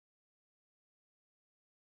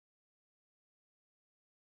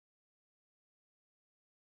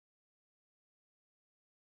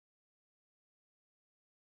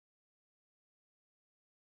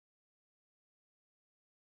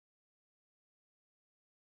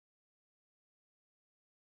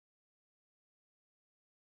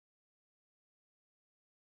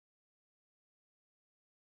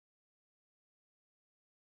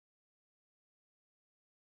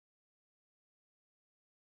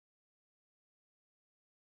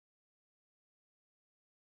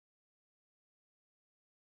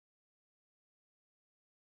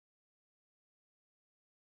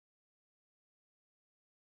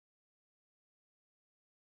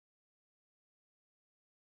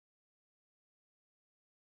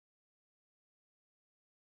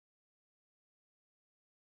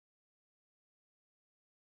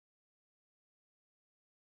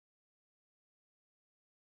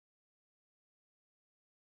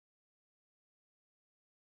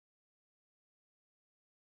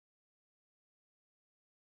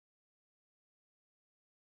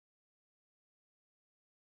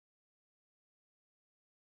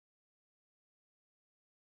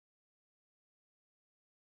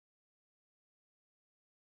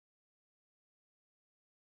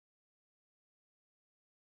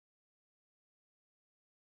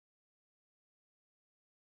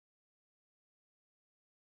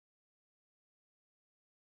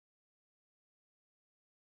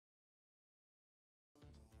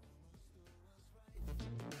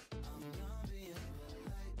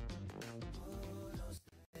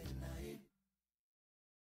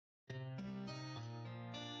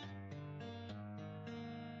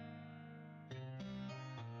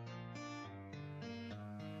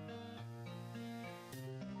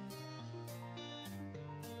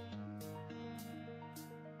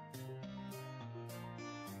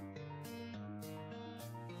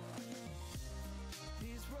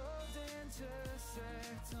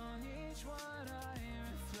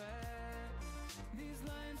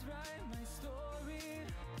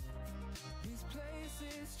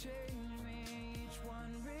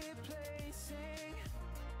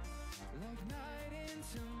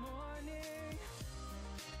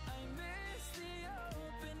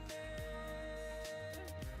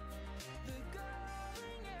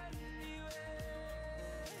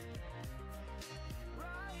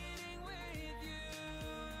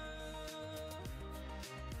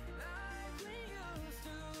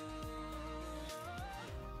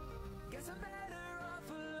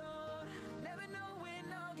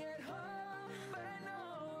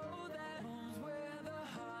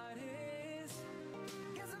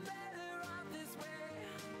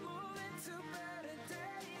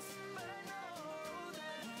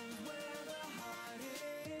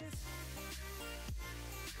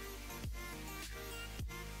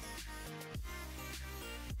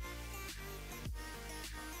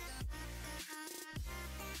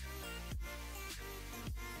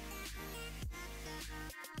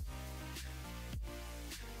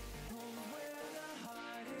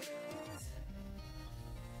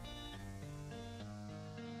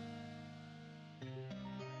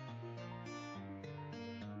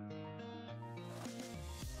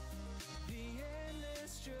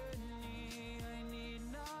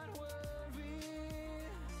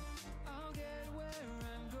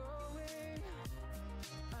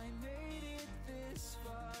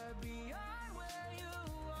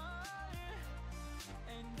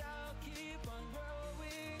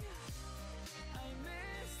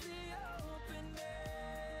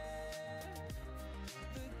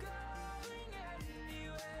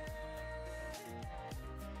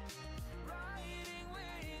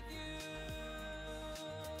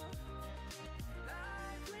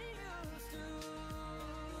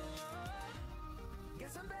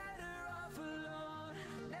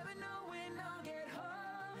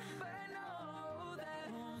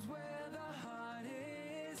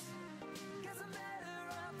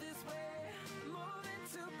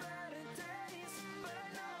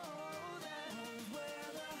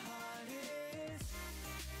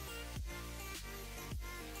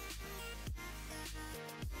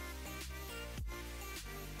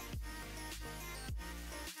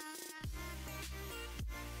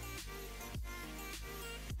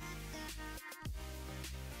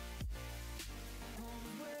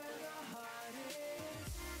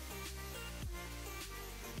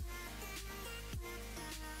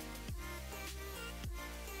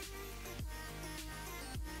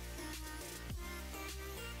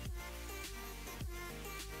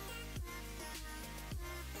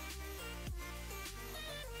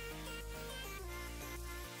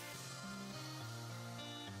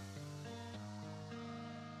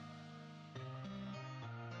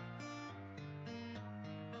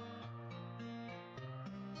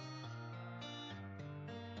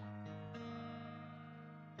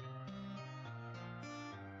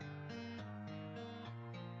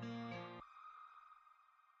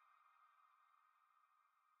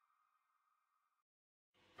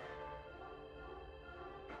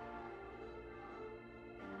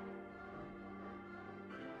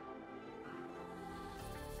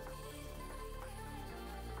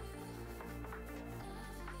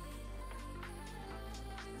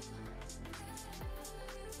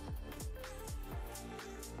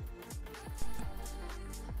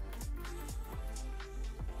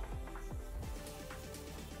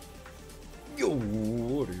Yo,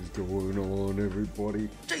 what is going on, everybody?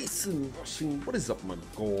 Jason Rushing, what is up, my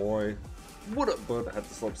guy? What up, bud? I had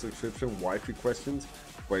to stop subscription. Wifey questions.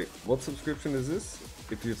 Wait, what subscription is this?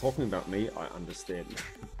 If you're talking about me, I understand.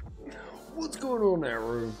 What's going on,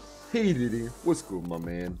 Arrow? Hey, Diddy. What's good, my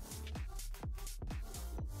man?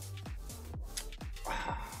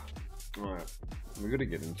 Alright, we gotta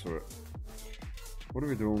get into it. What are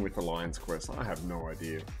we doing with Alliance Quest? I have no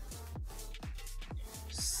idea.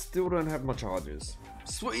 Still don't have my charges.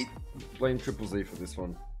 Sweet! Blame Triple Z for this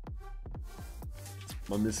one.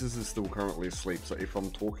 My missus is still currently asleep, so if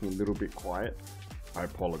I'm talking a little bit quiet, I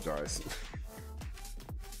apologize.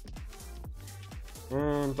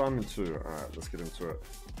 Diamond 2. Alright, let's get into it.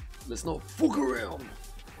 Let's not fuck around!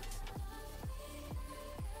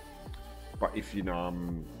 But if you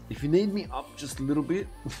need me up just a little bit,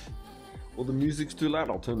 or the music's too loud,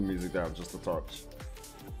 I'll turn the music down just a touch.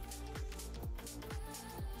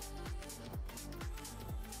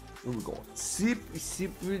 Here we go.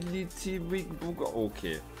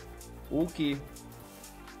 Okay. Okay.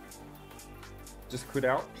 Just quit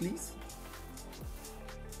out, please.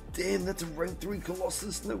 Damn, that's a rank 3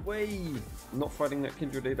 Colossus. No way. I'm not fighting that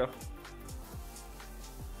Kindred Eater.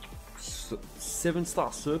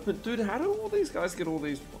 7-star Serpent? Dude, how do all these guys get all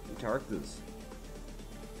these fucking characters?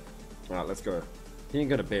 Alright, let's go. He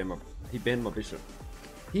ain't gonna ban my... He banned my bishop.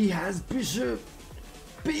 He has Bishop!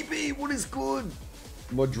 BB, what is good?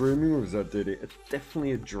 Am I dreaming or is that dirty? It's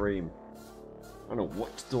definitely a dream. I don't know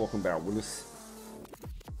what you're talking about, Willis.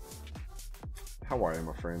 How are you,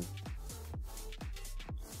 my friend?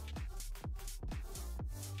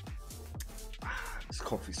 This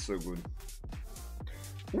coffee's so good.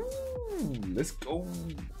 Ooh, let's go.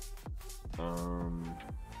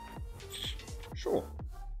 Sure.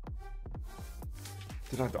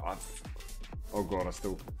 Did I oh god,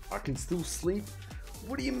 I can still sleep?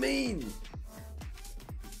 What do you mean?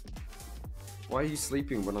 Why are you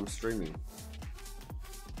sleeping when I'm streaming?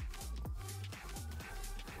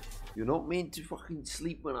 You're not meant to fucking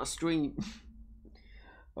sleep when I stream.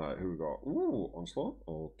 Alright, who we got? Ooh, Onslaught.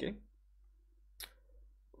 Okay.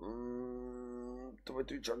 Do I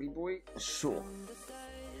do Juggy Boy? Sure.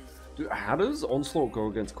 Dude, how does Onslaught go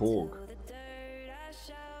against Korg?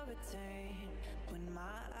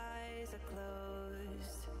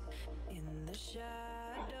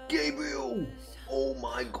 Gabriel! Oh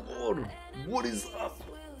my god! What is up?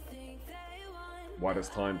 Why does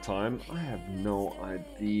time? I have no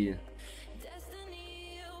idea.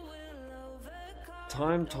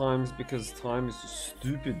 Times because time is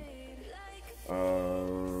stupid.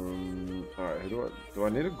 Alright, do I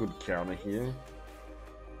need a good counter here?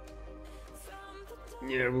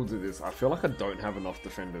 Yeah, we'll do this. I feel like I don't have enough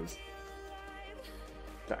defenders.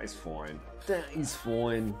 That is fine. That is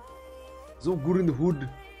fine. It's all good in the hood.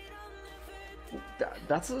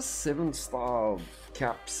 That's a 7-star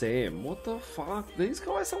Cap Sam. What the fuck? These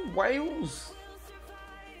guys are whales.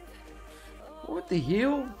 What the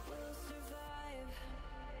hell?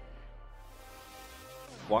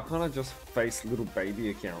 Why can't I just face little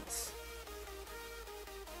baby accounts?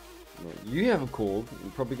 No, you have a Korg.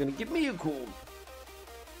 You're probably gonna give me a Korg.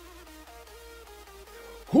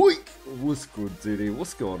 Hoik! What's good, Diddy?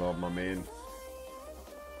 What's going on, my man?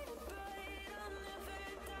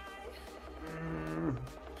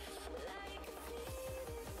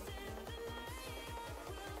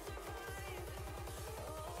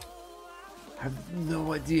 I have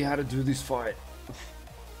no idea how to do this fight.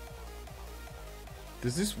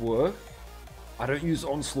 Does this work? I don't use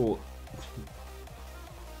Onslaught.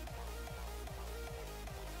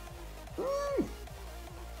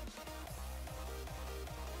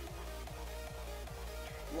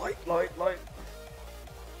 Light.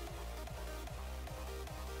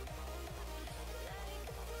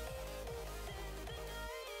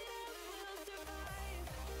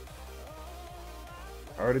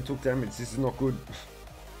 I already took damage. This is not good.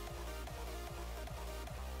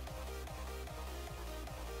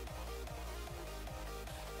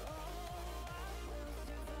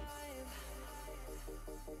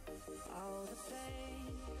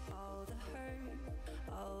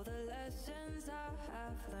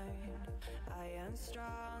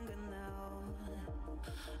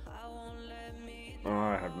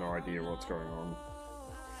 I have no idea what's going on.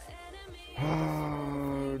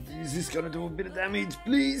 Is this gonna do a bit of damage,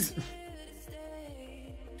 please?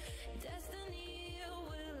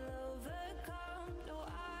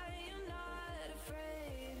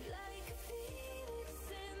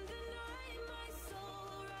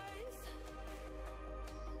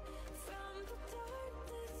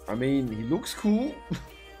 I mean, he looks cool.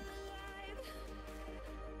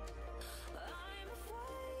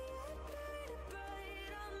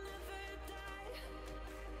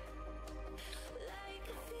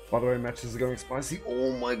 By the way, matches are going spicy.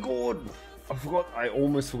 Oh my god! I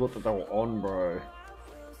almost forgot that they were on, bro.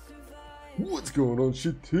 What's going on,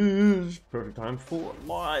 shitish? Perfect time for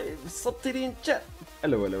live. Sup, Diddy in chat.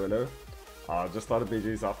 Hello. Just started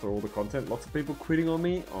BGs after all the content. Lots of people quitting on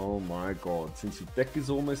me. Oh my god, since your deck is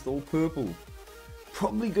almost all purple.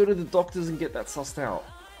 Probably go to the doctors and get that sussed out.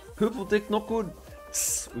 Purple deck, not good.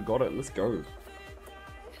 We got it, let's go.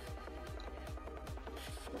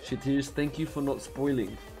 Shitish, thank you for not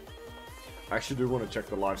spoiling. I actually do want to check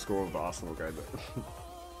the live score of the Arsenal game.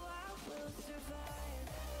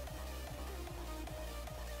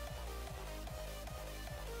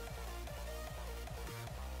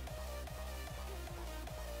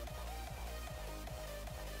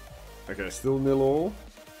 Okay, still 0-0.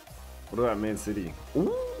 What about Man City?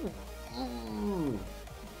 Ooh.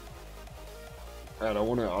 I don't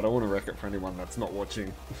want to wreck it for anyone that's not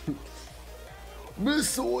watching.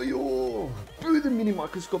 Messiah! Boo the mini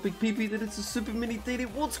microscopic PP that it's a super mini DD.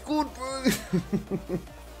 What's good, bro?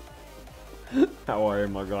 How are you,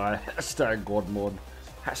 my guy? Hashtag God mod.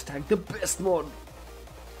 Hashtag the best mod.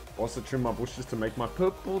 Also trim my bushes to make my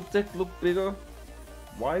purple deck look bigger.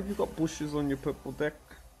 Why have you got bushes on your purple deck?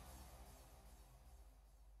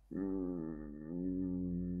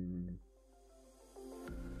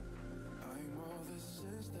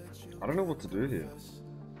 I don't know what to do here.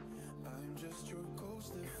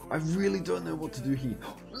 I really don't know what to do here.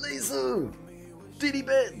 Laser! Diddy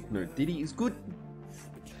bad! No, Diddy is good.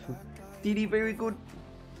 Diddy very good.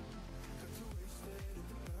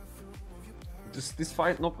 Just this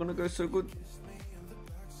fight not gonna go so good.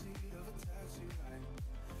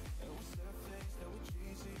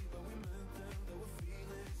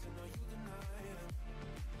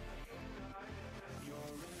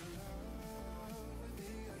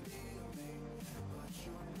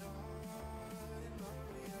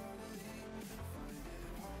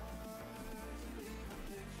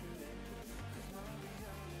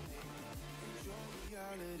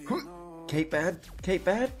 Kate bad? Kate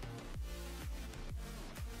bad?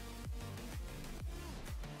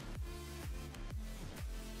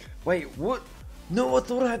 Wait, what? No, I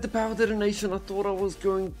thought I had the power detonation. I thought I was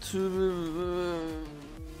going to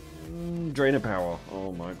drain a power.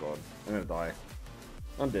 Oh my god, I'm gonna die.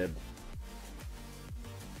 I'm dead.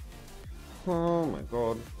 Oh my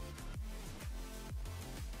god.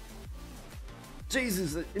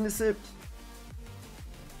 Jesus, intercept.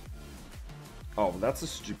 Oh, that's a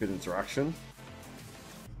stupid interaction.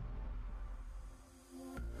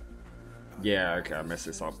 Yeah, okay, I messed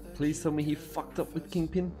this up. Please tell me he fucked up with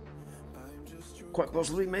Kingpin. Quite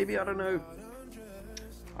possibly, maybe, I don't know.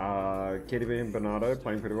 KDB and Bernardo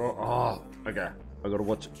playing pretty well. Oh, okay. I gotta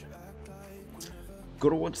watch it.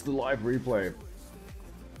 Gotta watch the live replay.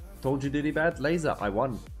 Told you Diddy bad? Laser, I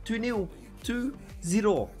won. 2-0.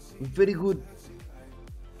 2-0. Very good.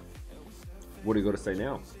 What do you gotta say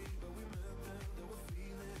now?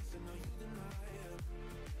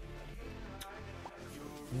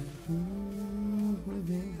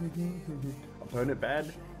 Opponent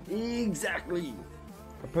bad? Exactly!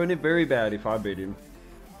 Opponent very bad if I beat him.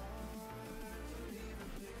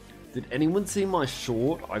 Did anyone see my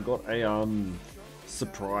short? I got a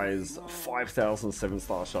surprise 5,000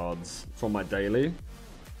 7-star shards from my daily.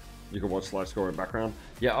 You can watch live score in background.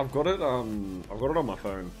 Yeah, I've got it on my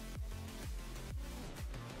phone.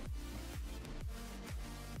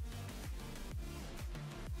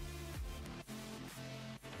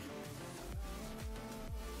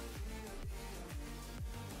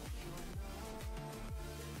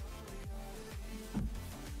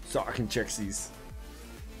 So I can check these.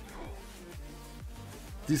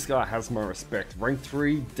 This guy has my respect. Rank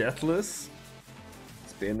 3, Deathless.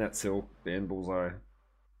 Let's ban that Sil. Ban Bullseye.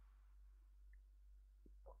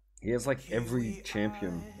 He has like every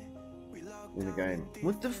champion in the game.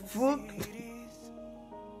 What the fuck?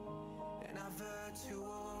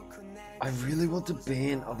 I really want to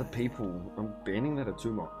ban other people. I'm banning that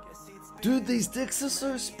Atuma. Dude, these decks are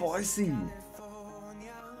so spicy.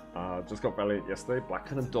 Just got Valiant yesterday. Black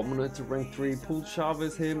Cannon Dominant to rank 3. Pulled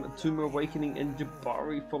Chavez him. Atuma Awakening and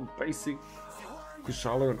Jabari from basic.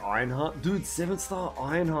 Kushala and Ironheart. Dude, 7-star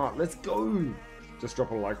Ironheart. Let's go. Just drop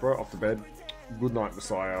a like, bro. Off the bed. Good night,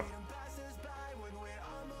 Messiah.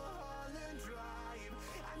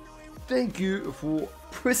 Thank you for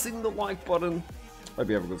pressing the like button. Hope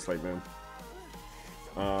you have a good sleep, man.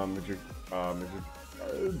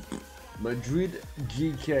 Madrid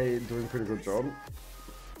GK doing a pretty good job.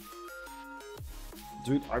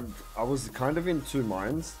 Dude, I was kind of in two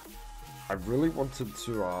minds. I really wanted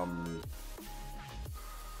to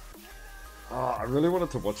I really wanted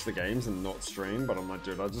to watch the games and not stream, but I'm like,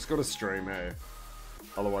 dude, I just gotta stream, hey.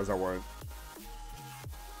 Otherwise I won't.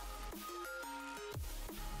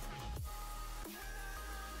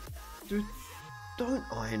 Dude, don't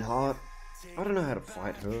Ironheart. I don't know how to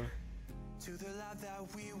fight her.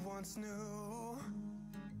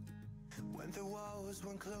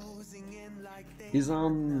 Is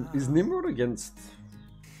Nimrod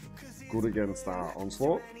good against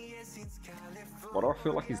Onslaught? But I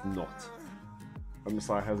feel like he's not. And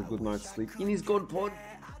Messiah has a good night's sleep in his God Pod.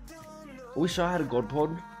 I wish I had a God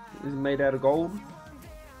Pod. It's made out of gold.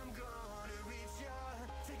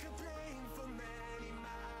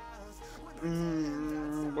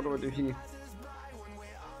 What do I do here?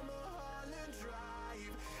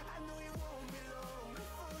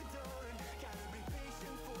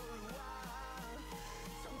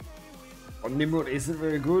 Oh, Nimrod isn't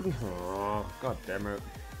very good. Oh, god damn it.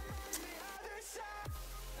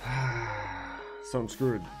 So I'm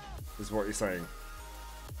screwed, is what you're saying.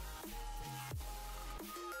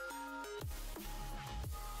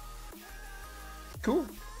 Cool.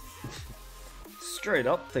 Straight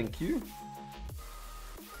up, thank you.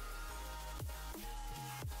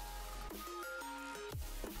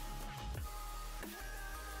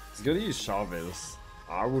 He's gonna use Chavez.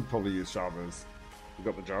 I would probably use Chavez. We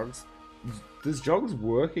got the Jugs. Does Jugs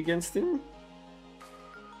work against him?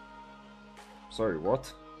 Sorry,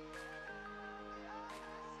 what?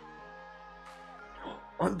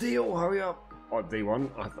 I'm DL, hurry up. Oh,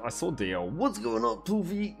 D1. I saw DL. What's going on,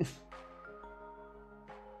 2V?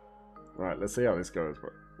 Alright, let's see how this goes,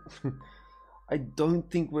 bro. I don't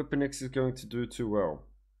think Weapon X is going to do too well.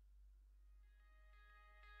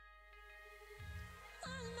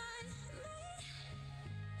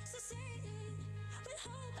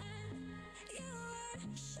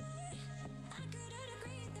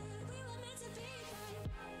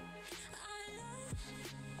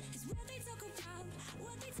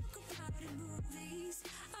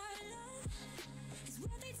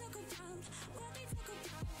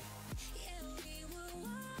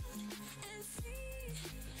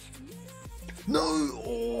 No!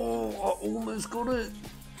 Oh, I almost got it.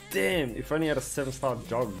 Damn, if only I had a 7-star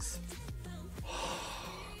Jugs.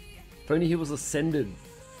 If only he was ascended.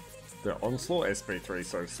 The Onslaught SP3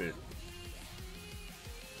 so sick.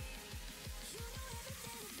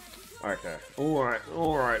 Okay, alright,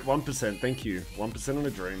 1%, thank you. 1% on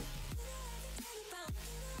a dream.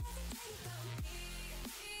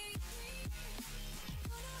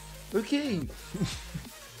 Okay.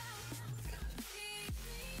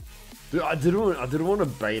 Dude, I didn't want to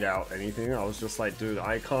bait out anything. I was just like, dude,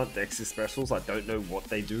 I can't dex his specials. I don't know what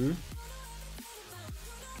they do.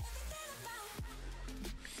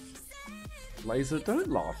 Laser, don't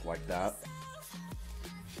laugh like that.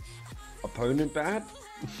 Opponent bad?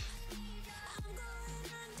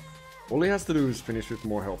 All he has to do is finish with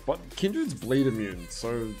more health. But Kindred's bleed immune,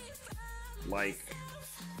 so like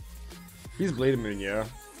he's bleed immune, yeah.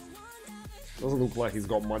 Doesn't look like he's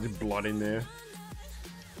got much blood in there.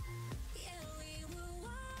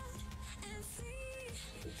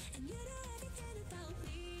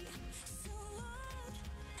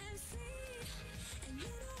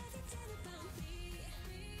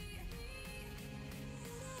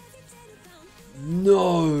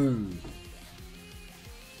 No!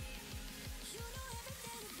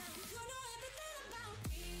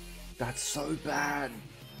 That's so bad.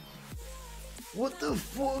 What the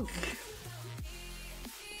fuck?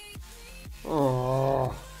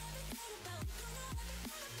 Oh.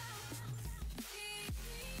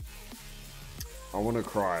 I want to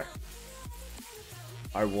cry.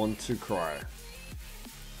 I want to cry.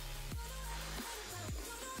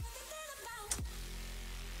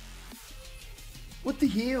 What the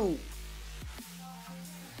hell?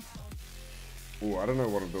 Oh, I don't know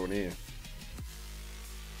what I'm doing here.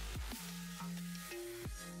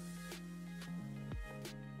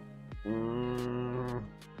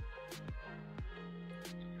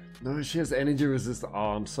 No, she has energy resist. Oh,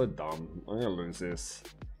 I'm so dumb. I'm gonna lose this.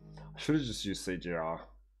 I should have just used CGR.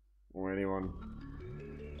 Or anyone.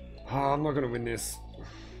 Oh, I'm not gonna win this.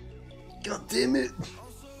 God damn it.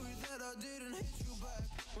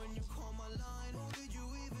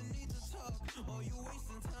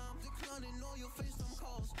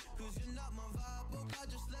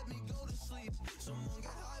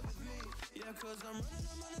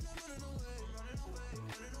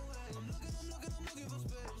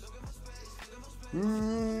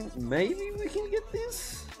 Maybe we can get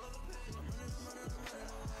this.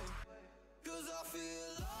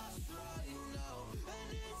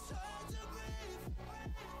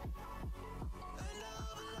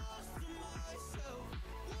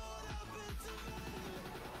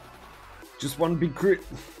 Just one big crit.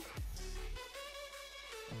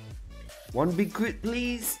 One big crit,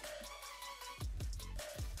 please.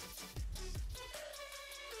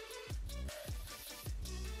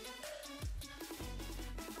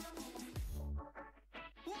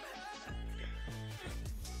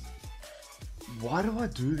 Why do I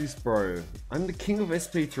do this, bro? I'm the king of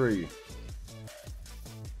SP3.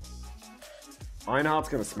 Ironheart's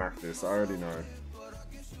gonna smack this, I already know.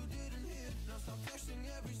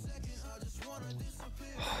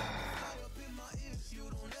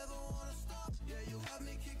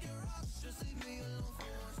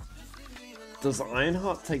 Does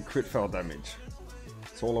Ironheart take crit fail damage?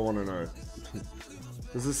 That's all I want to know.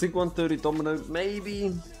 Does the SIG 130 domino?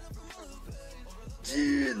 Maybe.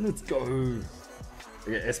 Yeah, let's go.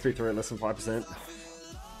 Yeah, SP3 at less than 5%.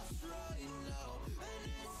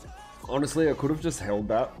 Honestly, I could have just held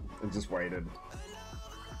that and just waited.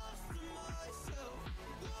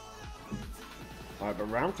 Alright,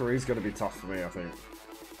 but round 3 is going to be tough for me, I think.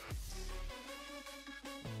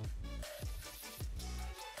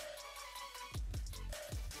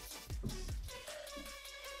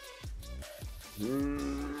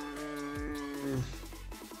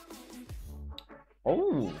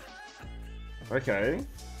 Oh, okay.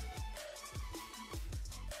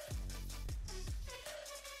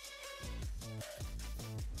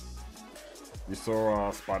 You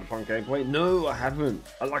saw Spider-Punk gameplay? No, I haven't.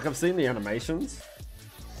 Like, I've seen the animations.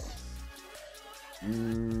 Okay,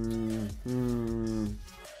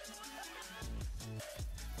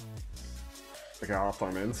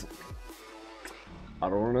 halftime ends. I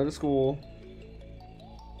don't want to know the score.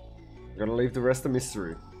 I'm gonna leave the rest a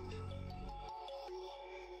mystery.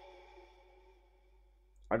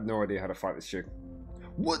 I have no idea how to fight this chick.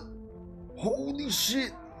 What? Holy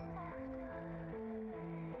shit!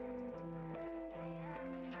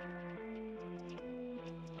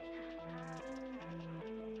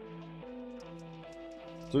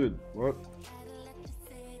 Dude, what?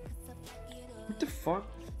 What the fuck?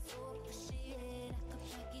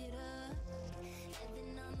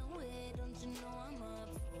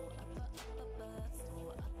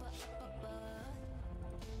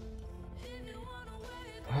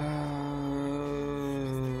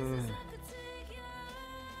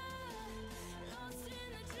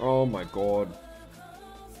 Oh my god.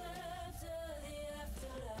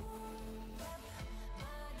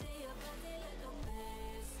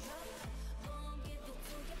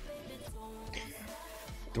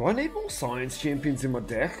 Do I need more science champions in my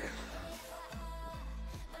deck?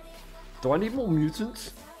 Do I need more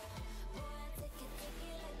mutants?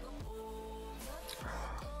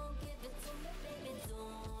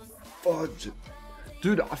 Fudge.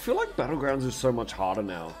 Dude, I feel like BattleGrounds is so much harder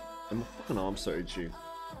now. And my fucking arm's so itchy.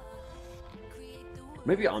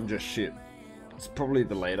 Maybe I'm just shit. It's probably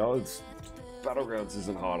the later. It's BattleGrounds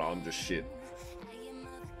isn't hard, I'm just shit.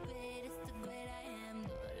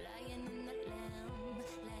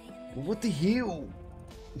 What the hell?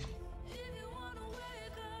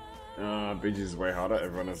 BG is way harder.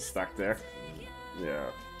 Everyone has a stacked deck. Yeah.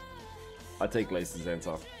 I take Lace's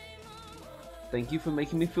answer. Thank you for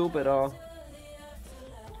making me feel better.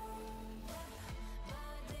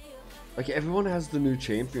 Like, everyone has the new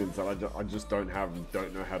champions that I just don't have and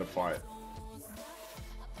don't know how to fight.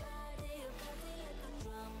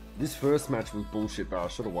 This first match was bullshit though. I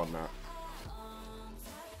should have won that.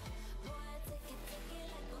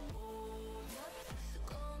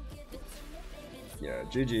 Yeah,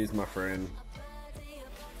 GG's my friend.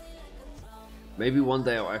 Maybe one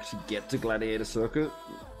day I'll actually get to Gladiator Circuit.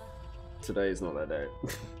 Today is not that day.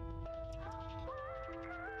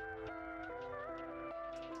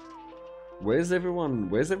 Where's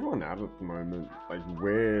everyone at the moment? Like,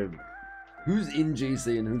 who's in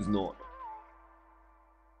GC and who's not?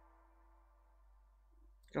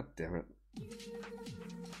 God damn it.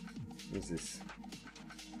 What is this?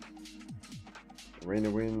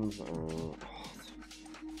 Arena wins.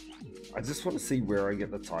 I just want to see where I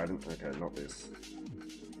get the Titan. Okay, not this.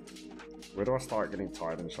 Where do I start getting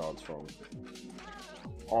Titan shards from?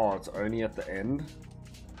 Oh, it's only at the end?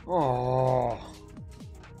 Oh,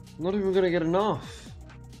 not even gonna get enough.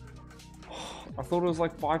 I thought it was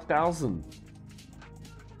like 5,000.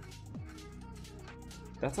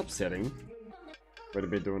 That's upsetting. Better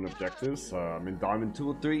be doing objectives. I'm in Diamond 2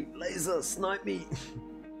 or 3. Laser, snipe me!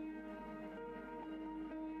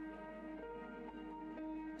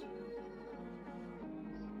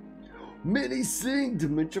 Mini Sing!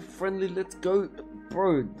 Dementia friendly, let's go!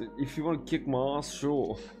 Bro, if you want to kick my ass,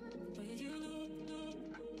 sure.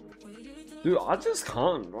 Dude, I just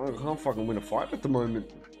can't. I can't fucking win a fight at the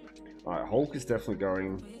moment. Alright, Hulk is definitely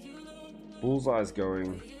going. Bullseye's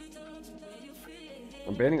going.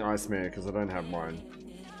 I'm banning Iceman because I don't have mine.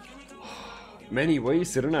 Manny, where are you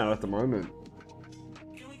sitting at the moment?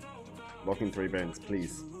 Lock in 3 bans,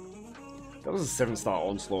 please. That was a 7-star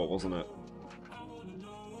onslaught, wasn't it?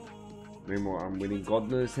 Meanwhile, I'm winning God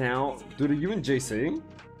knows how. Dude, are you in GC?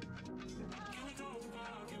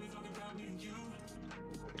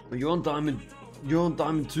 Are you on Diamond? You're on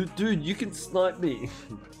Diamond 2? Dude, you can snipe me.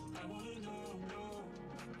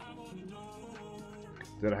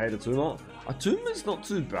 Did I hate Atuma? Atuma's not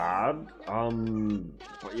too bad.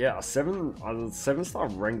 But yeah, a 7-star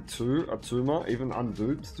rank 2 Atuma, even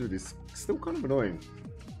unduped, dude, is still kind of annoying.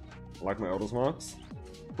 I like my Elder's Marks.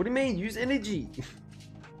 What do you mean? Use energy.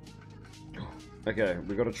 Okay,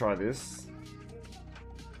 we gotta try this.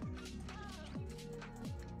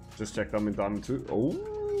 Just checked I'm in Diamond 2.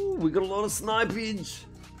 Oh, we got a lot of snipage.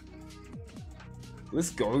 Let's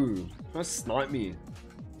go. Don't snipe me.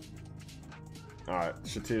 Alright,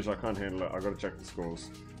 Shatish, I can't handle it. I gotta check the scores.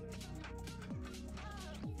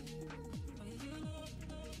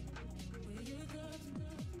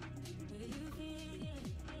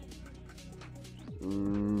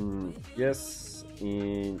 Yes,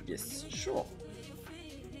 and yes, sure.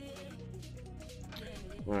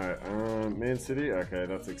 Alright, Man City, okay,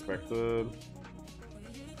 that's expected.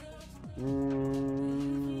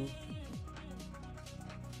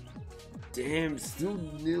 Damn, still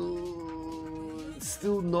nil.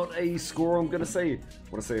 still not a score, I'm gonna say.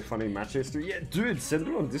 Wanna say a funny match history? Yeah, dude, send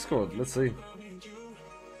it on Discord. Let's see.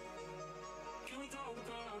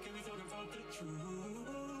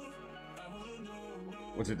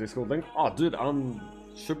 What's your Discord link? Oh, dude,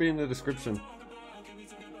 should be in the description.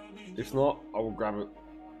 If not, I will grab it.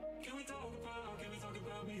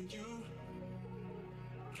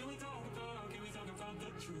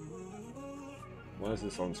 Why is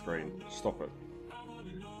this on screen? Stop it.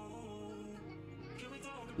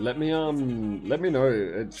 Let me know.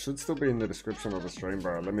 It should still be in the description of the stream,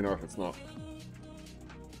 bro. Let me know if it's not.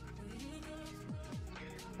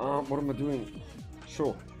 What am I doing?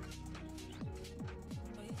 Sure.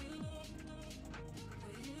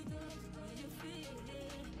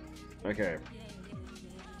 Okay.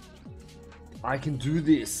 I can do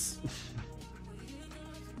this.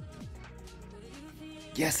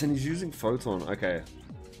 Yes, and he's using Photon. Okay.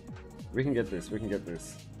 We can get this. We can get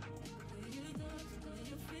this.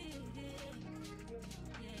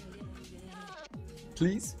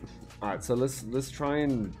 Please? Alright, so let's try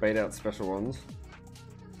and bait out special ones.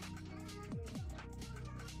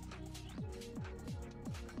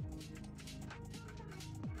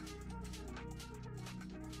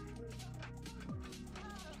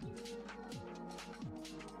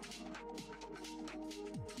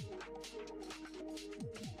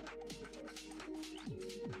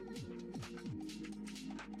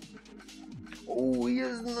 Oh, he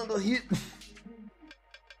has another hit.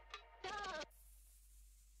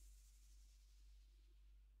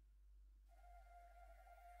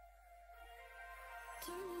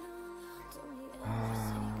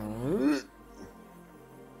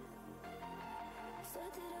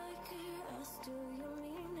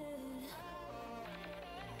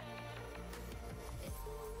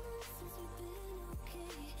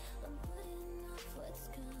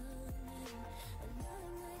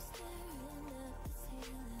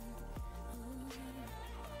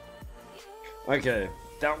 Okay,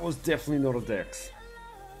 that was definitely not a Dex.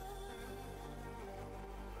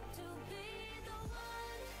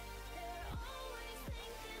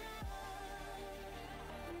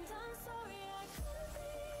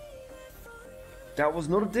 That was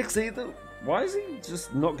not a Dex either. Why does he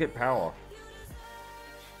just not get power?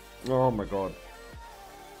 Oh my god.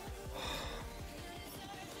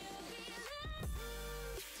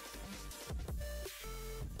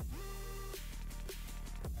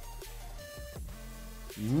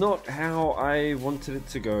 Not how I wanted it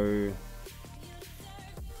to go.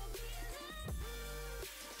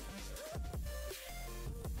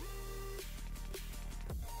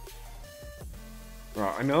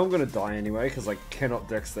 Right, I know I'm gonna die anyway because I cannot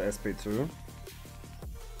dex the SP2.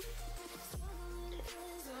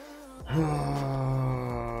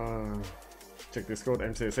 Check Discord,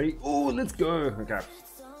 MCOC. Oh, let's go. Okay.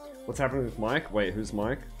 What's happening with Mike? Wait, who's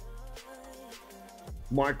Mike?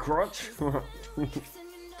 Mike Crotch?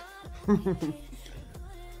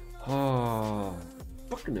 Ah,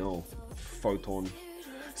 fucking hell. Photon.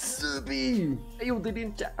 Subi! Eu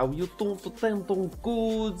Dementia! How you doing for tão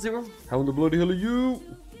good, Zero? How in the bloody hell are you?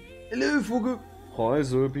 Hello, Fogger! Hi,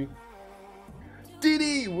 Zerby.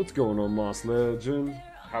 Diddy! What's going on, Mass Legend?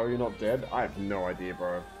 How are you not dead? I have no idea,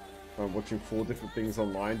 bro. I'm watching 4 different things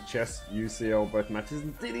online. Chess, UCL, both matches,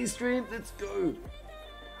 and Diddy stream. Let's go!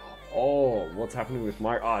 Oh, what's happening with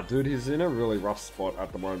Mike? Ah, dude, he's in a really rough spot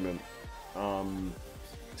at the moment.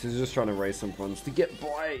 So he's just trying to raise some funds to get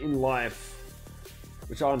by in life.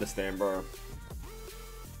 Which I understand, bro.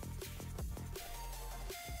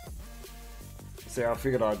 So I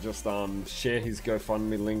figured I'd just share his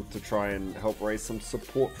GoFundMe link to try and help raise some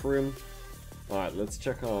support for him. Alright, let's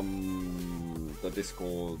check the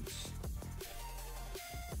Discords.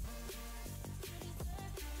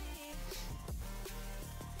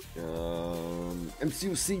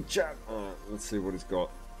 MCOC chat. Alright, let's see what he's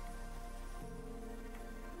got.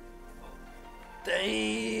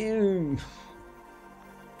 Damn.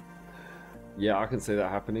 Yeah, I can see that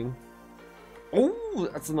happening. Oh,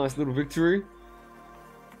 that's a nice little victory.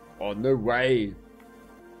 Oh, no way.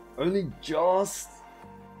 Only just.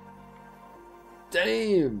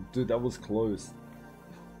 Damn. Dude, that was close.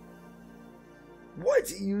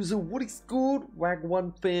 White user, what is good?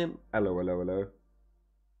 Wag1 fam. Hello, hello, hello.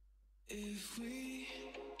 If we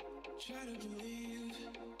try to believe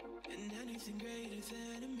in anything greater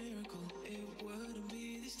than a miracle, it wouldn't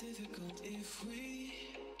be this difficult. If we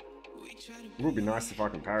try to, it would be nice if I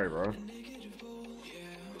can parry, bro.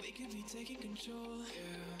 We could be taking control.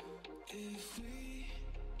 If we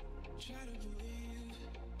try to believe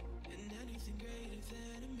in anything greater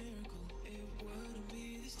than a miracle, it wouldn't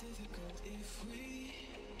be this difficult. If we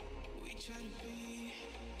try to be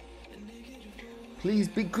a negative. Please,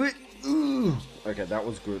 big crit. Ooh. Okay, that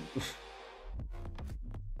was good.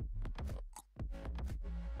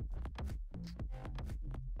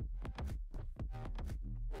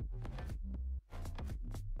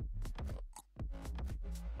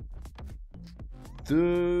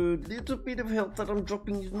 Dude, little bit of health that I'm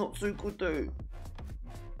dropping is not so good though.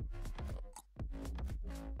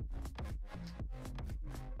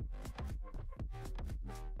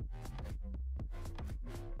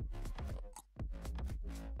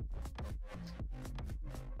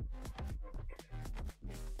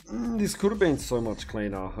 This could have been so much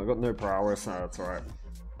cleaner. I got no prowess. No, that's alright.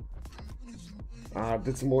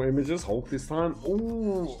 Did some more images. Hulk this time.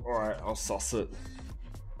 Ooh, alright, I'll suss it.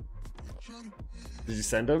 Did you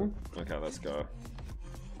send him? Okay, let's go.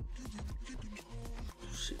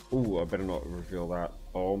 Shit. Ooh, I better not reveal that.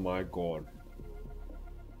 Oh my god.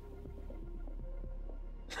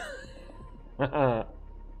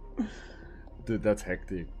 Dude, that's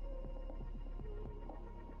hectic.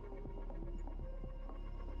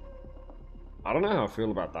 I don't know how I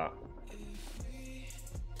feel about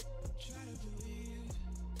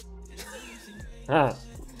that.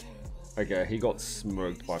 Okay, he got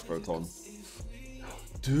smoked by Photon.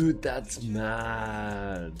 Dude, that's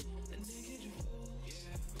mad.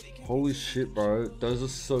 Holy shit, bro. Those are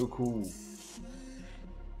so cool.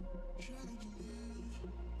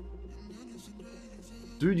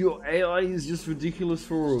 Dude, your AI is just ridiculous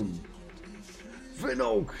for him.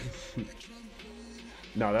 Venog!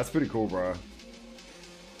 No, that's pretty cool, bro.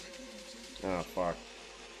 Ah, fuck.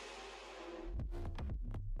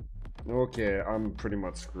 Okay, I'm pretty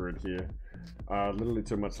much screwed here. Literally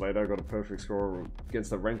 2 months later, I got a perfect score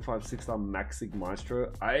against a rank 5 6-star Maxig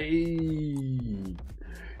Maestro. Ayy!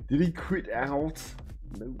 Did he quit out?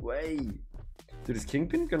 No way! Dude, is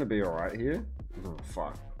Kingpin gonna be alright here? Oh,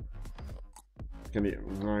 fuck.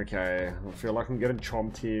 Okay, I feel like I'm getting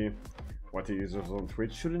chomped here. What the users on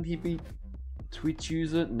Twitch? Shouldn't he be Twitch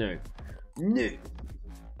user? No. No!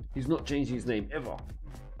 He's not changing his name ever.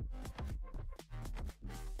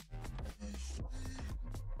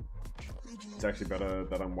 It's actually better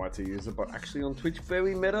that I'm YT user, but actually on Twitch,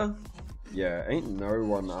 very meta. Yeah, ain't no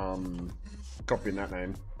one copying that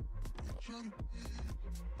name.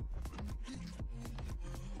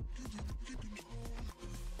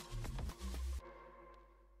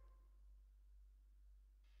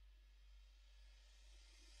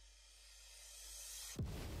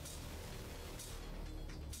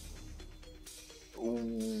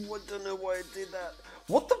 Ooh, I don't know why I did that.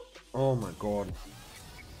 What the? Oh my god.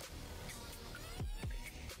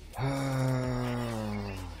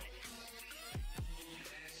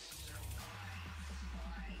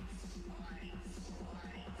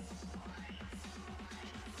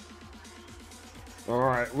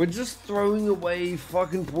 Alright, we're just throwing away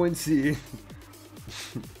fucking points here.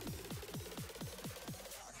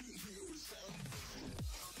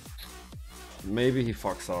 Maybe he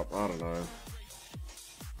fucks up, I don't know.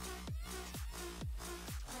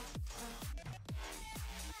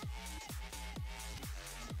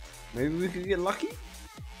 Maybe we could get lucky?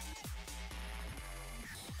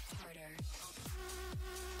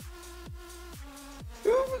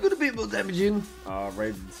 Oh, we got a bit more damage in.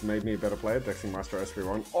 Raids made me a better player, Dexing Maestro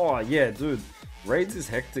SP1. Oh yeah, dude. Raids is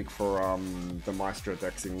hectic for the Maestro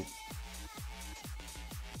Dexing.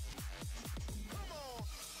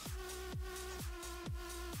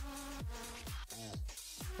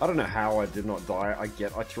 I don't know how I did not die.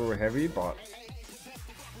 I threw a heavy, but...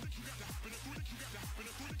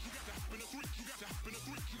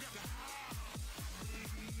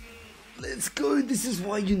 Let's go, this is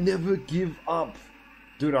why you never give up.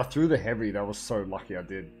 Dude, I threw the heavy, that was so lucky I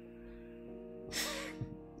did.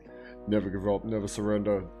 Never give up, never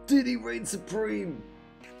surrender. Did he reign supreme?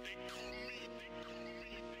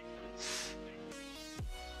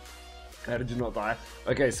 How did you not die?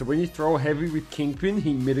 Okay, so when you throw a heavy with Kingpin,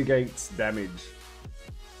 he mitigates damage.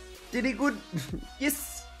 Did he good?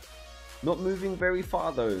 Yes! Not moving very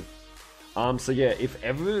far though. So yeah, if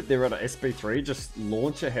ever they're at a SP3, just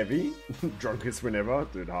launch a heavy. Drunkest whenever,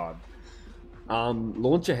 dude, hard.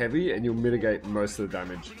 Launch a heavy and you'll mitigate most of the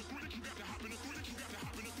damage.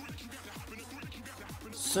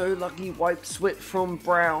 So lucky, wipe sweat from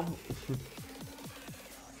brow.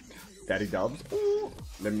 Daddy dubs. Ooh.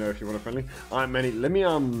 Let me know if you want a friendly. Alright, Manny, let me,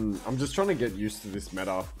 I'm just trying to get used to this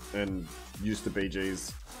meta and used to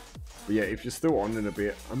BGs. But yeah, if you're still on in a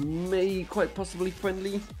bit, I may quite possibly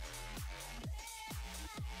friendly.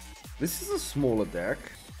 This is a smaller deck.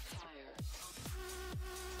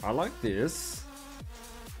 I like this.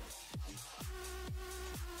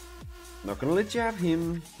 Not gonna let you have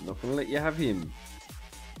him. Not gonna let you have him.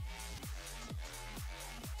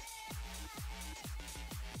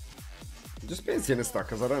 Just being sinister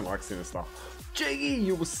because I don't like sinister. Jiggy,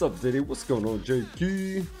 you what's up, Diddy? What's going on,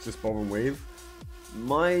 JQ? Just bob and weave.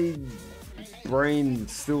 My brain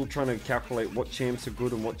still trying to calculate what champs are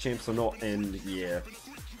good and what champs are not, and yeah.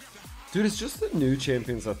 Dude, it's just the new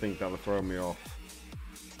champions I think that are throwing me off.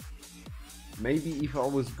 Maybe if I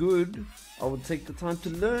was good, I would take the time to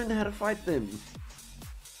learn how to fight them.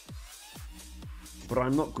 But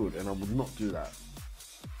I'm not good, and I would not do that.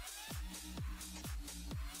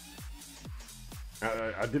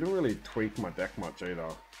 I didn't really tweak my deck much either.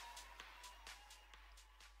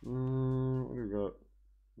 What do we got?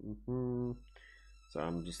 So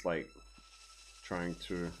I'm just like trying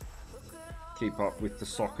to keep up with the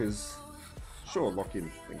soccers. Sure, lock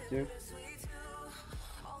in, thank you.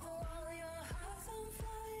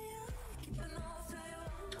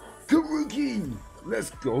 Karuki!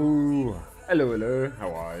 Let's go! Hello, hello,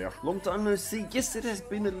 how are ya? Long time no see. Yes, it has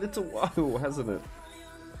been a little while, hasn't it?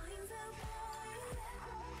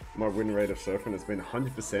 My win rate of surfing has been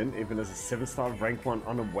 100%, even as a 7-star rank 1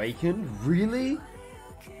 unawakened. Really?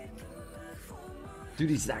 Dude,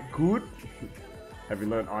 he's that good? Have you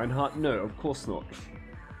learned Ironheart? No, of course not.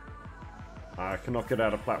 I cannot get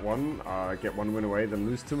out of plat 1, get 1 win away, then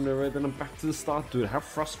lose 2 in a row, then I'm back to the start. Dude, how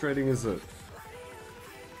frustrating is it?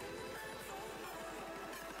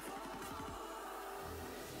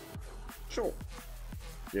 Sure.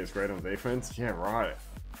 Yeah, it's great on defense. Yeah, right.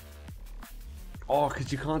 Oh,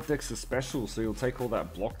 because you can't dex the special, so you'll take all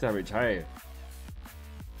that block damage, hey?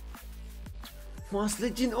 Master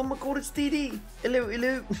Legend, oh my god, it's DD! Hello,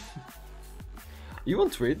 hello! You on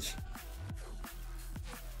Twitch?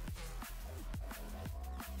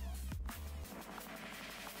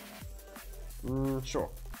 Sure.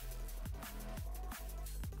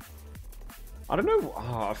 I don't know,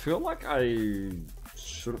 I feel like I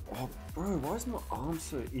should... Oh, bro, why is my arm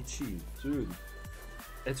so itchy? Dude,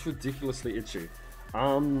 it's ridiculously itchy.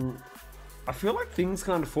 I feel like things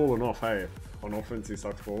kind of fallen off, hey? On offense, he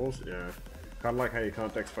sucks balls, yeah. Kind of like how you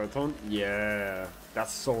can't dex Photon. Yeah,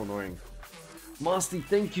 that's so annoying. Masty,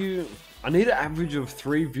 thank you. I need an average of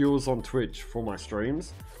 3 viewers on Twitch for my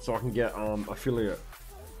streams, so I can get affiliate.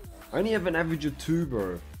 I only have an average of 2,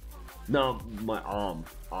 bro. No, my arm.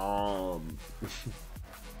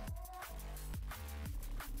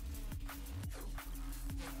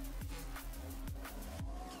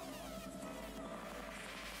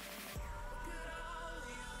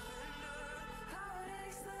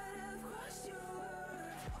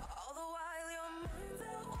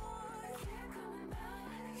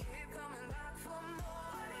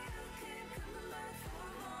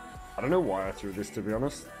 I don't know why I threw this, to be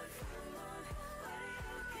honest.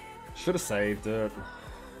 Should have saved it.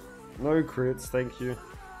 No crits, thank you.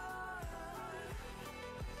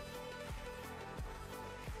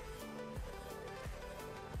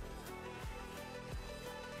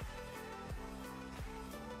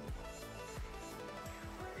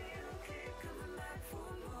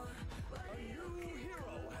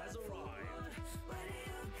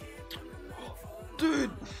 Dude!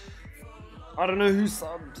 I don't know who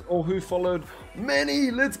subbed or who followed.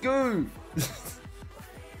 Manny, let's go!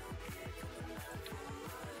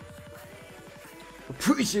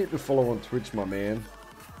 Appreciate the follow on Twitch, my man.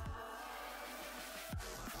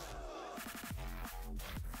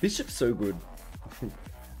 Bishop's so good.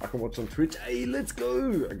 I can watch on Twitch. Hey, let's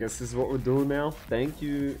go! I guess this is what we're doing now. Thank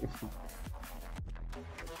you.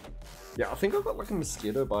 Yeah, I think I got like a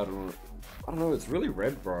mosquito bite on it. I don't know, it's really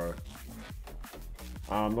red, bro.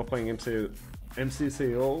 I'm not playing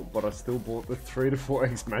MCOC at all, but I still bought the 3 to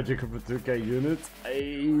 4x magic of the 2k units.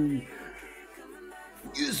 Hey!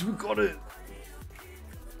 Yes, we got it!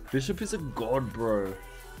 Bishop is a god, bro.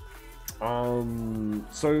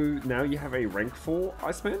 So now you have a rank 4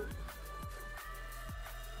 Iceman?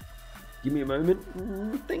 Give me a moment.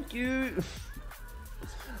 Thank you!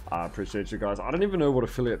 I appreciate you guys. I don't even know what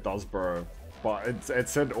affiliate does, bro. But it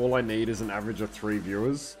said all I need is an average of 3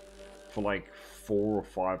 viewers for like 4 or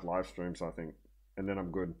 5 live streams, I think. And then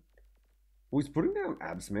I'm good. Oh, he's putting down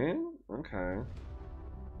abs, man? Okay.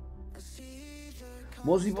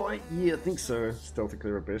 Was he right? Yeah, I think so. Stealthy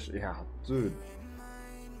clear a bish. Yeah, dude.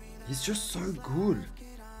 He's just so good.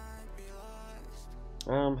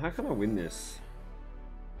 How can I win this?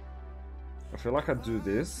 I feel like I do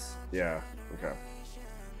this. Yeah, okay.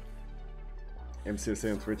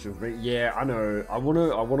 MCOC on Twitch is me. Yeah, I know. I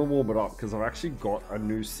wanna warm it up because I've actually got a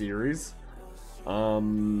new series.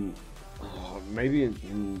 Maybe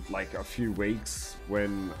in like a few weeks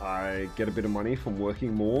when I get a bit of money from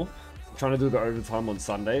working more. I'm trying to do the overtime on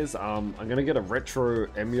Sundays. I'm gonna get a retro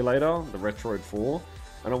emulator, the Retroid 4,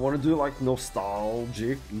 and I want to do like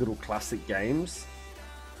nostalgic little classic games.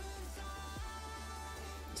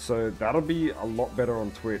 So that'll be a lot better on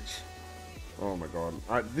Twitch. Oh my god.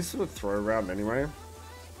 This is a throw round anyway.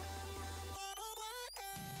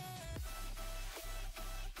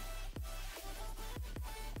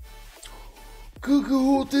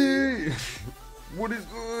 Kukuhoti! What is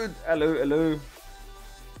good? Hello, hello.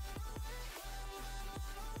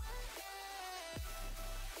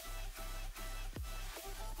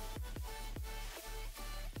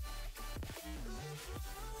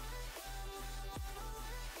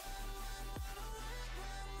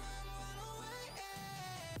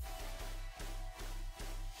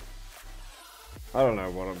 I don't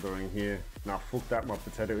know what I'm doing here. Nah, fuck that, my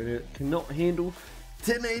potato idiot cannot handle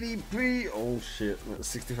 1080p. Oh shit,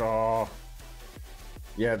 65. Oh.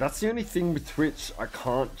 Yeah, that's the only thing with Twitch. I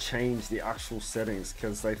can't change the actual settings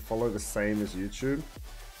because they follow the same as YouTube.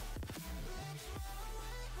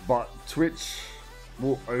 But Twitch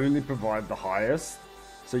will only provide the highest.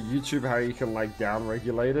 So YouTube, how you can like down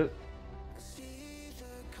regulate it.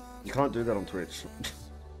 You can't do that on Twitch.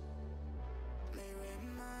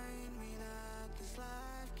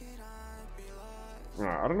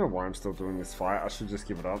 Right, I don't know why I'm still doing this fight. I should just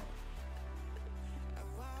give it up.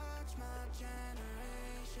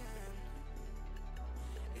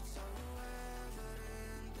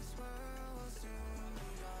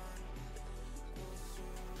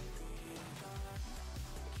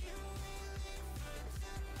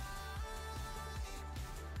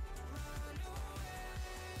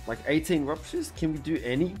 Like 18 ruptures? Can we do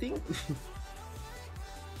anything?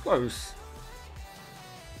 Close.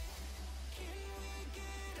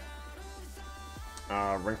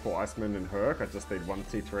 Rank 4 Iceman and Herc. I just need 1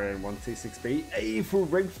 T3 and 1 T6B. Hey, for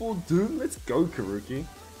rank 4 Doom, let's go, Karuki.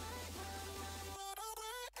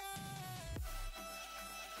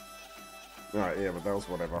 Alright, yeah, but that was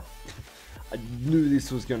whatever. I knew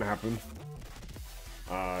this was gonna happen.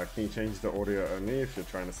 Can you change the audio only if you're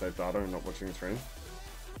trying to save data and not watching the stream?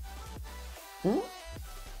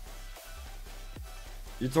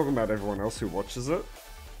 You're talking about everyone else who watches it?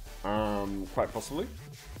 Quite possibly.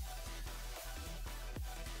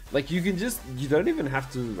 Like, you can just, you don't even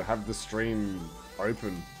have to have the stream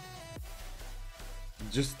open.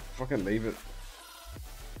 Just fucking leave it.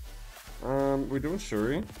 We're doing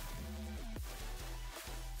Shuri.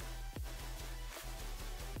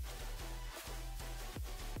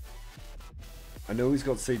 I know he's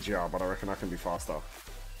got CGR, but I reckon I can be faster.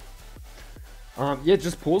 Yeah,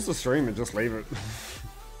 just pause the stream and just leave it.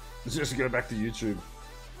 Just go back to YouTube.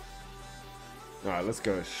 Alright, let's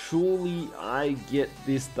go. Surely I get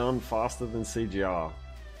this done faster than CGR.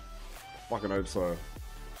 Fucking hope so.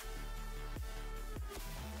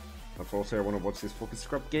 Unfortunately, I want to watch this fucking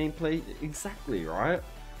scrub gameplay. Exactly, right?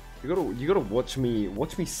 You gotta watch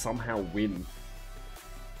me somehow win.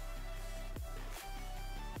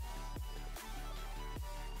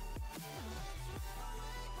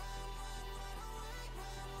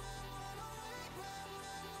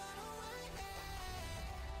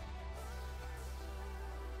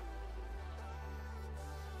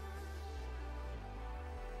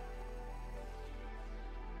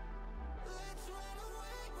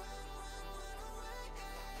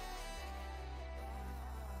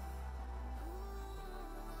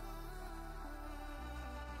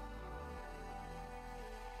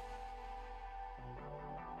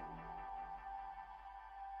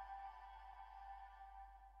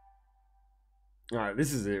 Alright,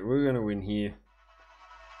 this is it. We're gonna win here.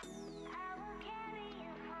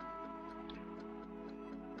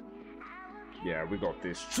 Yeah, we got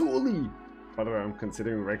this. Surely! By the way, I'm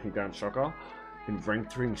considering ranking down Shocker and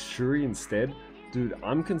rank 2ing Shuri instead. Dude,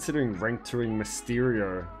 I'm considering rank 2ing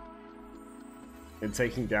Mysterio and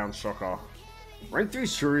taking down Shocker. Rank 3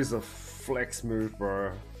 Shuri is a flex move,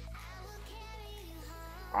 bro.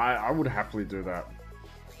 I would happily do that.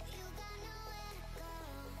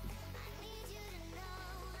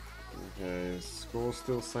 Okay, score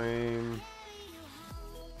still same.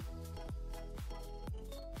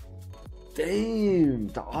 Damn,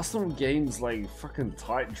 the Arsenal game's like fucking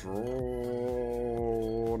tight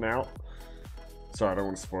drawn out. Sorry, I don't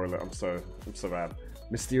want to spoil it. I'm so bad.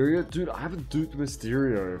 Mysterio, dude, I haven't duped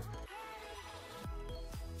Mysterio.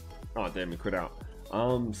 Oh damn, he quit out.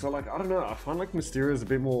 So like I don't know. I find like Mysterio is a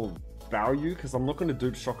bit more value because I'm not going to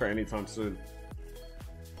dupe Shocker anytime soon.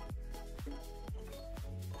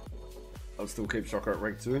 I'll still keep Shocker at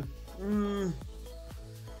rank 2.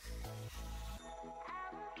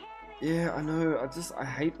 Yeah, I know. I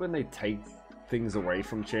hate when they take things away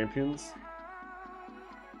from champions.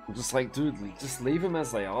 I'm just like, dude, just leave them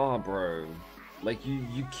as they are, bro. Like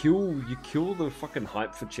you kill the fucking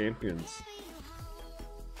hype for champions.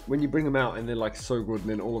 When you bring them out and they're like so good, and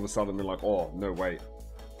then all of a sudden they're like, oh no, wait,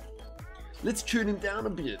 Let's tune him down a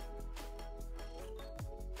bit.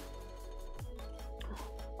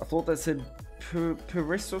 I thought that said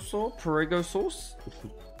Perego sauce?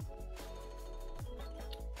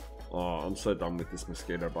 Oh, I'm so done with this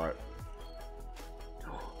mosquito bite.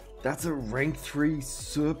 That's a rank 3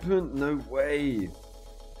 serpent? No way.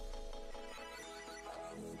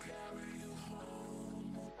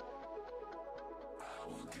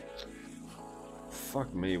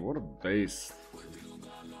 Fuck me, what a beast.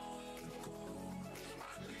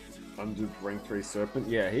 Unduped rank 3 serpent?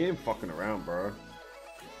 Yeah, he ain't fucking around, bro.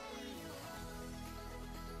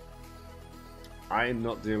 I am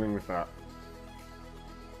not dealing with that.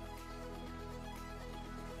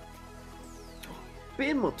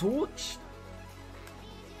 Ban my torch?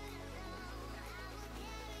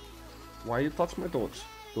 Why you touch my torch?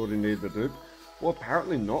 Thought he needed the dupe? Well,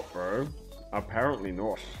 apparently not, bro. Apparently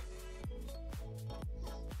not.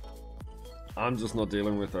 I'm just not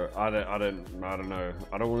dealing with it. I don't know.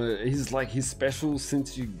 I don't want to. He's like his special,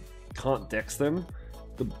 since you can't dex them,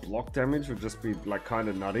 the block damage would just be like kind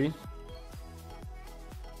of nutty.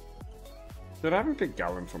 Dude, I haven't picked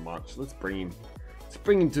Galen for much. Let's bring him. Let's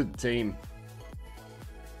bring him to the team.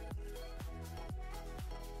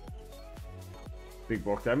 Big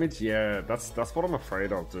block damage? Yeah, that's what I'm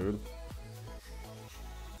afraid of, dude.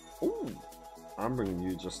 Ooh, I'm bringing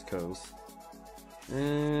you just cause.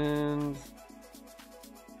 And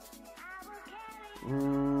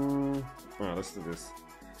alright, let's do this.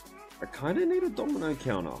 I kind of need a domino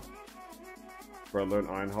counter. Bro, learn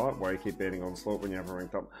Ironheart. Why you keep banning Onslaught when you haven't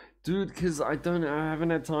ranked up? Dude, because I haven't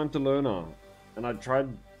had time to learn her. And I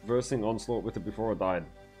tried versing Onslaught with it before I died.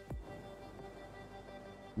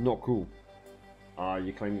 Not cool.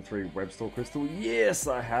 You claimed the 3 Webstore crystal? Yes,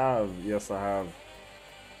 I have. Yes, I have.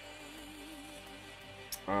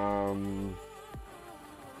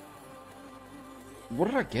 What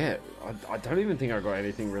did I get? I don't even think I got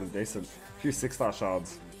anything really decent. A few 6-star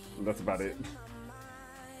shards. That's about it.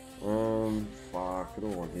 Fuck, I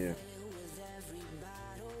don't want here.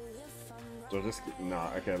 Do I just get,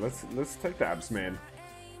 nah, okay, let's take the abs, man.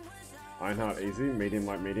 Ironheart easy, medium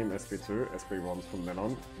light medium, SP2, SP1's from then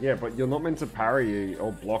on. Yeah, but you're not meant to parry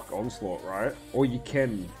or block Onslaught, right? Or you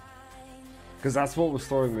can. Because that's what was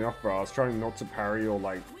throwing me off, bro. I was trying not to parry or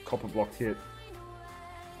like copper blocked hit.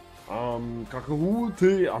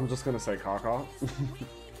 Kakahuti. I'm just gonna say Kaka.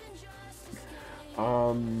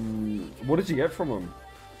 What did you get from him?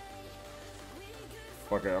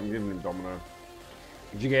 Okay, I'm giving him Domino.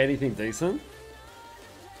 Did you get anything decent?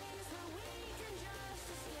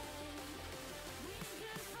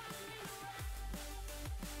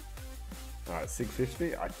 Alright,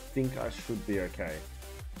 650. I think I should be okay.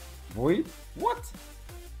 Void? What?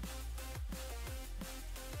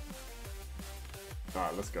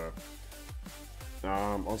 Alright, let's go.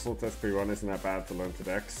 Onslaught SP1 isn't that bad to learn to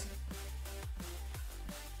dex.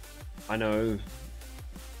 I know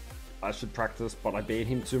I should practice, but I bait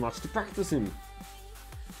him too much to practice him.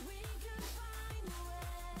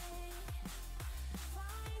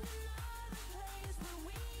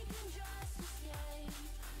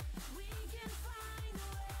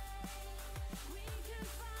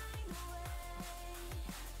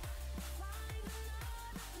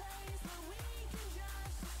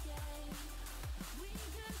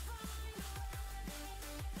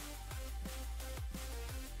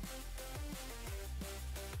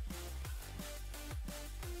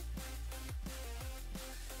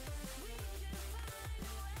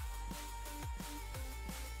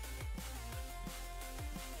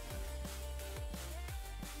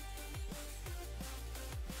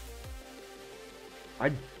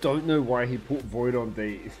 I don't know why he put Void on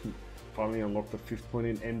D. Finally unlocked the 5th point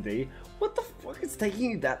in MD. What the fuck? It's taking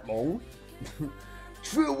you that long?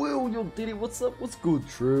 True Will, you did it. What's up? What's good,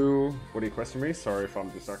 True? What do you question me? Sorry if I'm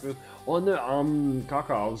distracted. Oh no,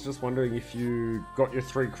 Kaka, I was just wondering if you got your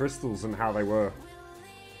 3 crystals and how they were.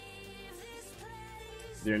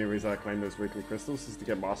 The only reason I claim those weekly crystals is to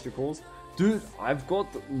get mastery calls. Dude, I've got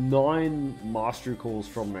 9 mastery calls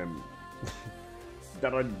from them.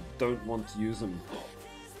 That I don't want to use them.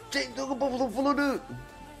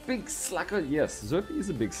 Big slacker. Yes, Zerpy is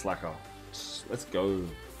a big slacker. Let's go.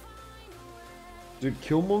 Dude,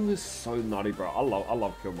 Killmonger is so nutty, bro. I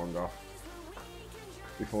love Killmonger.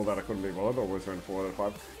 Before that, I couldn't be bothered. I always ran 4 out of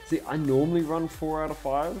 5. See, I normally run 4 out of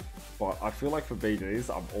 5, but I feel like for BGs,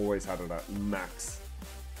 I've always had it at max.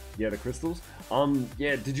 Yeah, the crystals.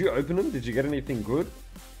 Yeah, did you open them? Did you get anything good?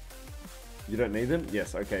 You don't need them?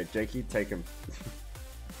 Yes, okay. Jakey, take them.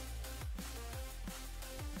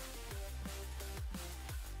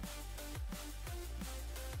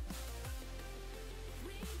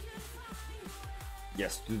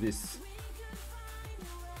 Yes, do this.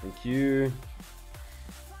 Thank you.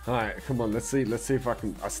 Alright, come on, let's see if I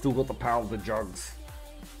can. I still got the power of the jugs.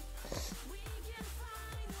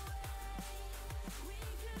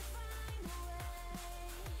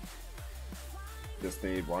 Just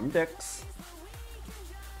need one dex.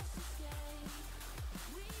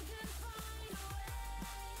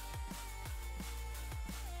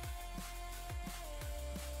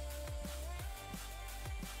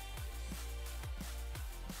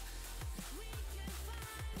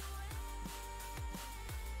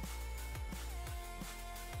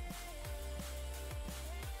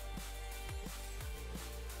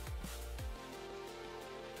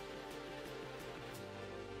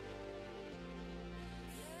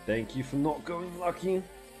 Thank you for not going lucky.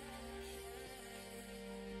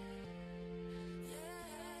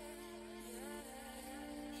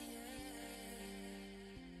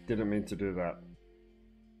 Didn't mean to do that.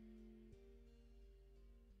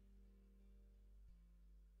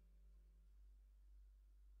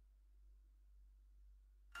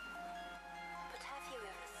 But have you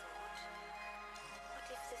ever thought, what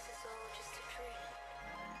if this is all just a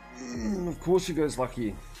dream? Of course she goes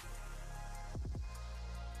lucky.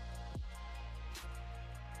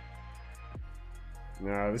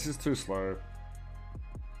 Nah, this is too slow.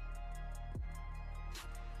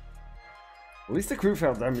 At least the crew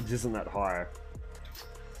fail damage isn't that high.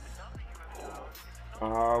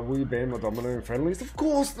 Will you ban my domino in friendlies? Of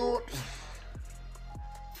course not!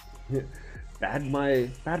 Bad my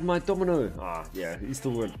domino. Yeah, he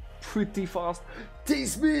still went pretty fast.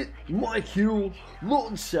 T-Smith, Mike Hill,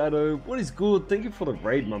 Lord Shadow, what is good? Thank you for the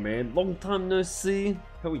raid, my man. Long time no see.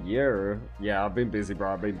 Hell yeah. Yeah, I've been busy,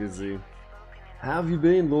 bro. I've been busy. How have you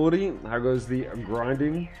been, Lordy? How goes the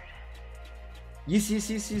grinding?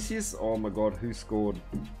 Yes. Oh my god, who scored?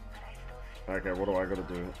 Okay, what do I gotta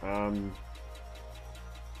do? I'm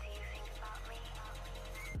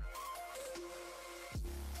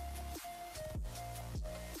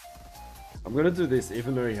gonna do this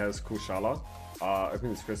even though he has Kushala. Open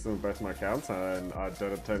his crystal on both my accounts and I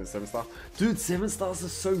don't obtain a 7-star. Dude, 7 stars are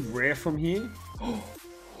so rare from here.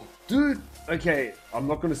 Dude, okay, I'm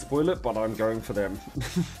not gonna spoil it, but I'm going for them.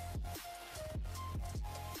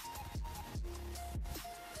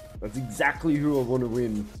 That's exactly who I want to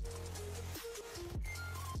win.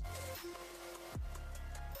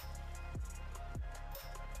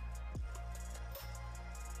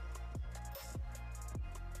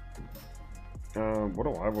 What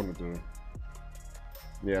do I want to do?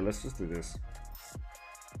 Yeah, let's just do this.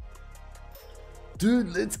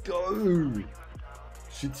 Dude, let's go!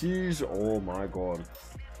 Shitties, oh my god.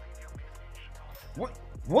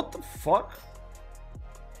 What the fuck?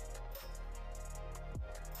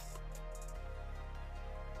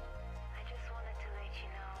 I just wanted to let you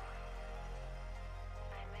know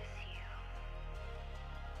I miss you.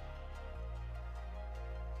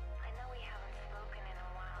 I know we haven't spoken in a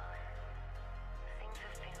while and things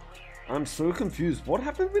have been weird. I'm so confused. What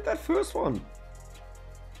happened with that first one?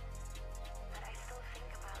 But I still think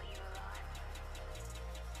about you a lot.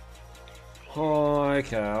 Oh,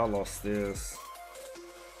 okay, I lost this.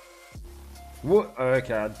 What?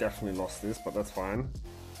 Okay, I definitely lost this, but that's fine.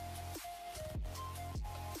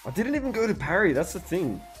 I didn't even go to parry, that's the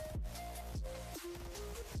thing.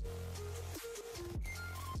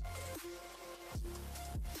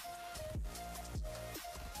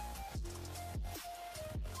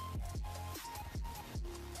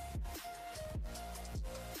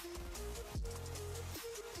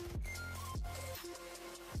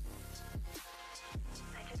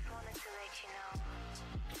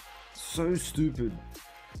 So stupid.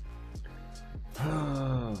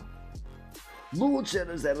 Lord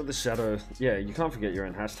Shadow's out of the shadow. Yeah, you can't forget your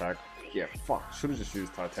own hashtag. Yeah, fuck. Should have just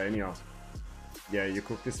used Titania. Yeah, you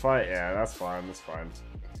cooked this fight? Yeah, that's fine. That's fine.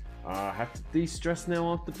 Have to de-stress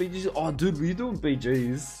now after BGs. Oh, dude, were you doing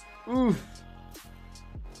BGs? Oof.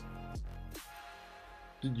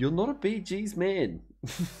 Dude, you're not a BGs man.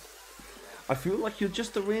 I feel like you're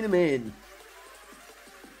just arena man.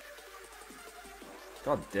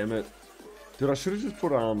 God damn it. Dude, I should have just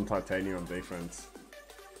put Titania on defense.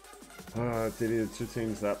 Two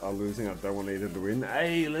teams that are losing, I don't want either to win.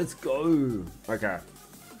 Hey, let's go. Okay.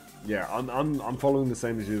 Yeah, I'm following the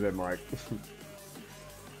same as you there, Mike.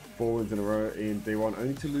 4 wins in a row in D1,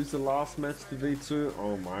 only to lose the last match to V2.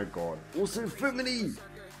 Oh my god. Also Femini.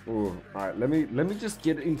 Oh, alright, let me just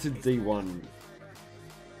get into D1.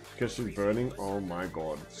 Because she's burning. Oh my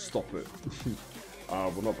god. Stop it.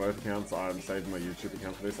 Well, not both accounts. I'm saving my YouTube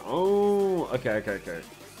account for this. Oh, okay.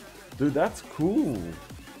 Dude, that's cool.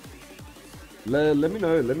 Let me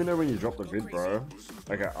know when you drop the vid, bro.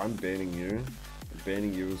 Okay, I'm banning you. I'm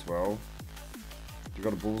banning you as well. You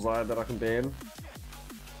got a bullseye that I can ban?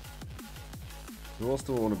 Who else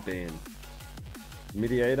do I want to ban?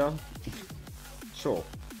 Mediator? Sure.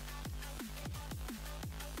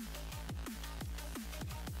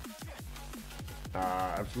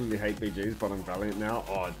 Absolutely hate BGs, but I'm Valiant now.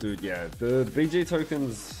 Oh, dude, yeah. The BG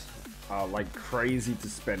tokens are like crazy to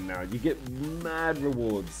spend now. You get mad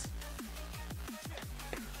rewards.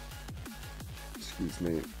 Excuse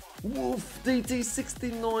me. Wolf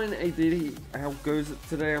DT69. Hey, DD, how goes it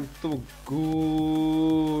today? I'm feeling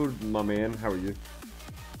good, my man. How are you?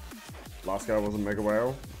 Last guy was a Mega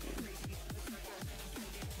Whale.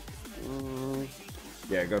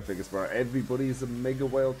 Yeah, go figures, bro. Everybody's a Mega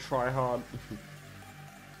Whale tryhard.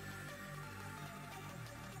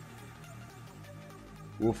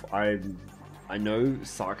 Wolf, I know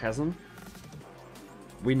sarcasm.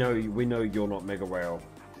 We know you're not Mega Whale.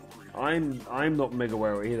 I'm not Mega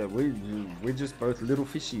Whale either. We're just both little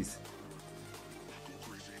fishies.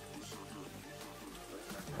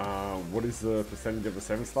 What is the percentage of a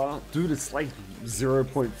 7-star? Dude, it's like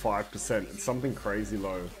 0.5%. It's something crazy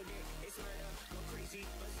low.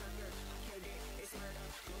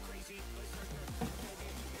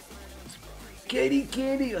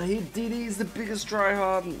 Candy, I hear DD is the biggest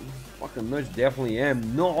tryhard. Fucking most definitely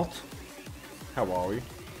am not. How are we?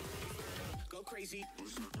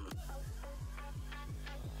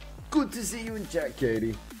 Good to see you in chat,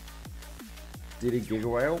 Katie. DD Giga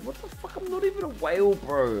Whale? What the fuck? I'm not even a whale,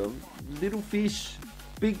 bro. Little fish.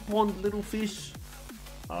 Big pond, little fish.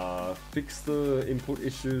 Fix the input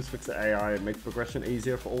issues, fix the AI, and make progression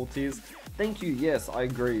easier for all tiers. Thank you, yes, I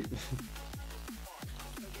agree.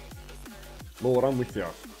 Lord, I'm with ya.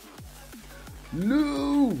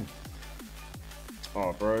 No!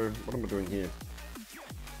 Oh, bro, what am I doing here?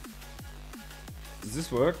 Does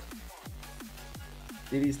this work?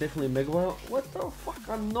 It is definitely a mega whale. What the fuck?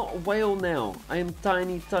 I'm not a whale now. I am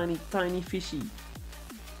tiny, tiny, tiny fishy.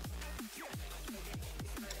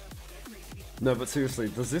 No, but seriously,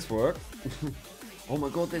 does this work? Oh my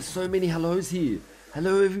god, there's so many hellos here.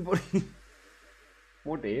 Hello, everybody.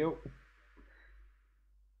 What the hell?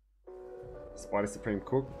 Spider Supreme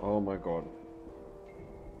Cook? Oh my god.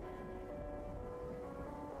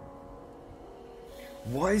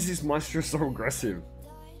 Why is this maestro so aggressive?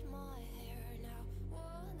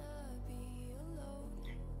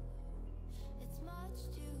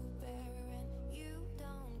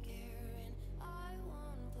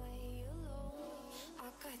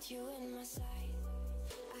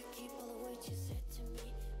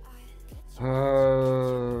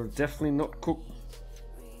 Definitely not Cook.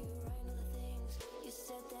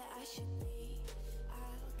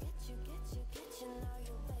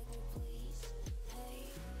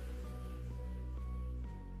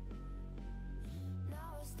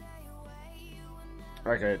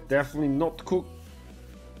 Okay, definitely not Cook.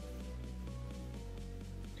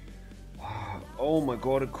 Oh my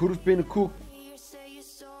god, it could have been a Cook.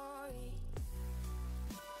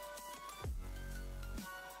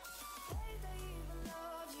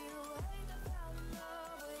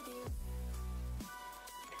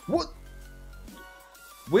 What?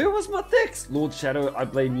 Where was my text? Lord Shadow, I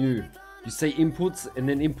blame you. You say inputs and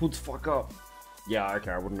then inputs fuck up. Yeah,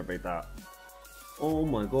 okay, I wouldn't have beat that. Oh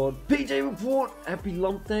my god. PJ report! Happy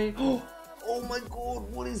lump day. Oh my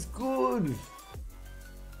god, what is good?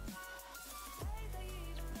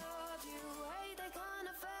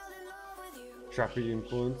 Trappy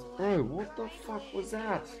influence. Bro, what the fuck was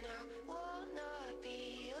that?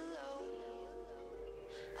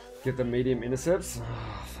 Get the medium intercepts.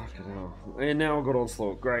 Oh, fucking hell. And now I got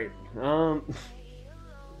onslaught. Great.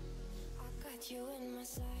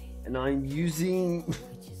 And I'm using.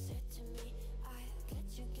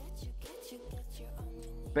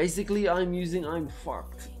 Basically, I'm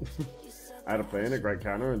fucked. I had a plan, a great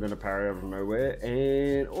counter, and then a parry out of nowhere,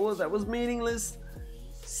 and all of that was meaningless.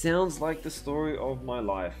 Sounds like the story of my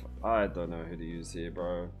life. I don't know who to use here,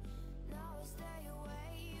 bro.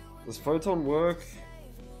 Does Photon work?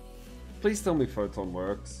 Please tell me Photon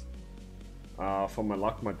works. For my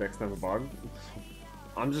luck, my decks never bug.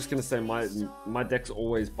 I'm just gonna say my decks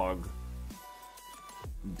always bug.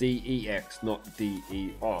 DEX, not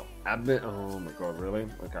DE. Oh, admit. Oh my god, really?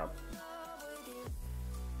 Okay.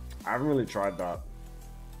 I haven't really tried that.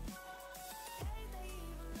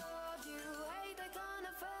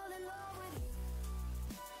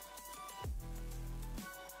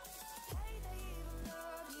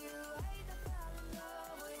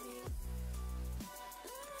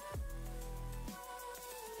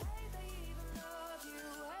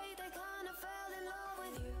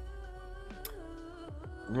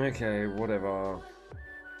 Okay, whatever.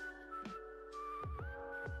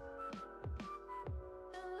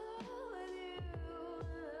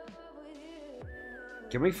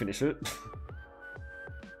 Can we finish it?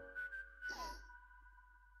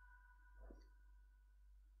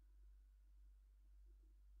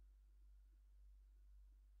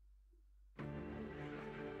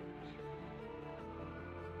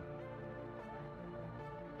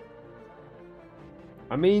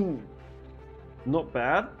 I mean, not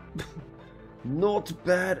bad. Not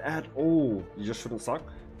bad at all. You just shouldn't suck.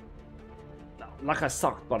 Like I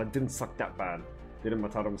sucked, but I didn't suck that bad. Didn't my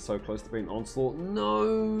title was so close to being Onslaught?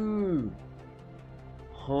 No!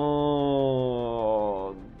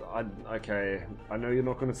 Oh, okay. I know you're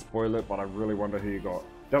not going to spoil it, but I really wonder who you got.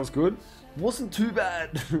 That was good. Wasn't too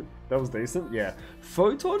bad. That was decent. Yeah.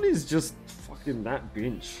 Photon is just fucking that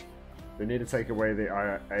bench. They need to take away the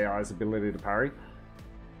AI's ability to parry.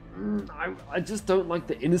 I just don't like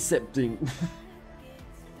the intercepting.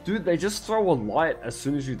 Dude, they just throw a light as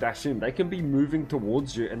soon as you dash in. They can be moving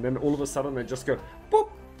towards you and then all of a sudden they just go boop,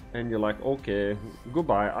 and you're like, okay,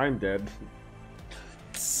 goodbye, I'm dead.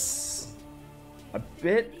 I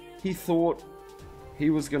bet he thought he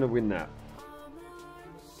was gonna win that.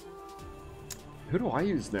 Who do I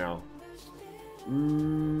use now?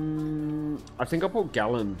 I think I put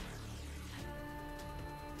Gallon.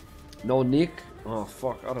 No, Nick. Oh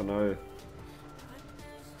fuck, I don't know.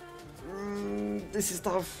 This is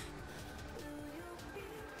tough.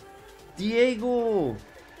 Diego.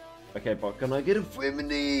 Okay, but can I get a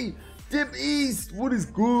Femini? Dip East. What is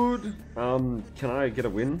good? Can I get a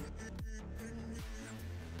win?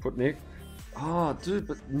 Put Nick. Ah, dude,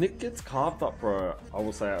 but Nick gets carved up, bro. I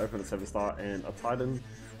will say I opened a 7-star and a Titan,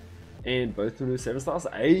 and both the new 7-stars.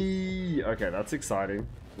 Ayy. Okay, that's exciting.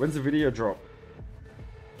 When's the video drop?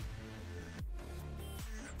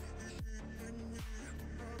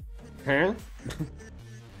 Huh?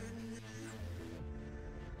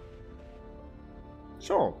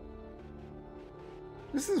 Sure.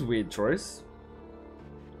 This is a weird choice.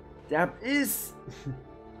 That is.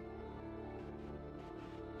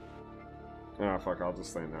 Oh fuck! I'll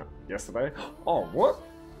just say that. Yesterday. Oh what?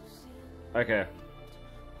 Okay.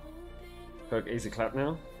 Perk easy clap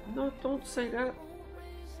now. No, don't say that.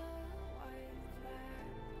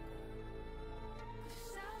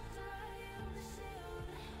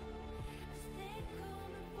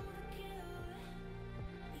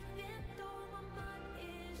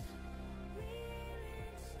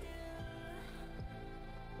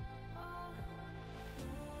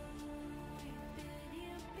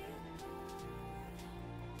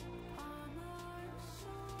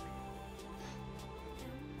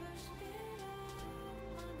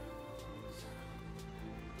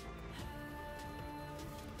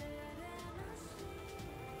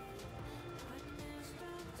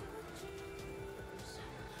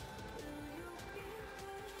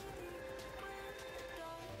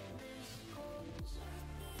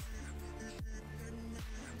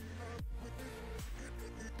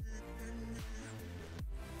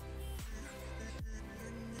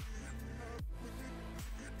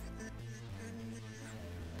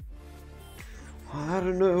 I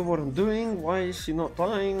don't know what I'm doing. Why is she not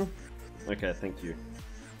dying? Okay, thank you.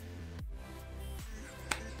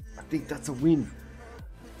 I think that's a win.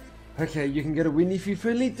 Okay, you can get a win if you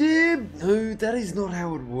friendly dib. No, that is not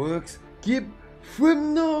how it works. Gib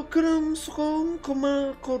from no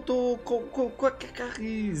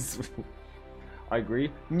I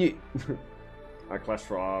agree. I clashed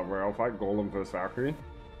for a Royale fight, Golem vs Valkyrie.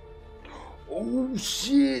 Oh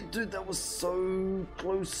shit, dude, that was so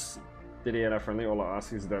close. Did he add a friendly? All I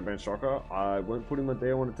ask is don't ban Shocker. I won't put him a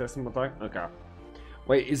day. I want to test him attack. Okay.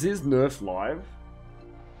 Wait, is his nerf live?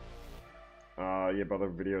 Yeah, but the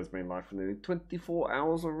video has been live for nearly 24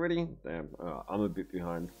 hours already. Damn, I'm a bit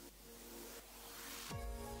behind.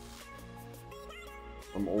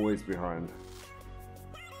 I'm always behind.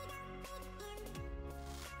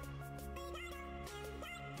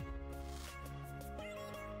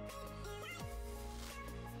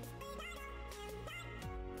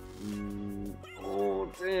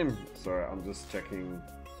 Oh damn! Sorry, I'm just checking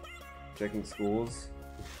scores.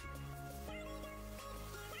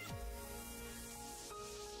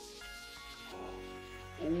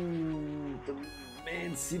 Ooh, the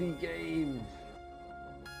Man City game.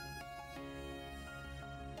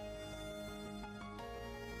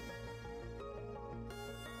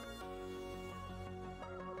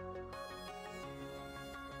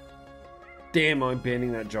 Damn, I'm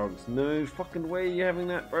banning that Jogs. No fucking way you're having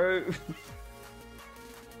that, bro.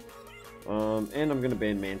 And I'm gonna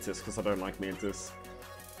ban Mantis because I don't like Mantis.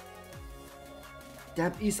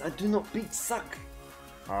 Dab is I do not beat suck.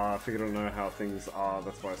 I figured I know how things are.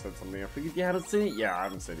 That's why I said something. I figured you hadn't seen it. Yeah, I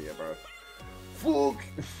haven't seen it yet, bro. Fuck.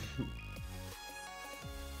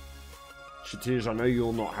 Shatij, I know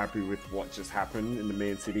you're not happy with what just happened in the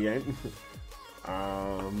Man City game.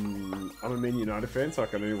 I'm a Man United fan, so I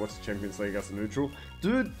can only watch the Champions League as a neutral.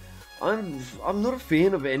 Dude, I'm not a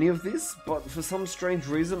fan of any of this, but for some strange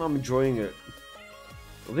reason, I'm enjoying it.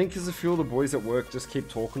 I think because a few of the boys at work just keep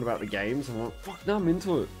talking about the games, and I'm like, fuck, now I'm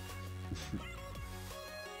into it.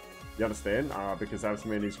 You understand? Because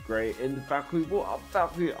Absman is great, and Valkyrie, well,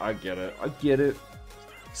 Valkyrie, I get it.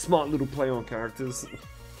 Smart little play on characters.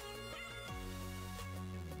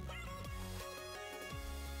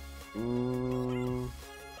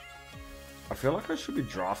 I feel like I should be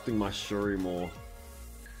drafting my Shuri more.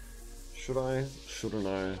 Should I? Shouldn't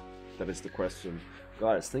I? That is the question.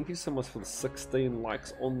 Guys, thank you so much for the 16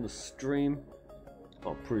 likes on the stream.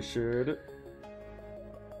 I appreciate it.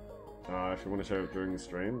 If you want to show it during the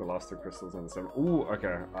stream, the last 2 crystals and the 7. Ooh,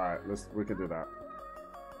 okay, alright, we can do that.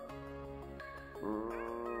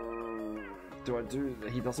 Do I do?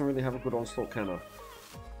 He doesn't really have a good onslaught counter.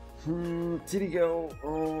 Titty girl.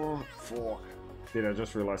 Oh, fuck. Dude, I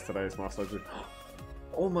just realized today is Master Legend.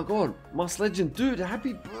 Oh my god, Master Legend, dude,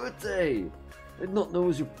 happy birthday! I did not know it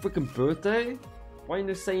was your freaking birthday. Why didn't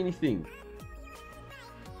you say anything?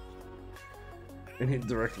 Any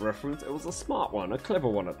direct reference? It was a smart one, a clever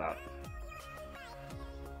one at that.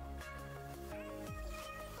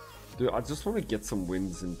 Dude, I just want to get some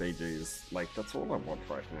wins in BGs. Like, that's all I want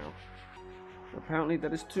right now. Apparently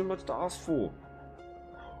that is too much to ask for.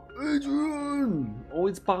 Adrian! Oh,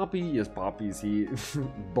 it's Poppy. Yes, Poppy's here.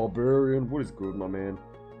 Barbarian. What is good, my man?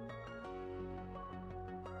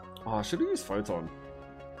 Oh, I should have used Photon.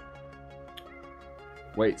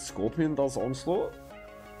 Wait, Scorpion does Onslaught?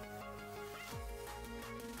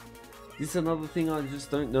 Is this another thing I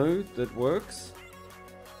just don't know that works?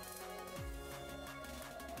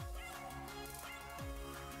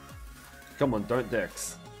 Come on, don't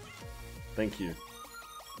Dex. Thank you.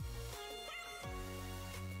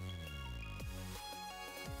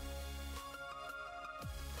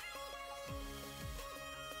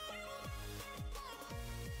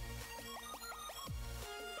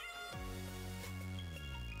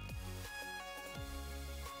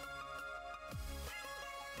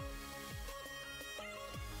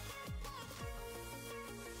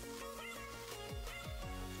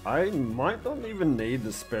 I might not even need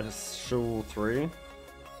the special 3.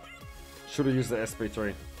 Should have used the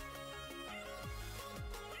SP3.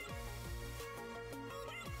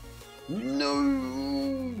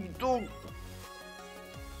 No, dog.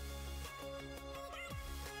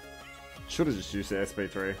 Should have just used the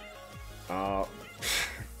SP3.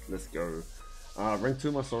 Let's go. Rank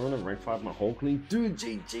 2 my Sorin and rank 5 my Hulkling. Dude,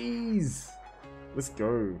 GG's. Let's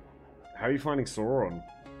go. How are you finding Sauron?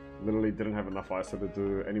 Literally didn't have enough ISO to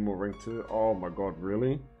do any more rank 2. Oh my god,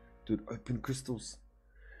 really? Dude, open crystals.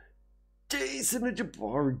 Jason and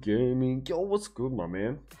Jabari Gaming. Yo, what's good, my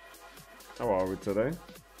man? How are we today?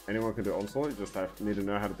 Anyone can do Onslaught, you just need to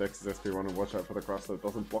know how to dex his SP1 and watch out for the craft so it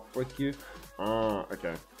doesn't block break you.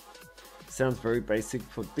 Okay. Sounds very basic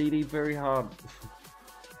for DD, very hard.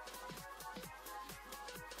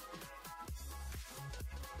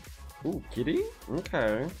 Ooh, kitty?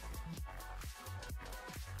 Okay.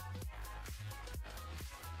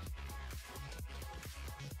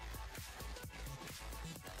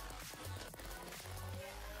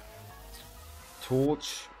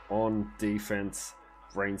 Torch on defense,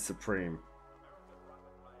 reign supreme.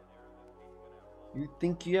 You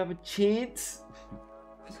think you have a chance?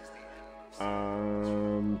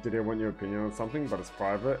 Did I want your opinion on something, but it's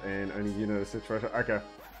private and only you know the situation? Okay.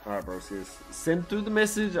 Alright, bro, serious. Send through the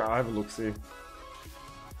message, I have a look, see.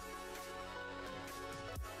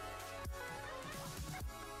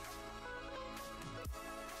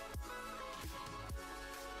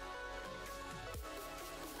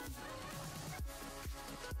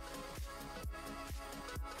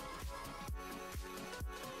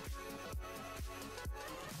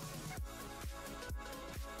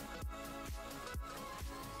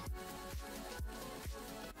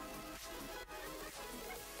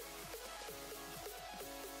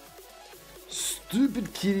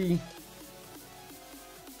 Stupid kitty.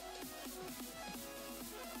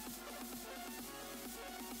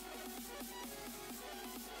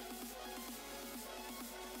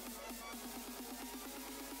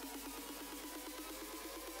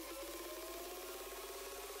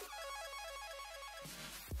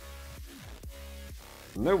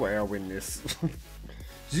 No way I'll win this.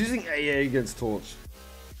 He's using AA against Torch.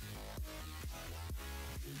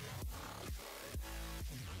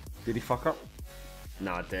 Did he fuck up?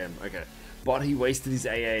 Nah, damn, okay. But he wasted his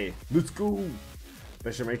AA. Let's go!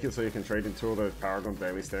 They should make it so you can trade in 2 of those Paragon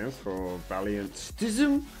daily stamps for Valiant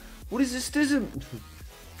Stism? What is a Stism?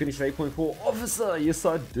 Finished 8.4. Officer, yes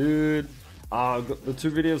I did. The 2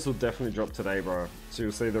 videos will definitely drop today, bro. So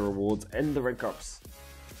you'll see the rewards and the rank ups.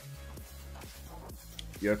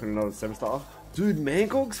 You open another 7-star? Dude,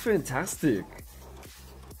 MCOC's fantastic.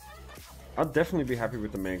 I'd definitely be happy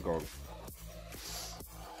with the MCOC.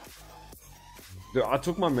 Dude, I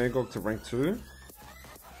took my MCOC to rank 2.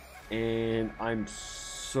 And I'm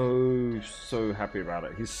so happy about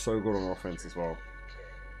it. He's so good on offense as well.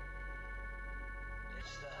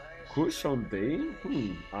 Push on D?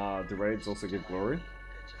 Do raids also give glory?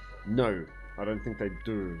 No, I don't think they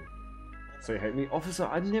do. So you hate me? Officer,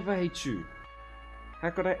 I never hate you.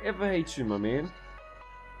 How could I ever hate you, my man?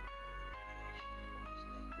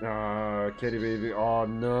 Kitty baby. Oh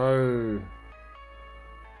no.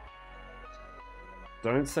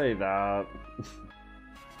 Don't say that.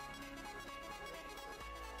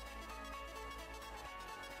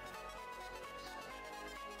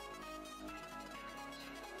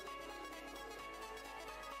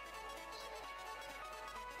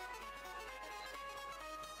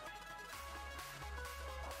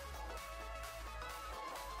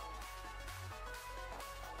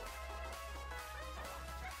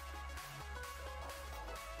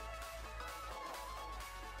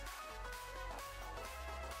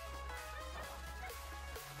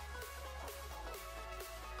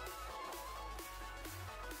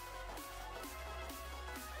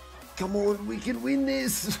 Come on, we can win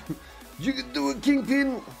this. You can do it,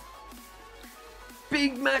 Kingpin.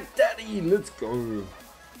 Big Mac Daddy, let's go.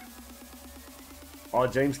 Oh,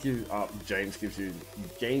 James raids give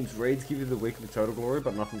you the week of the total glory,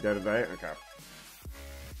 but nothing day to day. Okay.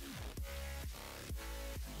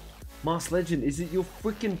 Masked Legend, is it your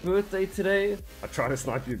freaking birthday today? I tried to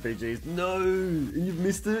snipe you, BGs. No, and you've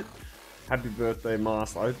missed it. Happy birthday,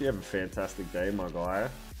 Masked. I hope you have a fantastic day, my guy.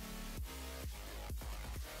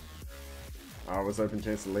 I was open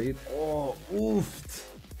chance to lead. Oh, oofed.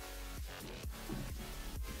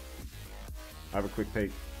 I have a quick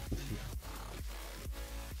peek.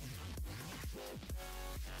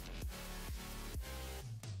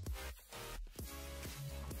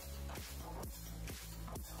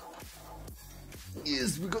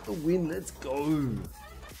 Yes, we got the win. Let's go.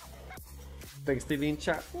 Thanks, TV in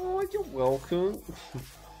chat. Oh, you're welcome.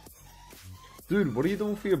 Dude, what are you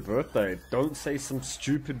doing for your birthday? Don't say some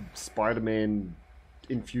stupid Spider-Man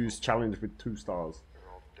infused challenge with 2 stars.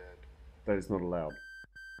 That is not allowed.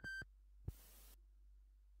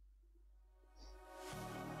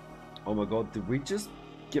 Oh my god, did we just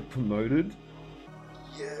get promoted?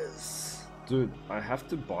 Yes. Dude, I have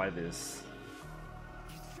to buy this.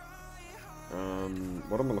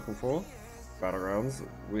 What am I looking for? BattleGrounds.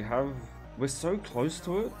 We're so close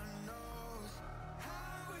to it.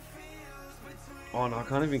 Oh no, I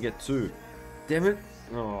can't even get 2. Damn it.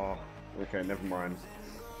 Oh, okay, never mind.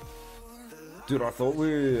 Dude, I thought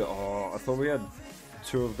we had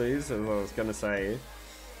 2 of these, as I was gonna say.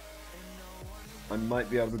 I might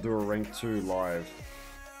be able to do a rank 2 live.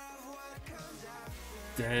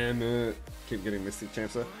 Damn it. Keep getting Mystic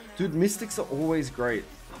champs though. Dude, Mystics are always great.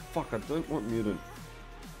 Oh, fuck, I don't want Mutant.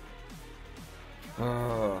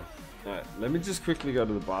 Alright, let me just quickly go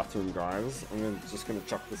to the bathroom, guys. I'm just gonna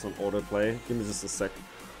chuck this on autoplay. Give me just a sec.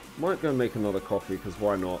 Might go make another coffee, because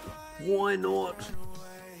why not? Why not?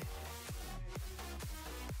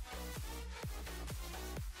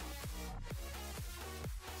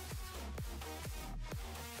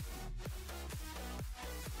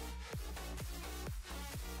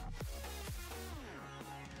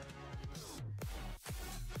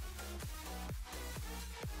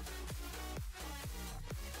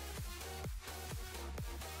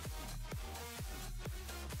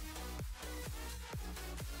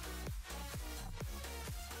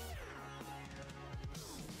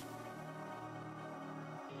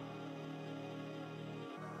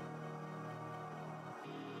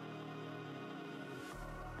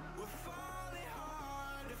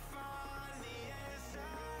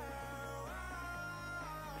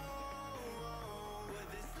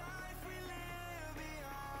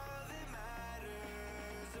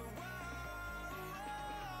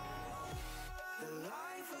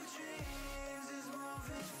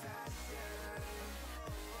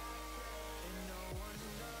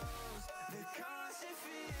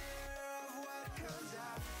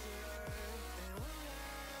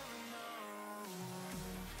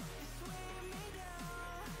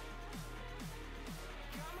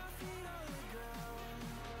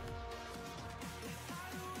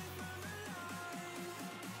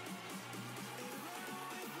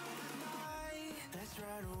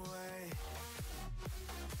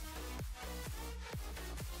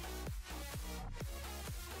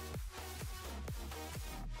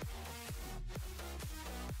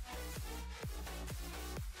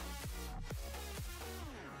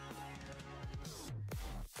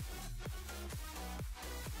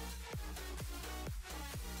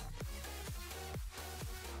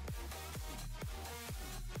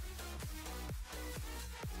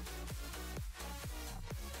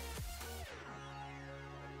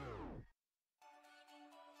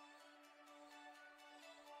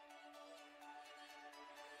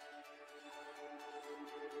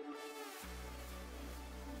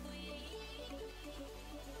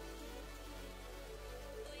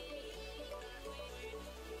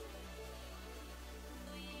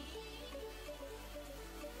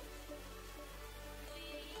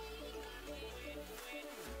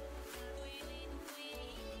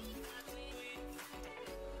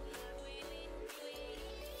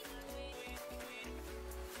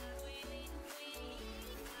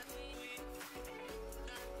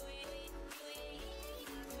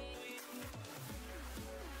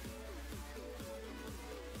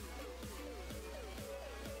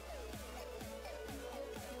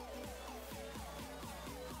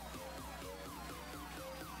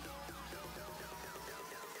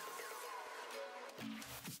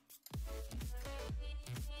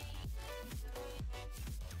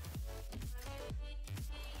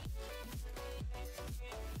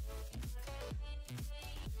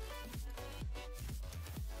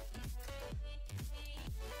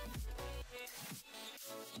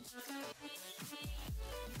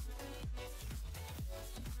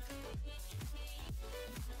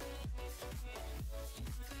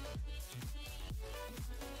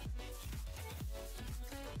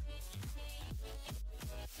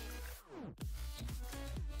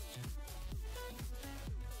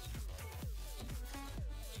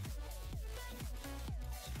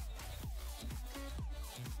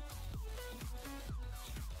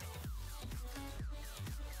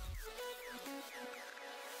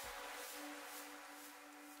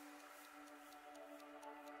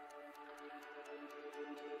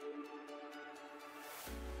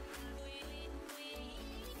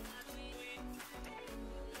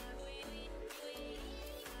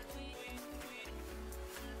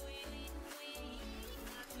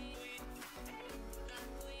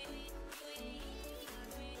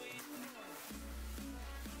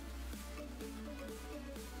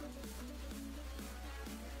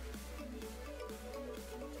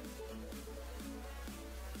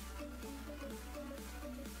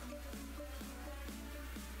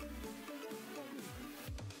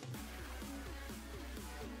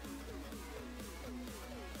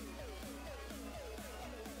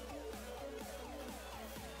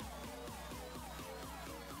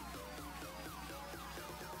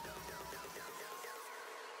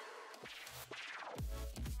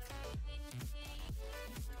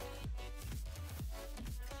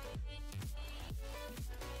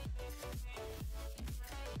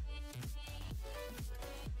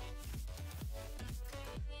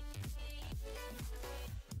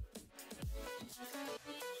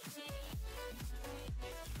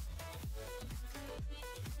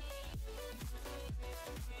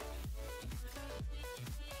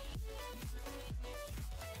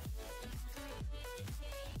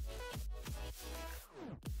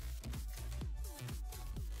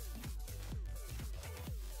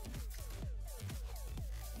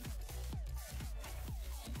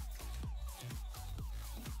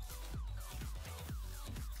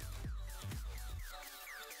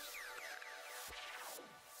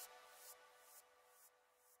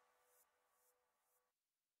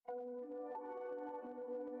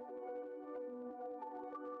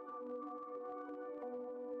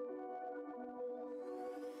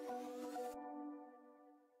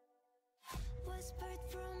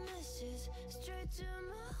 promises straight to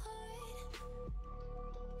my heart.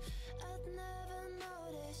 I'd never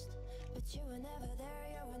noticed, but you were never there,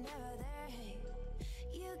 you were never there. Hey,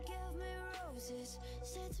 you gave me roses,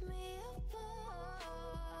 set me apart.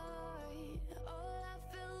 All I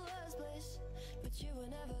felt was bliss, but you were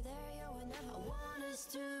never there, you were never. I want us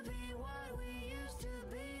to be what we used to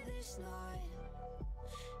be this night.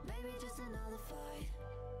 Maybe just another fight,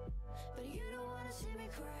 but you don't wanna see me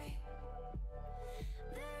cry.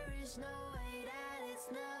 There is no way that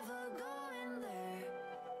it's never going there.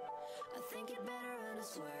 I think it better and I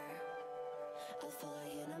swear I'll follow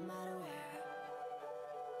you no matter where.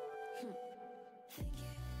 Think you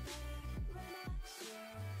better when I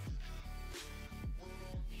swear.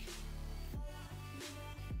 Follow you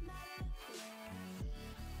no matter where. Think you better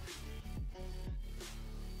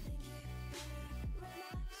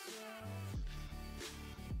when I swear.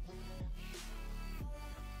 Follow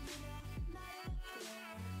you no matter where.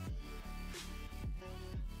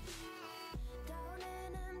 Down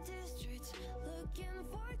in empty streets, looking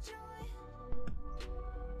for joy.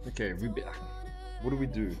 Okay, we back. What do we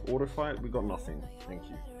do? Auto fight? We got nothing. Thank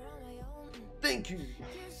you. Thank you!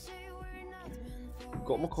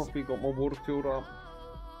 Got my coffee, got my water filled up.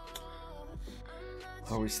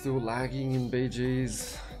 Are we still lagging in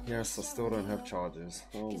BGs? Yes, I still don't have charges.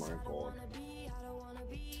 Oh my god.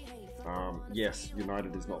 Yes,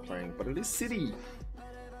 United is not playing, but it is City!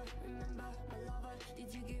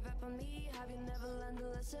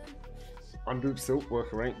 Undupe Silk,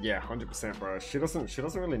 worker rank? Yeah, 100% bro. She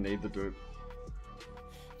doesn't really need the dupe.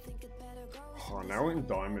 Oh, now we're in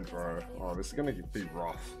Diamond, bro. Oh, this is gonna be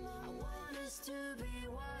rough.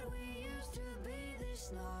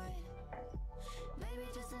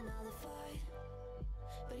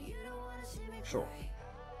 Sure.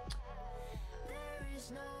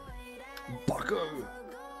 Bucko!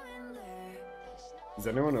 Is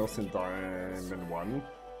anyone else in Diamond 1?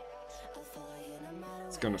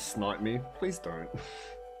 It's gonna snipe me. Please don't.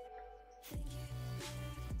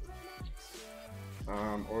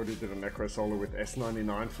 Already did a Necro solo with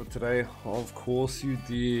S99 for today. Of course you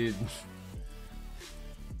did.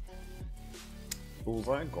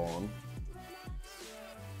 Bullseye gone.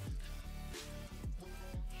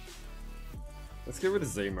 Let's get rid of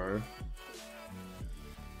Zemo.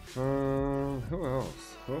 Who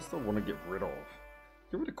else? Who else do I want to get rid of?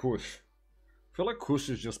 Get rid of Kush. I feel like Kush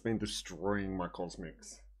has just been destroying my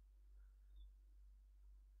cosmics.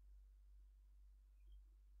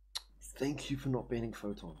 Thank you for not banning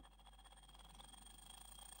Photon.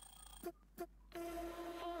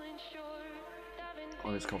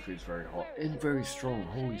 Oh, this coffee is very hot and very strong.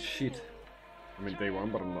 Holy shit. I'm in day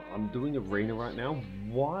one, but I'm doing arena right now.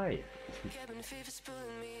 Why?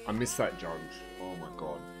 I missed that judge. Oh my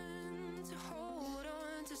god.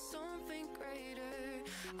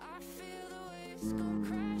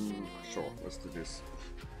 Sure, let's do this.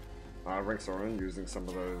 Rank Soren using some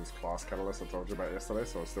of those class catalysts I told you about yesterday,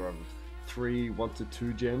 so I still have 3 1 to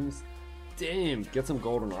 2 gems. Damn, get some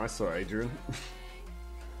golden ISO, Adrian.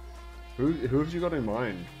 Who have you got in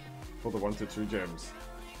mind for the 1 to 2 gems?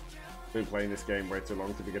 Been playing this game way too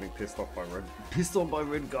long to be getting pissed off by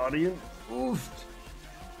Red Guardian. Oof.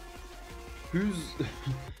 Who's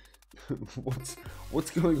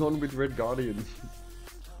what's going on with Red Guardian?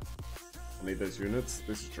 I need those units.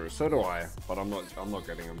 This is true. So do I, but I'm not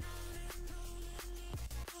getting them.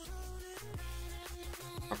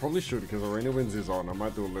 I probably should, because Arena Wins is on. I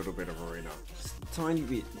might do a little bit of Arena. Just a tiny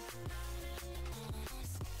bit.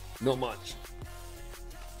 Not much.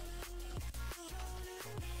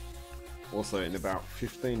 Also, in about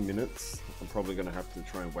 15 minutes, I'm probably going to have to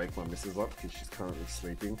try and wake my missus up, because she's currently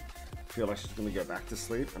sleeping. I feel like she's going to go back to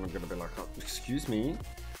sleep, and I'm going to be like, oh, excuse me?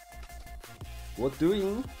 What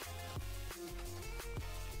doing?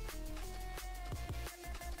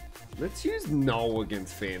 Let's use Null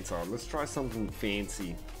against Fanta. Let's try something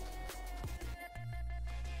fancy.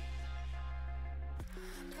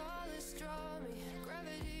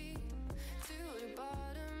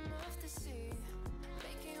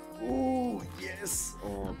 Ooh, yes!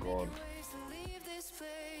 Oh god.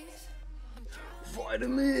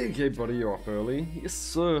 Vitamin! Okay, buddy, you're up early. Yes,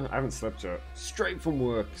 sir. I haven't slept yet. Straight from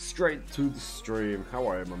work, straight to the stream. How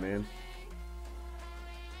are you, my man?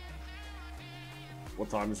 What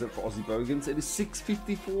time is it for Aussie Bogans? It is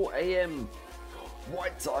 6:54 AM.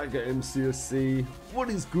 White Tiger MCOC. What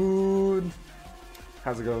is good?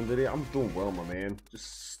 How's it going, Lydia? I'm doing well, my man.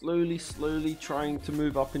 Just slowly trying to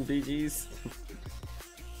move up in BGs.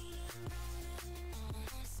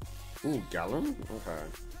 Ooh, Gallon? Okay.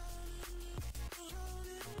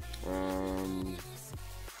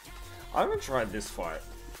 I haven't tried this fight.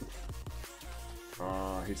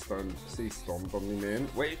 He stomped on me, man.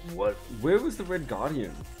 Wait, what? Where was the Red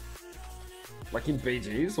Guardian? Like in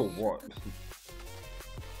BGs or what?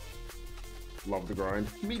 Love the grind.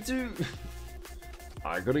 Me too!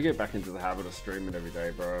 I gotta get back into the habit of streaming every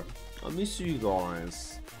day, bro. I miss you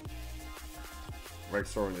guys. Like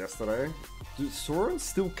Soren yesterday. Dude, Soren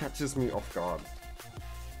still catches me off guard.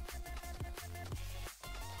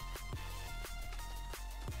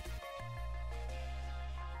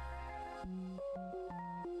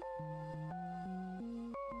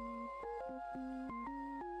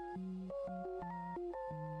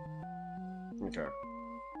 Okay.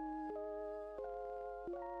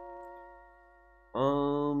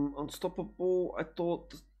 Unstoppable. I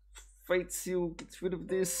thought Fate Seal gets rid of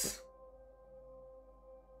this.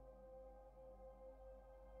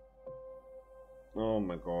 Oh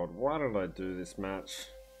my god, why did I do this match?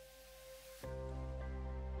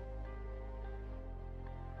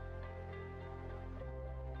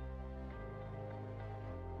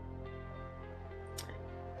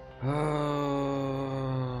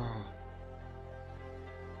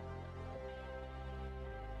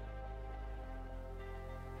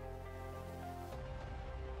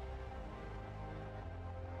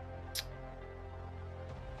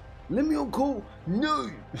 Let me on call. No.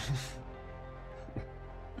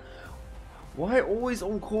 Why always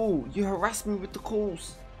on call? You harass me with the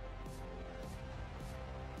calls.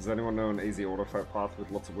 Does anyone know an easy auto fight path with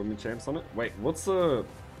lots of women champs on it? Wait, what's the...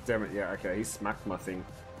 Damn it, yeah, okay, he smacked my thing.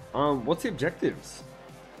 What's the objectives?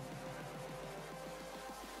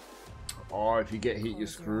 Oh, if you get hit, you're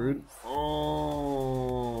screwed.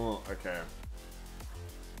 Oh, okay.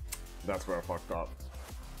 That's where I fucked up.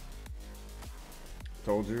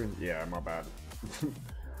 Told you? Yeah, my bad.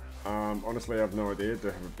 Honestly, I have no idea. I do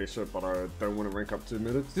have a bishop, but I don't want to rank up 2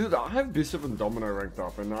 minutes. Dude, I have bishop and domino ranked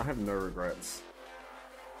up, and I have no regrets.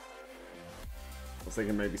 I was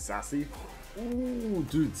thinking maybe sassy. Ooh,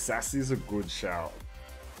 dude, sassy's a good shout.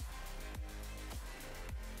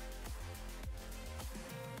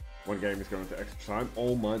 One game is going to extra time.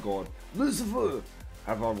 Oh my god. Lucifer!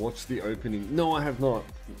 Have I watched the opening? No, I have not.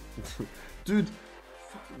 Dude,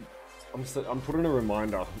 I'm putting a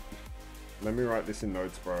reminder. Let me write this in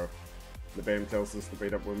notes, bro. The BAM tells us to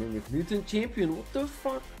beat up women with Mutant Champion. What the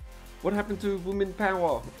fuck? What happened to women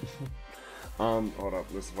power? Hold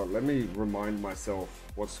up, Lucifer. Let me remind myself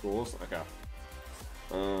what scores. Okay.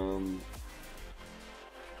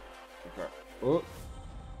 Okay. Oh.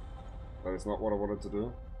 That is not what I wanted to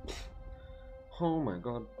do. Oh my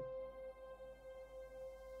god.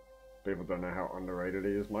 People don't know how underrated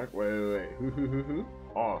he is, Mike. Wait. Who?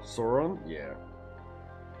 Oh, Sauron? Yeah.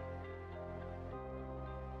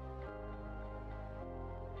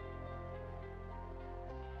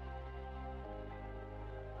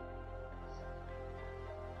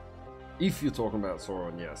 If you're talking about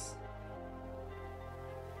Sauron, yes.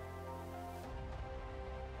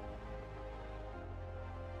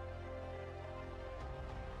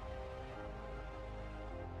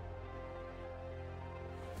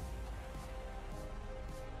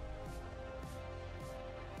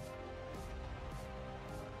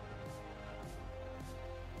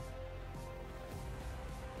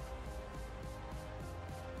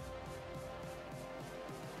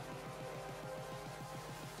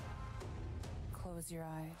 Close your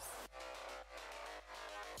eyes.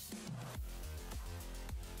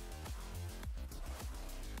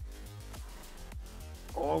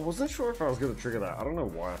 Oh, I wasn't sure if I was going to trigger that. I don't know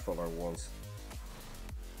why I thought I was.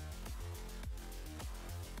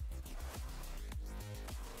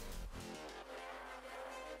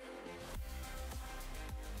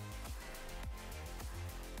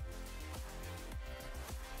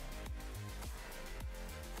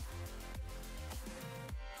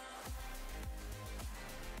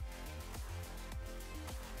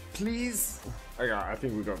 Please. Okay, I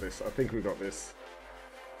think we got this.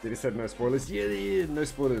 Did he said no spoilers? Yeah, no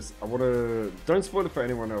spoilers. I wanna... Don't spoil it for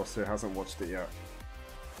anyone else who hasn't watched it yet.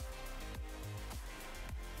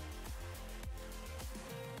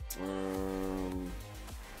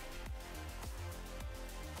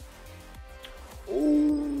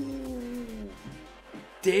 Oh,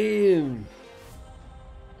 damn.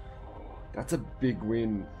 That's a big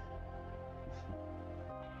win.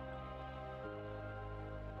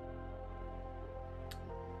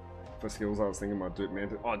 For skills, I was thinking about dude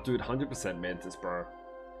Mantis. Oh, dude, 100% Mantis, bro.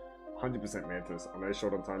 100% Mantis. I know he's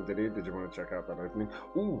short on time, did he? Did you want to check out that opening?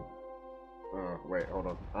 Ooh. Wait,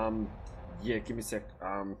 hold on. Yeah, give me a sec.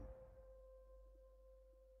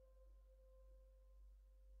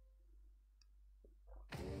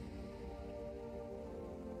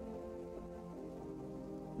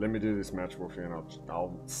 Let me do this match, Wolfie, and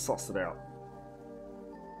I'll suss it out.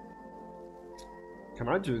 Can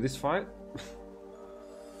I do this fight?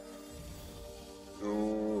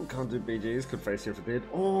 Oh, can't do BGs. Could face you if it did.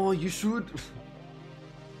 Oh, you should.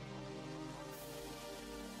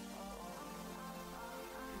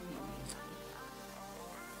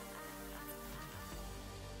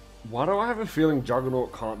 Why do I have a feeling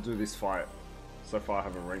Juggernaut can't do this fight? So far I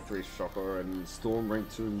have a rank 3 Shocker and Storm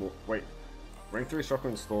rank 2 more. Wait, rank 3 Shocker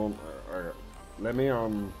and Storm. Let me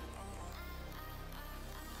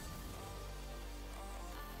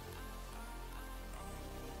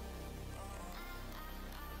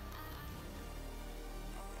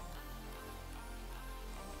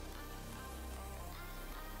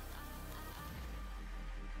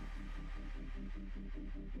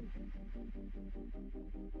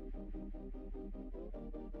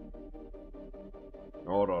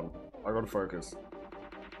hold on. I gotta focus.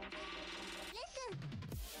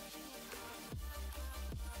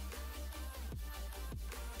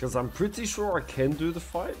 Because I'm pretty sure I can do the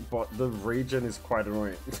fight, but the regen is quite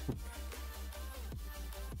annoying.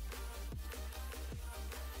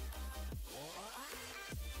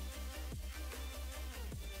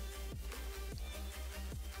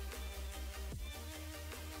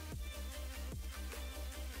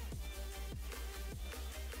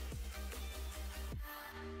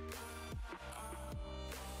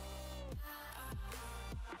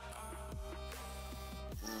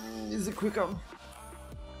 Is it quicker?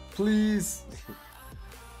 Please.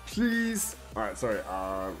 Please. Alright, sorry.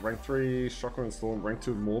 Rank 3 Shocker and Storm. Rank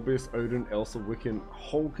 2 Morbius, Odin, Elsa, Wiccan,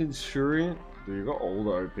 Hulk and Shuri. Dude, you got all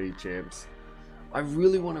the OP champs. I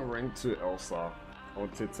really want to rank 2 Elsa. I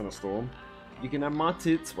want tits and a Storm. You can have my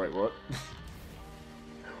tits. Wait, what?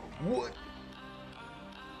 What?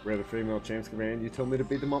 Where the female champs command, you tell me to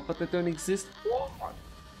beat them up, but they don't exist? What?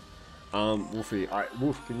 Wolfie,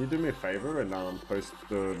 Wolf, can you do me a favor and post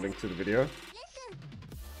the link to the video?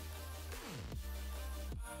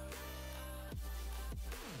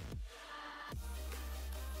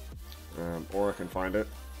 Or I can find it.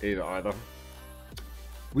 Either.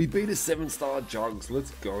 We beat a 7-star Jugs.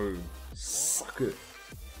 Let's go. Suck it.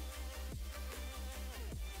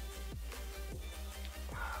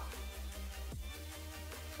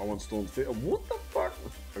 I want Storm Fit. What the fuck?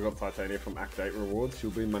 I got Titania from Act 8 rewards. She'll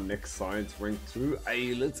be my next science rank 2.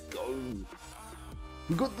 Hey, let's go.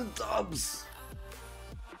 We got the dubs.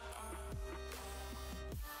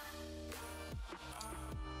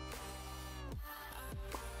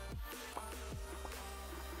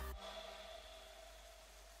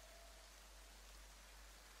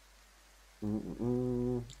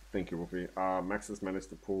 Thank you, Wolfie. Max has managed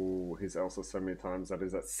to pull his Elsa so many times that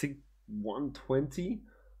is at 120.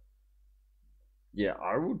 Yeah,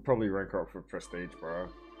 I would probably rank her up for Prestige, bro.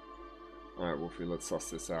 Alright, Wolfie, let's suss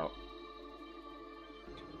this out.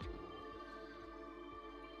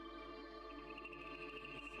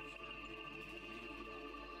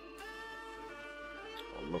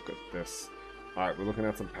 Oh, look at this. Alright, we're looking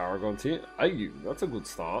at some Paragons here. Hey, that's a good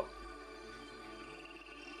start.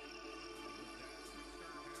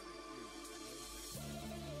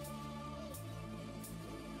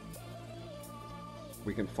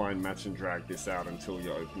 We can find match and drag this out until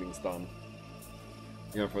your opening's done.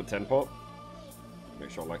 You know, for a 10 pot. Make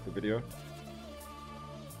sure I like the video.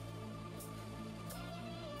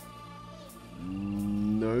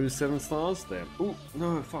 No 7 stars? Damn. Ooh,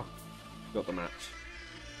 no, fuck. Got the match.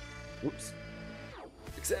 Whoops.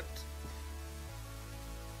 Accept.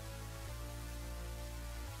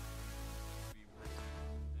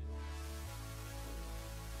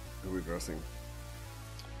 Who are we versing?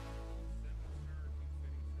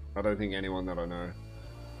 I don't think anyone that I know.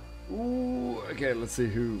 Ooh, okay, let's see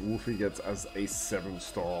who Wolfie gets as a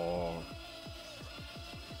 7-star.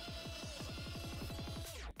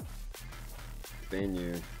 Ban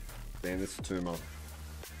you. Ban this tumor.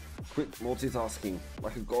 Quit multitasking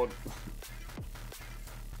like a god.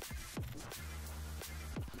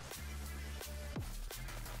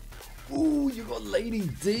 Ooh, you got Lady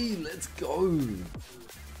D. Let's go.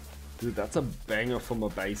 Dude, that's a banger from a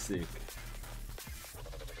basic.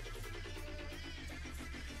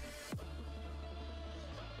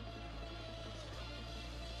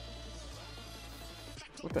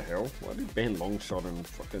 What the hell? Why did ban Longshot and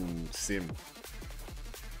fucking Sim?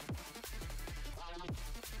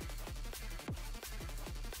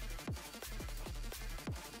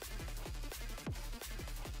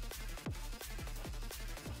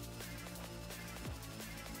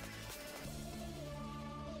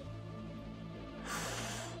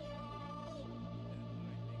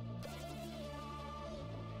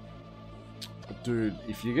 Dude,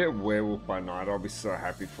 if you get Werewolf by Night, I'll be so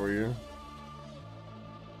happy for you.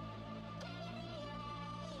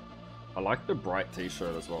 I like the bright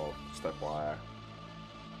t-shirt as well, just FYI.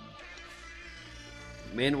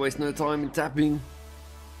 Man, waste no time in tapping.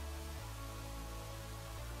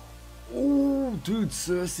 Oh, dude,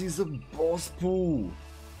 Cersei's a boss pool.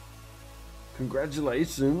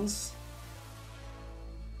 Congratulations.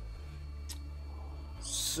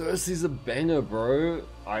 Cersei's a banger, bro.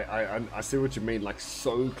 I see what you mean, like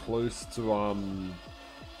so close to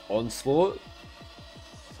Onslaught.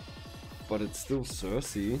 But it's still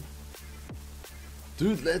Cersei.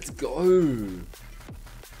 Dude, let's go.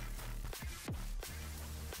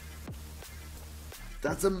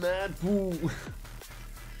 That's a mad pool.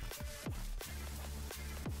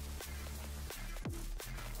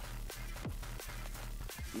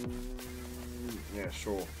 Yeah,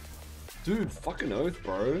 sure. Dude, fucking oath,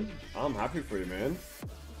 bro. I'm happy for you, man.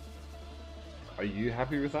 Are you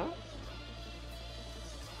happy with that?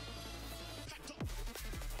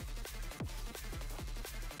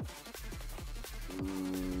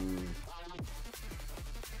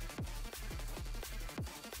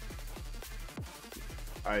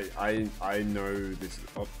 I know this.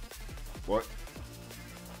 Oh, what?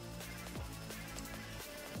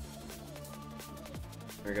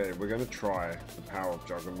 Okay, we're gonna try the power of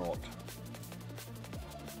Juggernaut.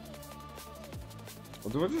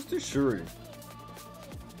 Or do I just do Shuri?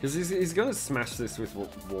 Because he's gonna smash this with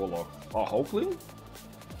Warlock. Oh, Hulkling?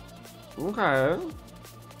 Okay.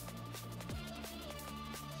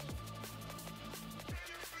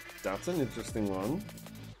 That's an interesting one.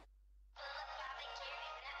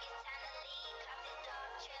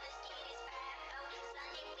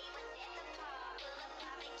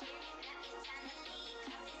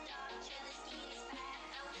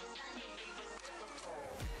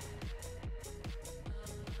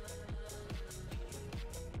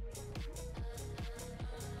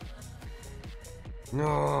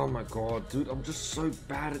 Oh my god, dude, I'm just so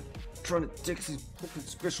bad at trying to text his fucking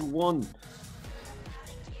special one.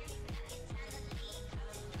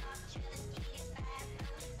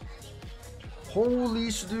 Holy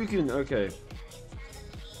Shadouken, okay.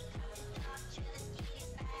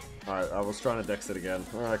 Alright, I was trying to dex it again.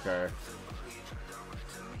 Okay.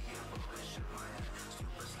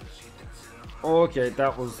 Okay,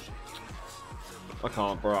 that was... I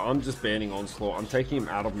can't, bro. I'm just banning Onslaught. I'm taking him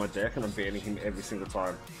out of my deck and I'm banning him every single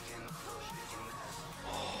time.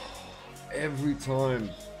 Every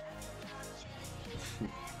time.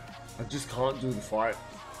 I just can't do the fight.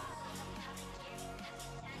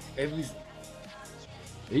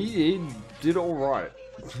 He did alright.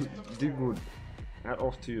 Did good. Hat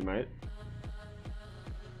off to you, mate.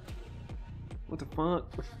 What the fuck?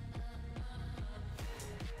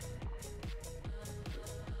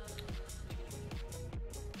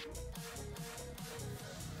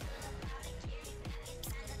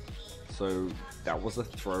 So that was a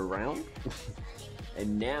throw round.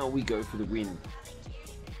 And now we go for the win.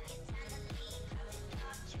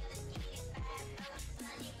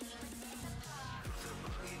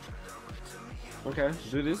 Okay,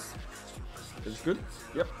 do this. It's good.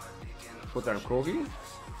 Yep. Put down Corgi.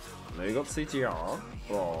 Now you got CTR.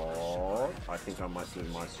 Oh, I think I might do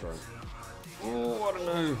Maestro. Oh, I don't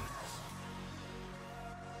know.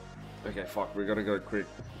 Okay, fuck. We gotta go quick.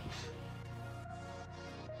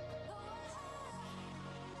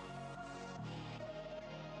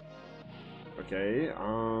 Okay,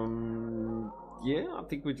 yeah, I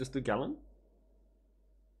think we just do Gallon.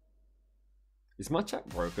 Is my chat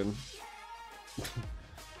broken?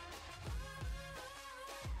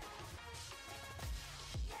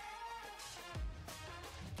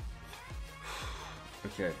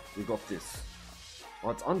 Okay, we got this.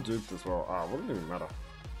 Oh, it's unduped as well. Ah, wouldn't even matter.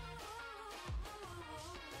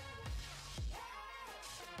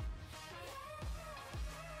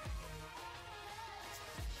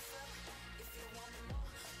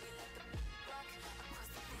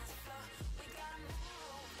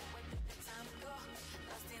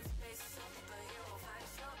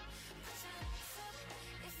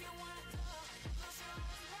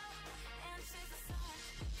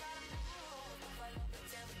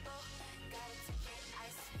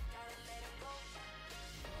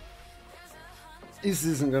 This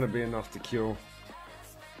isn't going to be enough to kill.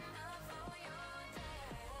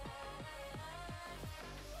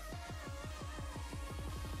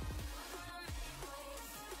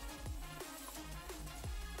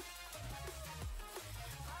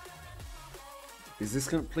 Is this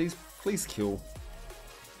going to please kill?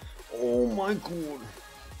 Oh my god.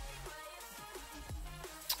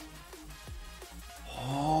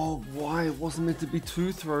 Oh, why? It wasn't meant to be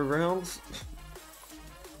 2 throw rounds.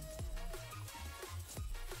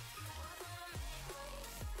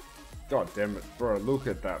 God damn it, bro, look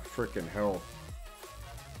at that freaking hell.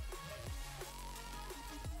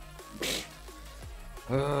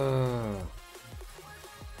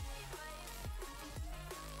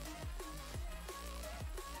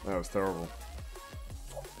 That was terrible.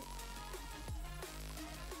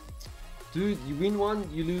 Dude, you win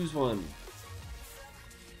one, you lose one.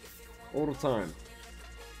 All the time.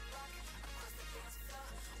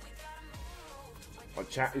 My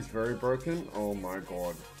chat is very broken. Oh my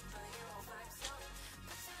god.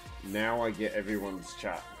 Now I get everyone's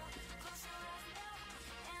chat.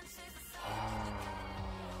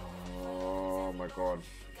 Oh my god.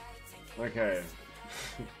 Okay.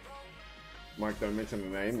 Mike, don't mention the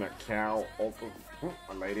name. That cow.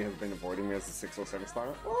 A lady has been avoiding me as a 6 or 7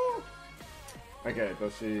 star. Oh. Okay,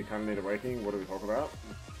 does she kind of need awakening? What do we talk about?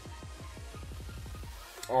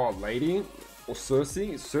 Oh, lady? Or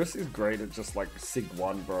Cersei? Cersei's great at just like Sig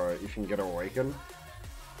 1, bro. If you can get her awakened.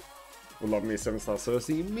 Would love me a 7-star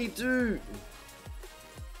Cersei. Me too!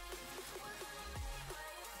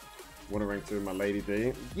 Want to rank 2 my Lady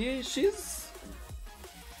D? Yeah, she's...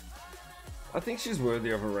 I think she's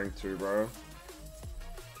worthy of a rank 2, bro.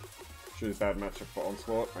 Choose bad matchup for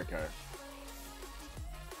Onslaught? Okay.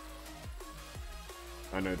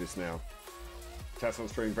 I know this now. Chat's on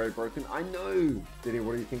stream very broken. I know! Diddy,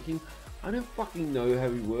 what are you thinking? I don't fucking know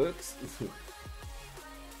how he works.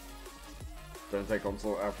 Don't take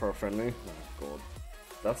Onslaught out for a friendly. Oh god.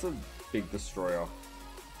 That's a big destroyer.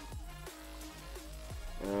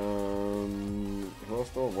 Who else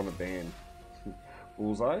do I want to ban?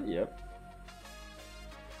 Bullseye? Yep.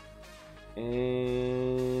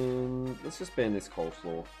 And let's just ban this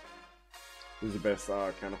Coleslaw. Who's the best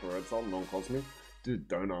counter for Red Soul? Non-Cosmic? Dude,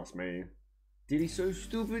 don't ask me. Did he so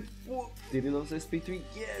stupid? What? Did he lose SP3?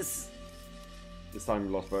 Yes! This time he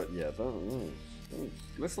lost both. Yeah,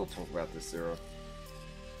 let's not talk about this, Zero.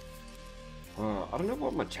 I don't know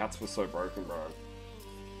why my chats were so broken, bro.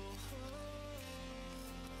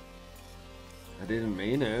 I didn't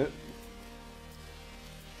mean it.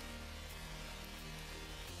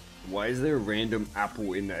 Why is there a random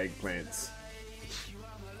apple in the eggplants?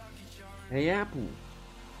 Hey, apple.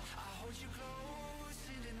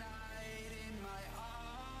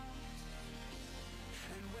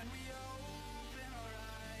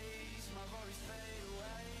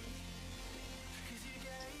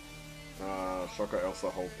 Shocker Elsa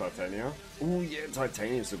hold Titania. Oh yeah,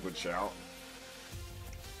 Titania's a good shout.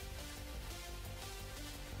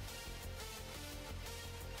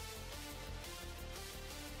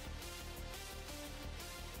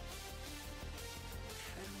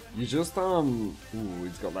 You just ooh,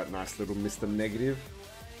 he's got that nice little Mr. Negative.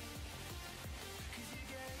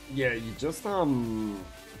 Yeah, you just don't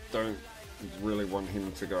really want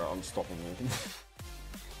him to go unstoppable.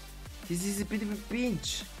 This is a bit of a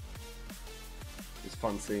bitch. It's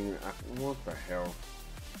fun seeing Apple. What the hell?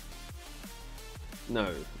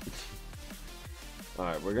 No.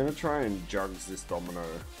 Alright, we're gonna try and jugs this domino.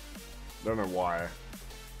 Don't know why.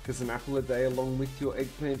 Because an apple a day along with your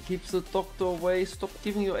eggplant keeps the doctor away. Stop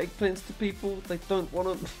giving your eggplants to people. They don't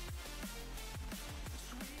want them.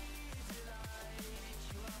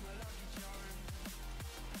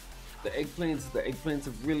 The eggplants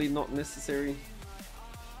are really not necessary.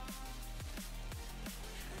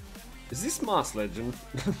 Is this Mars Legend?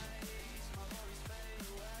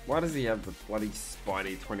 Why does he have the bloody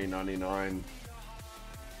Spidey 2099?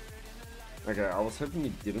 Okay, I was hoping he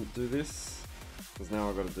didn't do this, because now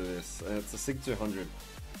I've got to do this. It's a Sig 200.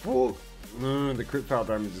 Whoa! No, the crit power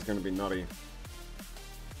damage is going to be nutty.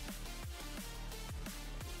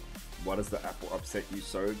 Why does the apple upset you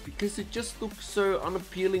so? Because it just looks so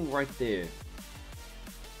unappealing right there.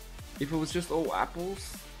 If it was just all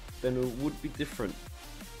apples, then it would be different.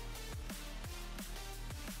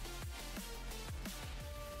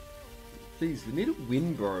 Please, we need a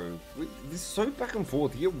win, bro. This is so back and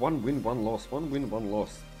forth. You get 1 win, 1 loss. 1 win, 1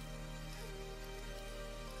 loss.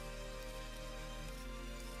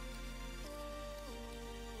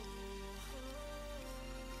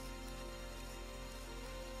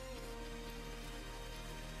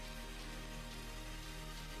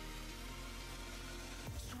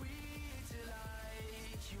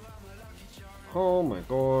 Oh my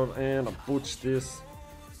god, and I butched this.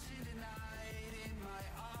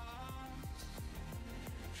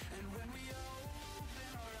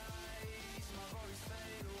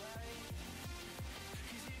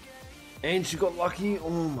 And she got lucky. Oh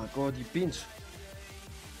my god, you pinch.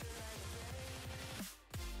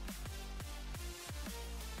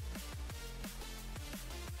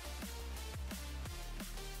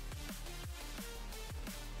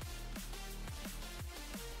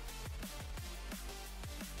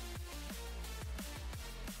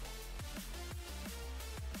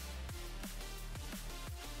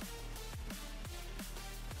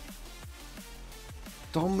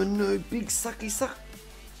 Domino, big sucky suck.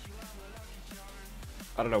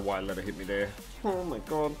 I don't know why I let it hit me there. Oh my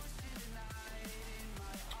god.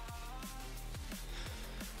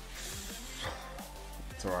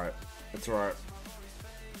 It's alright. It's alright.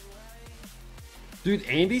 Dude,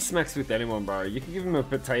 Andy smacks with anyone, bro. You can give him a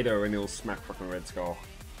potato and he'll smack fucking Red Skull.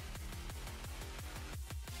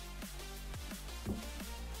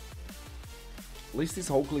 At least this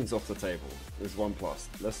Hulkling's off the table. There's 1+.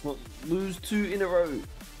 Let's not lose 2 in a row.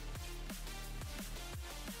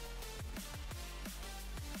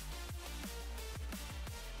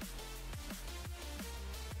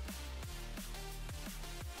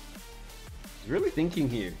 He's really thinking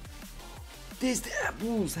here. There's the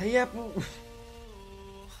apples. Hey, apple.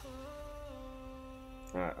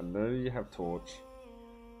 Alright, I know you have torch,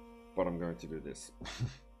 but I'm going to do this.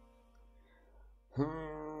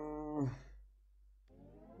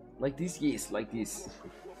 Like this, yes, like this.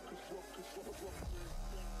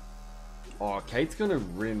 Oh, Kate's gonna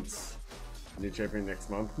rinse new champion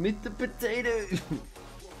next month. Meet the potato!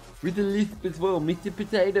 With the lisp as well, meet the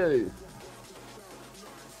potato!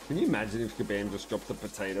 Can you imagine if Kabam just dropped the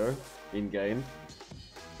potato in game?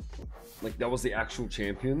 Like that was the actual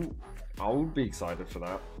champion? I would be excited for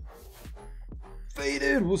that.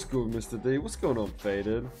 Faded! What's good, Mr. D? What's going on,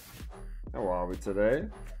 Faded? How are we today?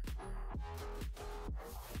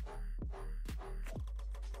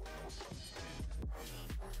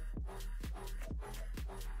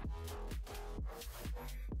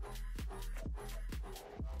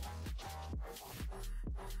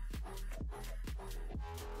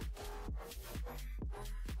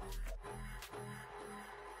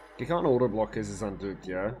 You can't auto block because it's unduked,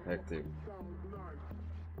 yeah? Hectic.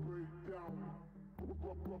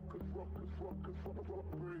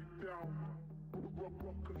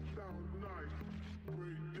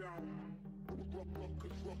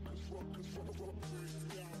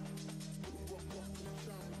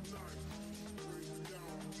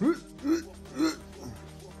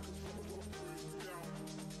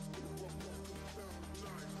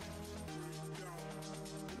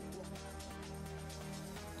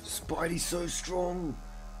 Spidey's so strong.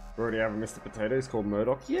 We already have a Mr. Potato. He's called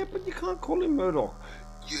Murdoch. Yeah, but you can't call him Murdoch.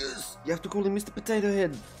 Yes, you have to call him Mr. Potato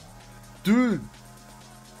Head. Dude.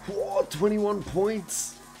 What? 21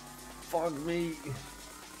 points. Fuck me.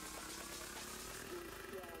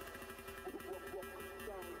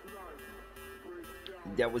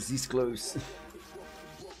 That was this close.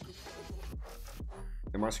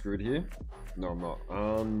 Am I screwed here? No, I'm not.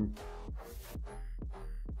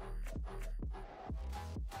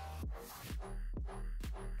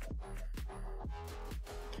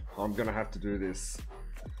 I'm gonna have to do this.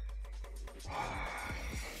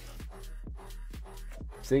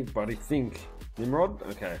 Think, buddy, think. Nimrod?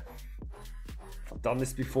 Okay. I've done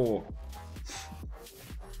this before.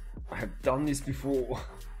 I have done this before.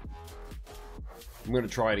 I'm gonna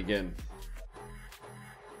try it again.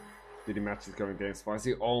 Did he match is going down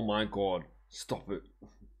spicy? Oh my god. Stop it.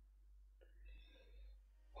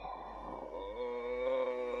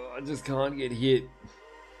 I just can't get hit.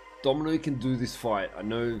 Domino can do this fight. I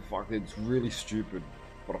know, fuck, it's really stupid,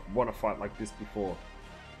 but I've won a fight like this before.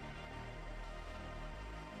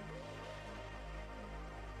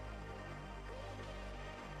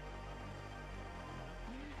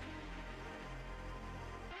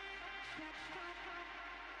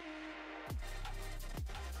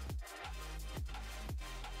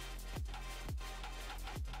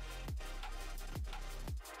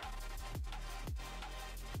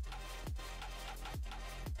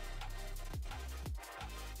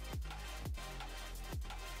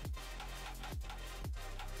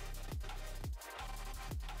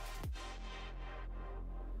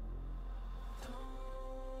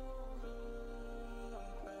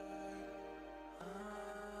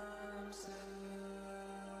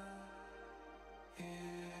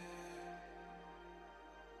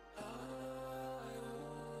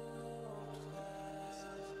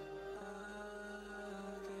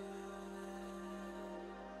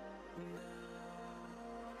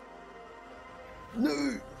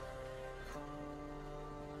 No!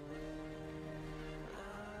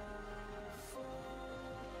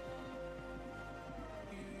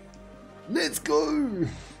 Let's go!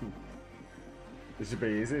 This should be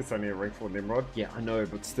easy, it's only a rank 4 Nimrod. Yeah, I know,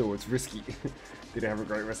 but still, it's risky. Did you have a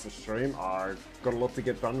great rest of the stream? I got a lot to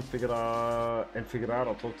get done, figured out.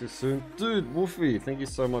 I'll talk to you soon. Dude, Wolfie, thank you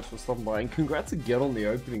so much for stopping by, and congrats again on the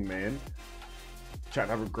opening, man. Chat,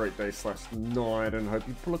 have a great day / night, and hope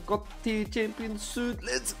you pull a God tier champion soon.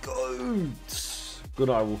 Let's go! Good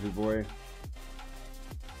eye, Wolfie boy.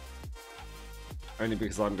 Only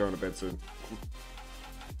because I'm going to bed soon.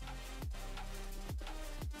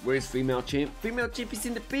 Where's female champ? Female champ is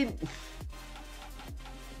in the pin.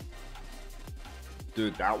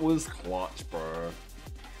 Dude, that was clutch, bro.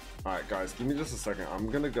 Alright, guys, give me just a second. I'm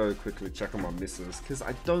gonna go quickly check on my missus because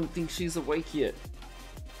I don't think she's awake yet.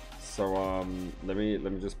 So, let me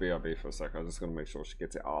just BRB for a sec. I'm just gonna make sure she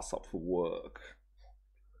gets her ass up for work.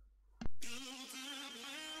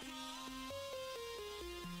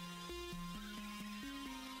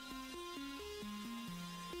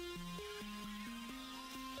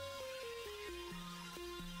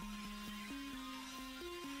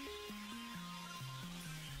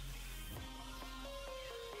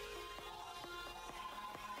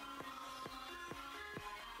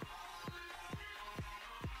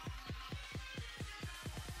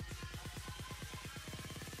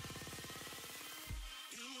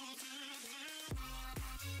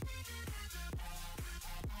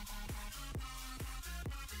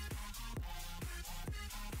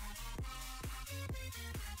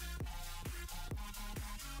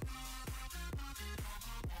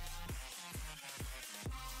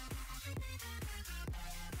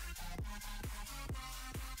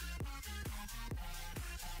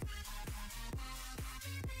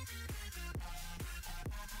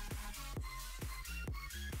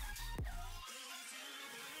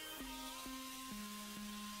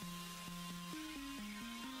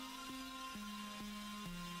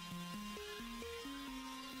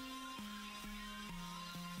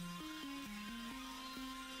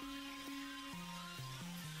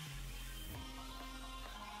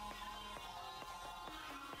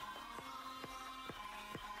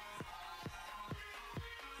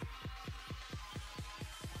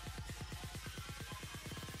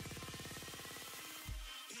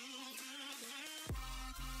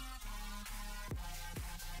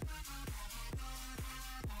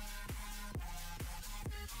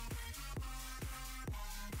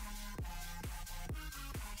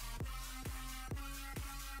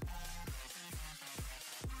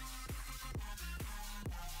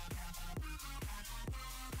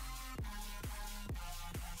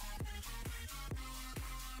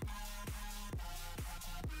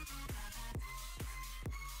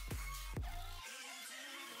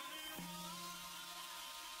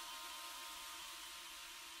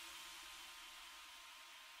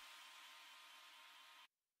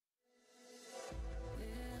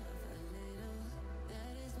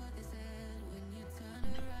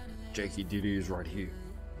 Jakey Diddy is right here.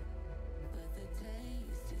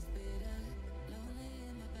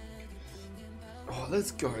 Oh,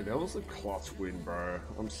 let's go. That was a clutch win, bro.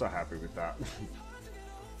 I'm so happy with that.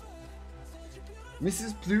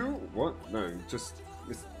 Mrs. Blue? What? No, just...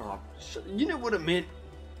 Oh, you know what I meant.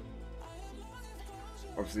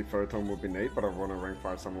 Obviously, Photon would be neat, but I want to rank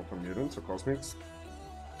 5 someone for Mutants or Cosmics.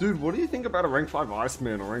 Dude, what do you think about a rank 5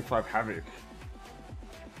 Iceman or rank 5 Havoc?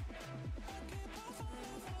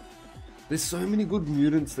 There's so many good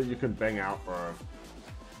mutants that you can bang out, bro.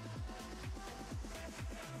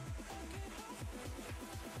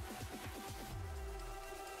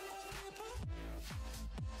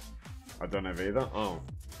 I don't have either. Oh,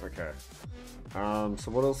 okay.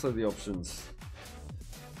 So what else are the options?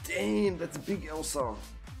 Damn, that's a big Elsa.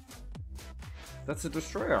 That's a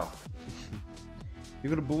Destroyer. You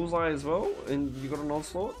got a Bullseye as well, and you got an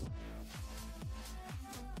Onslaught.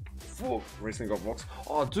 Fuck, recently got Vox.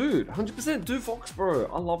 Oh, dude, 100% do Vox, bro.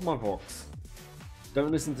 I love my Vox.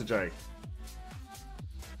 Don't listen to Jake.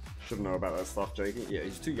 Should know about that stuff, Jakey. Yeah,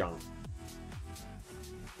 he's too young.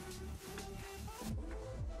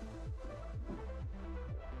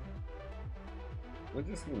 What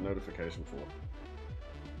is this notification for?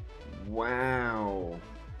 Wow.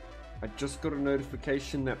 I just got a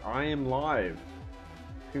notification that I am live.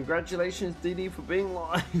 Congratulations, DD, for being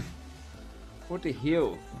live. What the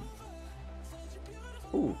hell?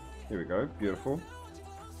 Ooh, here we go. Beautiful.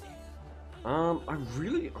 I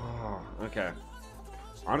really... Oh, okay.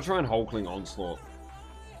 I'm gonna try and Hulkling Onslaught.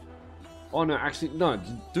 Oh, no, actually, no.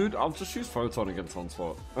 Dude, I'll just use Photon against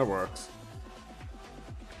Onslaught. That works.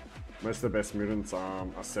 Most of the best mutants are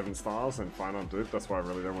 7 stars and fine on Duke. That's why I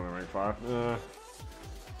really don't want to rank 5.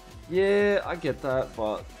 Yeah, I get that,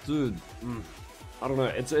 but dude, I don't know.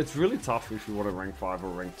 It's really tough if you want to rank 5 or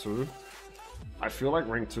rank 2. I feel like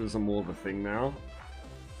rank 2s are more of a thing now.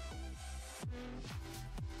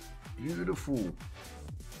 Beautiful.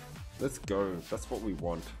 Let's go. That's what we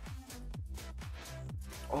want.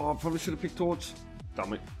 Oh, I probably should have picked Torch.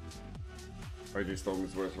 Damn it. OG Storm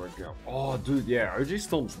is worth ranking up. Oh, dude, yeah. OG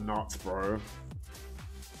Storm's nuts, bro.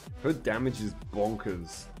 Her damage is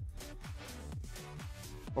bonkers.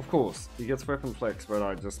 Of course, he gets weapon flex, but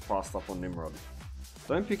I just passed up on Nimrod.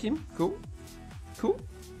 Don't pick him. Cool. Cool.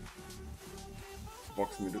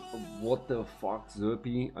 Box mid. What the fuck,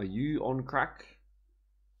 Zerpy? Are you on crack?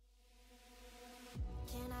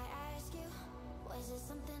 Can I ask you, was it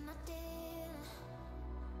something I did?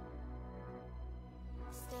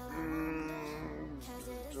 Still I wonder, 'cause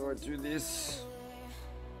it Do I isn't do too this?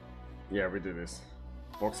 clear. Yeah, we do this.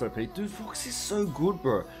 Vox OP. Dude, Vox is so good,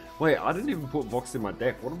 bro. Wait, I didn't even put Vox in my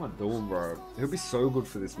deck. What am I doing, bro? He'll be so good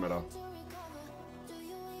for this meta.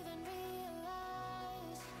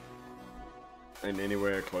 And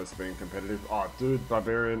anywhere close to being competitive. Oh, dude,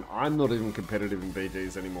 Barbarian. I'm not even competitive in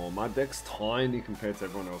BGs anymore. My deck's tiny compared to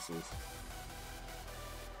everyone else's.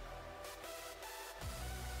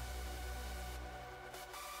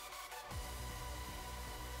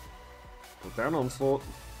 Put down Onslaught.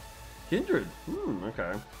 Kindred.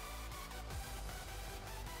 Okay.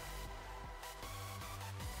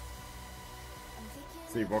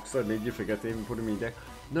 See, Voxer, did you forget to even put him in your deck?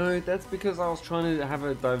 No, that's because I was trying to have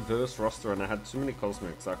a diverse roster and I had too many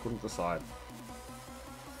Cosmics, so I couldn't decide.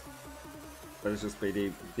 That was just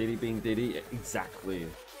Diddy being Diddy. Exactly.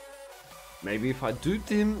 Maybe if I duped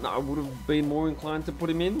him, I would have been more inclined to put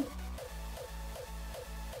him in.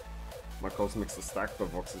 My Cosmics are stacked, but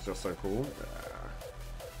Vox is just so cool.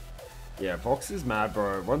 Yeah, Vox is mad,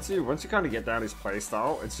 bro. Once you kind of get down his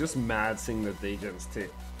playstyle, it's just mad seeing the degens tick.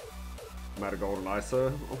 Matter Gold and ISO?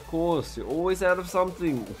 Of course, you're always out of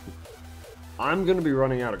something. I'm gonna be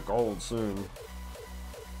running out of gold soon.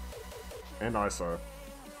 And ISO.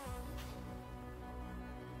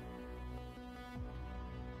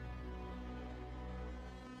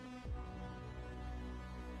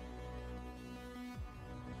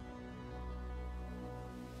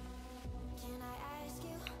 Can I ask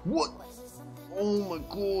you, What? was it something I Oh my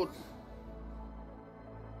god.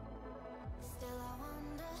 Still I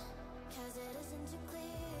wonder, 'cause it isn't too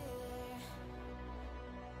clear.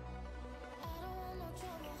 I don't want no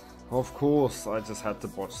trouble. Of course, I just had to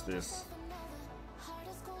botch this. Heart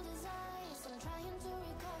as cold as ice, I'm trying to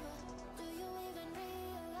recover. Do you even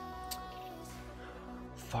realize?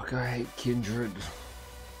 Fuck, I hate Kindred.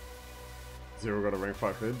 Zero got a rank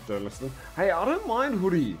 5 hit, don't listen. Hey, I don't mind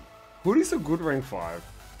Hoodie. Hoodie's a good rank 5.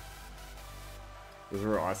 Is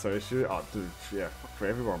there an ISO issue? Oh, dude, yeah, fuck for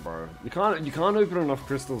everyone, bro. You can't open enough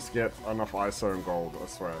crystals to get enough ISO and gold, I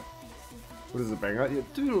swear. Hood is a banger? Yeah,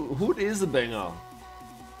 dude, Hood is a banger.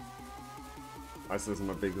 ISO isn't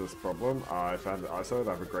my biggest problem. If I had ISO, I'd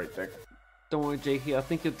have a great deck. Don't worry, Jakey, I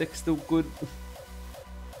think your deck's still good.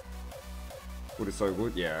 Hood is so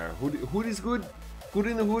good, yeah. Hood is good. Good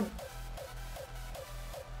in the hood.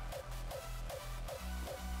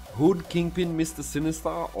 Hood, Kingpin, Mr. Sinister.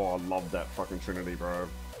 Oh, I love that fucking Trinity, bro.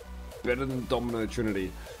 Better than Domino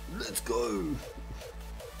Trinity. Let's go.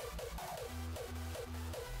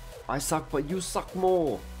 I suck, but you suck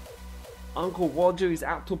more. Uncle Roger is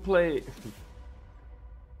out to play.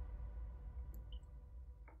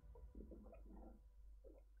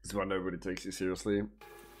 This is why nobody takes you seriously.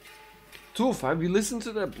 Toof, have you listened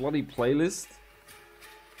to that bloody playlist?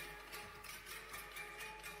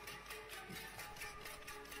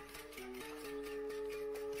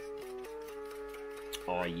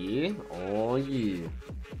 Oh yeah, oh yeah.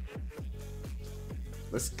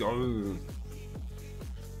 Let's go.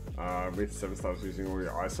 With 7 stars using all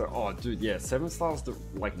your ISO. Oh dude, yeah, 7 stars to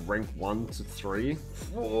like rank 1 to 3.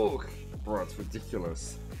 Fuck, bro, it's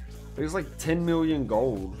ridiculous. It was like 10 million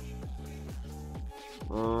gold.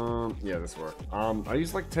 Yeah, this worked. I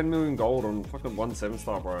used like 10 million gold on fucking 1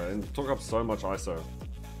 7-star, bro, and it took up so much ISO.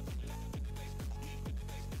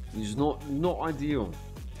 It's not ideal.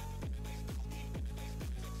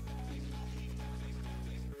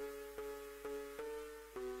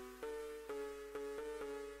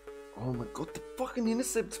 Oh my god, the fucking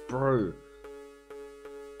intercepts, bro.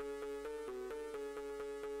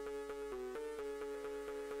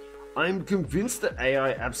 I'm convinced that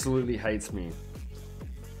AI absolutely hates me.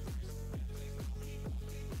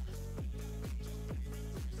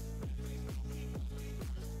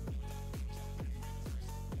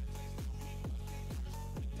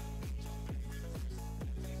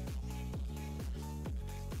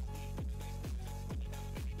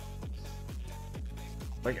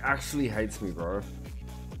 Like, actually hates me, bro.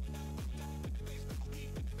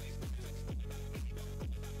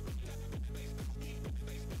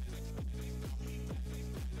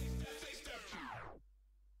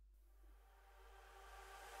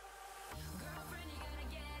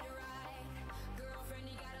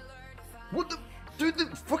 What the? Dude, the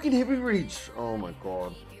fucking heavy reach! Oh my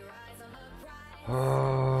god.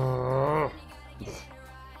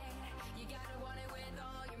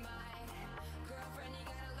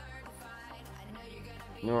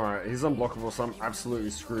 Alright, he's unblockable, so I'm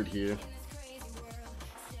absolutely screwed here.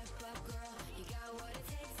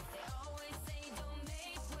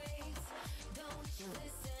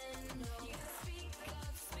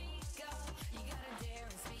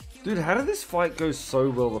 Dude, how did this fight go so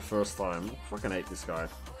well the first time? I fucking hate this guy.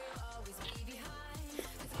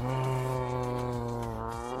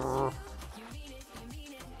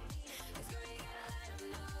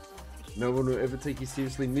 No one will ever take you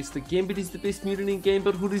seriously. Mr. Gambit is the best mutant in game,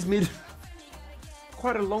 but Hood is mid.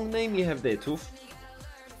 Quite a long name you have there, Toof.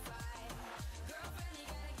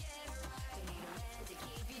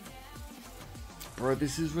 Bro,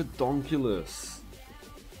 this is redonkulous.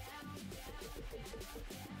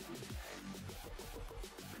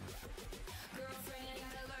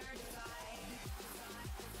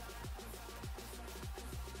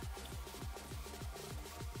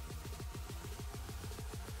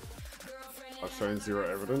 I've shown zero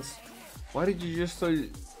evidence. Why did you just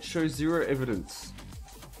show zero evidence?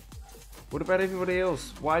 What about everybody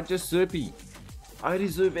else? Why just Zerpy? I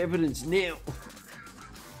deserve evidence now.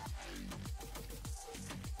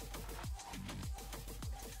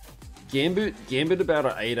 Gambit about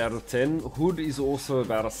an 8 out of 10. Hood is also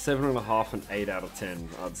about a 7.5 and 8 out of 10,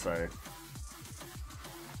 I'd say.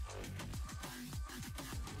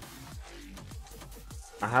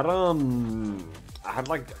 I had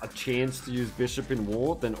like a chance to use Bishop in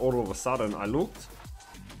war, then all of a sudden I looked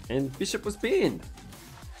and Bishop was banned.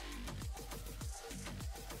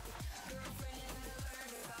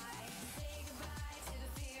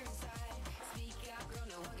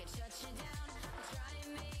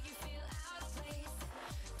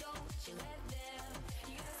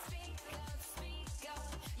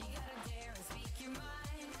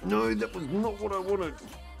 No, that was not what I wanted.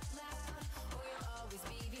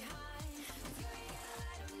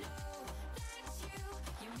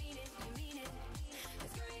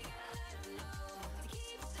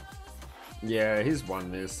 Yeah, he's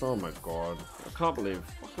won this. Oh my god. I can't believe.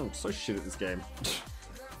 I'm so shit at this game.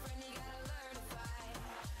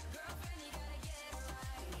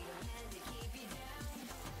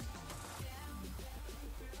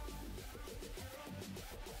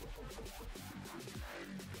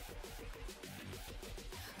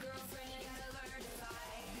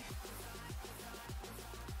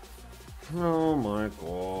 Oh my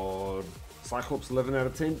god. Cyclops 11 out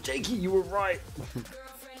of 10. Jakey, you were right.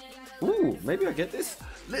 Ooh, maybe I get this.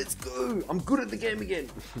 Let's go. I'm good at the game again.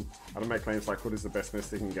 I don't make claims like Hood is the best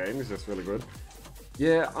mystic in game. He's just really good.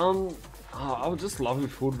 Yeah, I would just love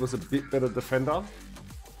if Hood was a bit better defender.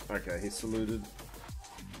 Okay, he saluted.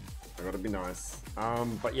 I gotta be nice.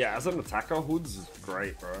 But yeah, as an attacker, Hood's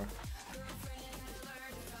great, bro.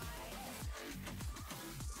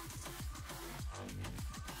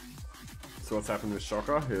 So what's happened with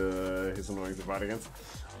Shocker? He's annoying to fight against.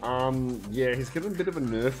 Yeah, he's getting a bit of a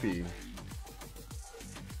nerfy.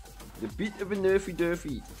 A bit of a nerfy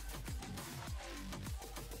durfy.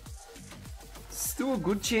 Still a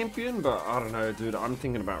good champion, but I don't know, dude. I'm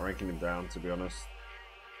thinking about ranking him down, to be honest.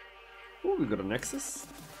 Oh, we got a Nexus.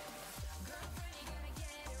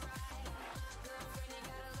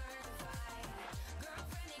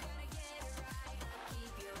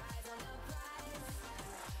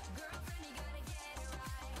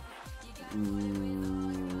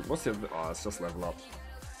 What's the other? Oh, it's just level up.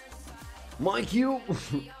 Mike, you!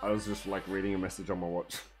 I was just like reading a message on my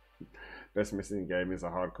watch. Best missing game is a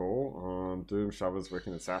hardcore. Doom, Shovers,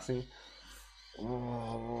 Working Assassin.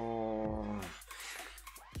 Oh,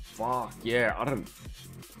 fuck yeah! I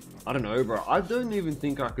don't know, bro. I don't even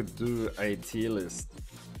think I could do a tier list.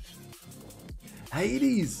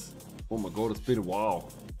 Hades! Oh my god, it's been a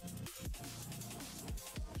while.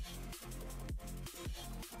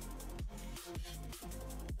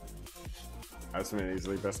 Asman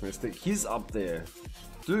easily best mystic. He's up there.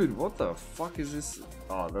 Dude, what the fuck is this?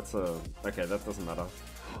 Oh, that's a... Okay, that doesn't matter.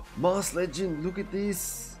 Mars Legend, look at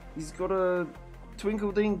this. He's got a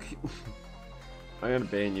twinkle dink. I'm gonna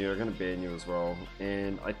ban you. I'm gonna ban you as well.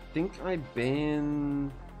 And I think I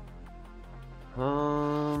ban...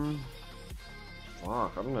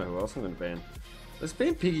 Fuck, I don't know who else I'm gonna ban. Let's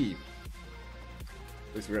ban Piggy.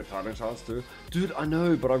 At least we got Titan shards too. Dude, I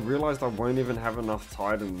know, but I realized I won't even have enough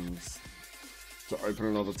Titans to open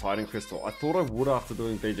another Titan crystal. I thought I would after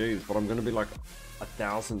doing BGs, but I'm gonna be like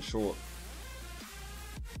 1,000 short.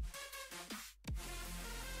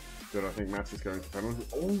 Dude, I think match is going to penalty.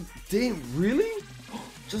 Oh, damn, really?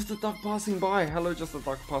 Just a duck passing by. Hello, just a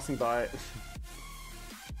duck passing by.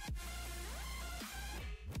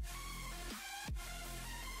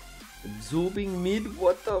 Absorbing mid?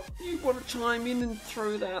 What the? You want to chime in and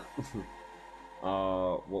throw that?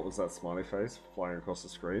 What was that smiley face flying across the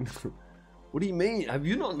screen? What do you mean? Have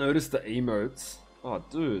you not noticed the emotes? Oh,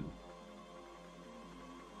 dude.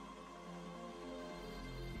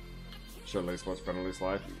 Should at least watch penalties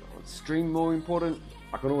live. Stream more important.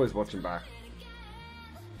 I can always watch them back.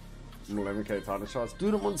 I'm 11k title charts.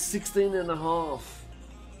 Dude, I'm on 16 and a half.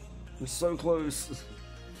 I'm so close.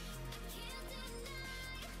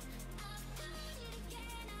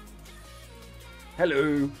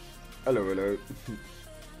 Hello. Hello, hello.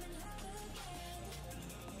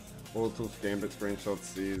 All tools for Gambit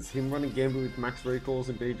screenshots is him running Gambit with max recalls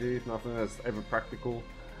in BG, nothing that's ever practical.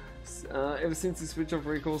 Ever since he switched off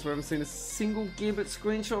recalls, we haven't seen a single Gambit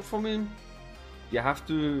screenshot from him. You have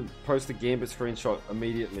to post a Gambit screenshot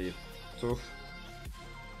immediately. So,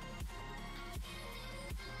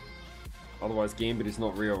 otherwise Gambit is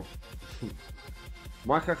not real.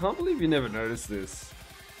 Mike, I can't believe you never noticed this.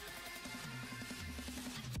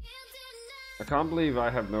 I can't believe I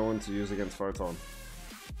have no one to use against Photon.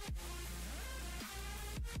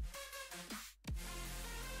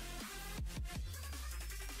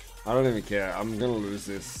 I don't even care. I'm gonna lose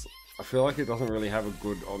this. I feel like he doesn't really have a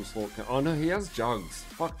good onslaught. Oh no, he has Jugs.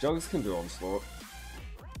 Fuck, Jugs can do onslaught.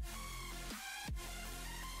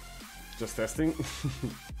 Just testing.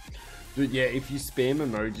 Dude, yeah, if you spam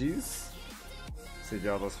emojis,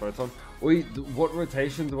 CJR does Photon. Wait, what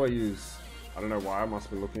rotation do I use? I don't know why. I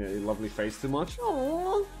must be looking at your lovely face too much.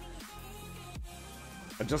 Aww.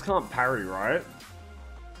 I just can't parry, right?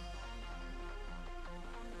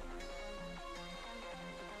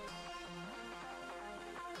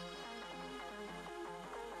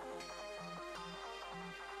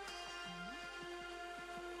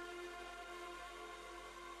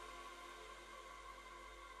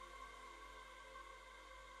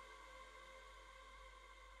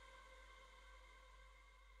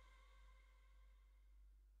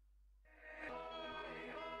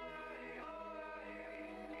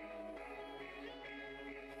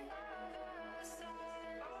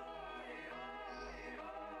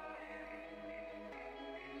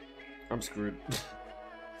 I'm screwed.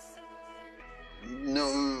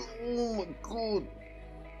 No, oh my god.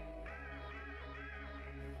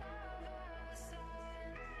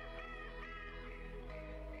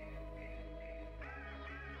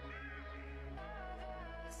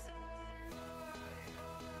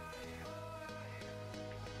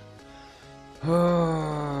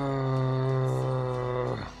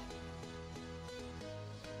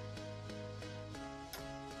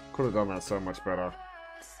 Could have done that so much better.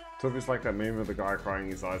 So it's like that meme of the guy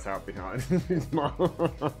crying his eyes out behind his mom.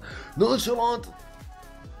 Nonchalant!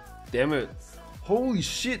 Damn it. Holy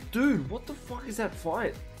shit, dude, what the fuck is that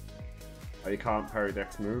fight? Oh, you can't parry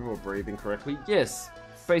Dex move or breathe incorrectly? Yes,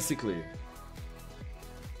 basically.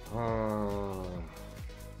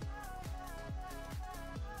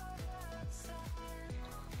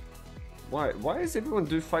 Why does everyone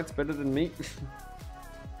do fights better than me?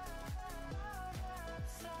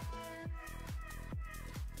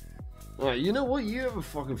 Alright, you know what? You have a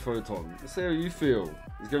fucking Photon. Let's see how you feel.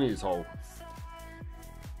 He's gonna use Hole.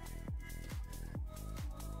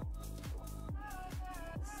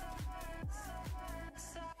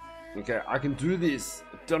 Okay, I can do this.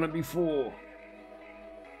 I've done it before.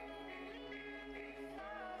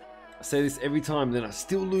 I say this every time, then I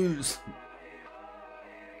still lose.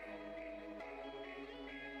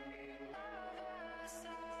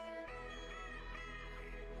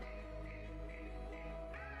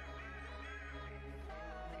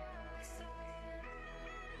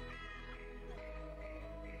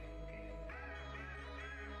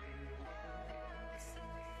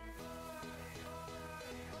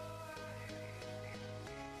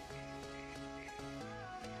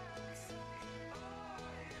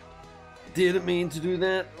 Didn't mean to do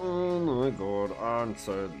that. Oh my god, I'm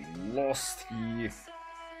so lost here.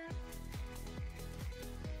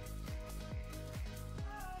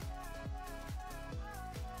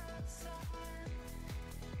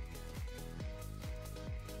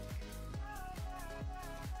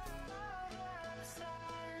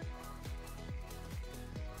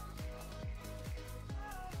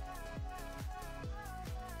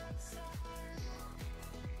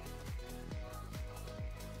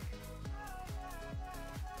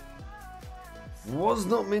 Was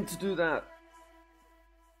not meant to do that.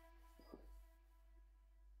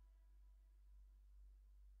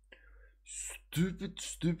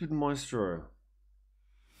 Stupid Maestro.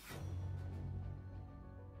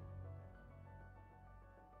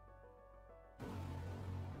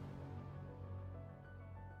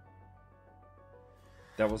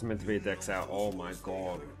 That was meant to be a Dex out. Oh my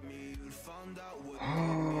god.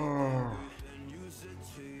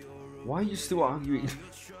 Why are you still arguing?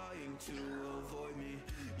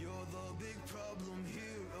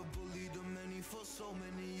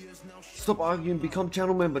 Stop arguing, become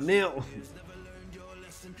channel member now.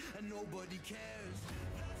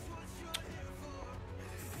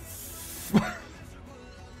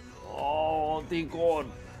 Oh, dear God.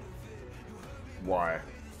 Why?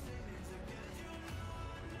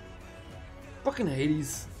 Fucking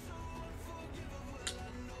Hades.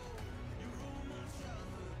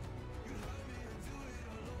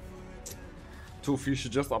 Toof, you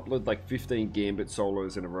should just upload like 15 Gambit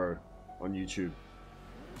solos in a row on YouTube.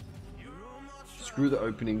 Screw the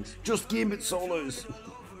openings, just Gambit solos.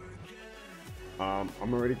 I'm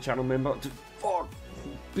already channel member. Fuck,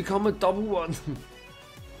 become a double one.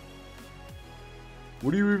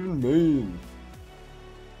 What do you even mean?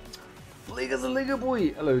 Blake is a Lego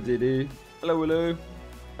boy. Hello, Diddy. Hello, hello.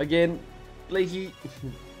 Again, Blakey.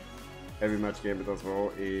 Every match Gambit does well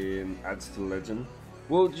in adds to legend.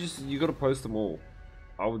 Well, just you gotta post them all.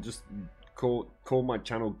 I would just call my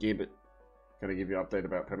channel Gambit. Can I give you an update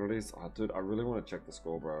about penalties? Oh, dude, I really want to check the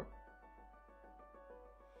score, bro.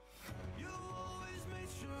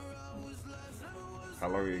 How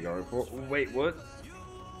long are you going for? Wait, what?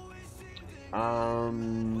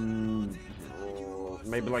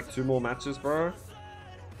 Maybe like 2 more matches, bro.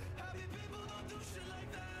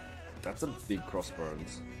 That's a big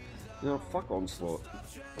crossbones. You know, fuck Onslaught.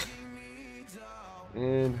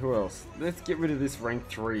 And who else? Let's get rid of this rank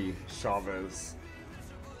 3 Chavez.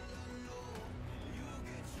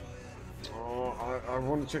 Oh, I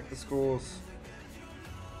want to check the scores.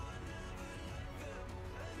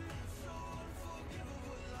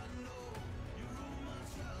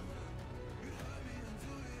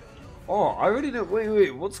 Oh, I already know.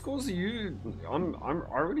 Wait. What scores are you? I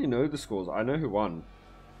already know the scores. I know who won.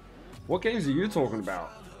 What games are you talking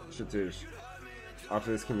about, Shatish?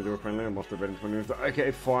 After this, can we do a friendly? I'm off to bed in 20 minutes.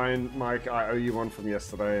 Okay, fine, Mike. I owe you one from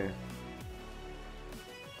yesterday.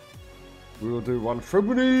 We will do one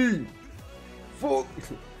friendly. Fuck.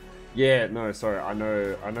 Yeah, no, sorry. I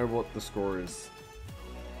know what the score is.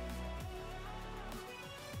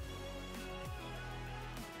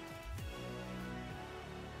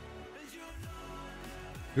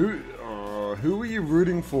 Who were you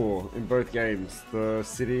rooting for in both games? The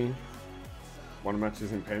City. One match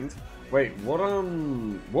is in pens. Wait,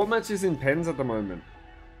 what match is in pens at the moment?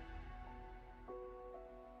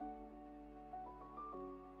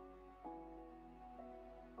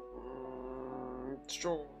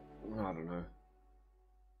 Sure. I don't know.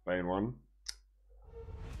 Lane 1.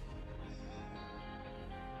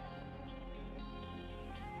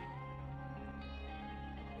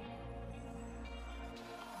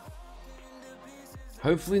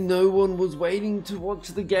 Hopefully no one was waiting to watch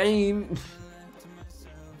the game.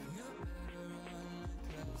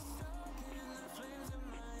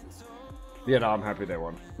 Yeah, no, I'm happy they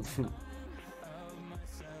won.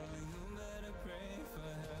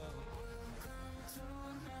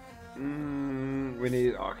 We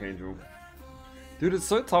need Archangel. Dude, it's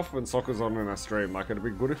so tough when soccer's on in I stream. Like, it'd be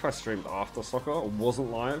good if I streamed after soccer or wasn't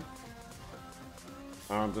live.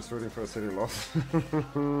 I'm just rooting for a City loss.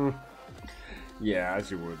 Yeah, as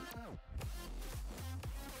you would.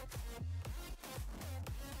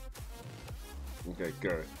 Okay,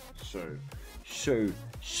 go.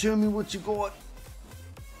 Show me what you got.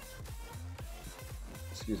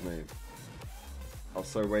 Excuse me. I was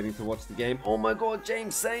so waiting to watch the game. Oh my god,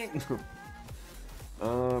 James Saint. What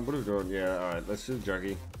are we doing? Yeah, alright, let's do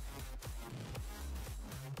Juggy.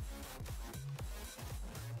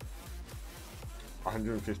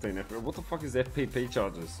 $115 FP. What the fuck is FPP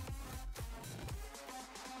charges?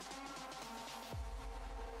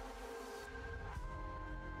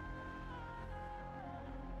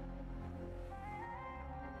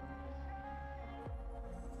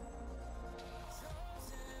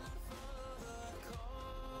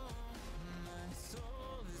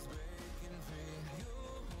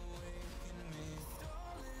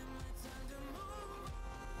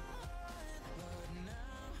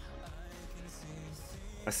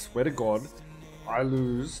 I swear to God, I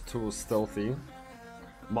lose to a stealthy.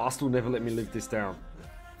 Master will never let me live this down.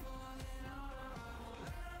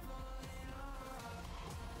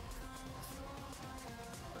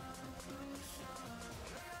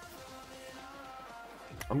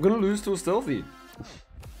 I'm gonna lose to a stealthy.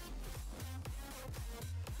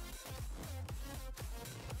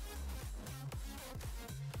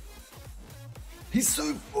 He's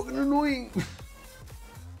so fucking annoying.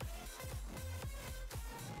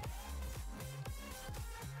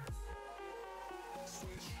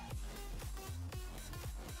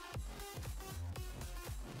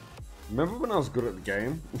 Remember when I was good at the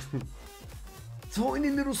game? Tiny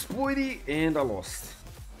little spoity, and I lost.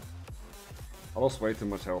 I lost way too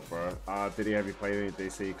much health, bro. Did he have you played any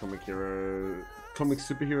DC comic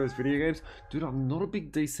superheroes video games? Dude, I'm not a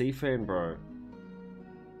big DC fan, bro.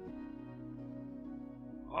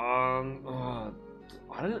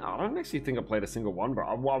 I I don't actually think I played a single one, but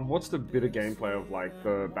I've watched a bit of gameplay of like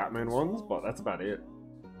the Batman ones, but that's about it.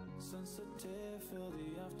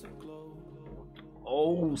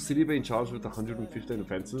 Oh, City being charged with 115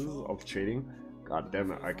 offenses of cheating. God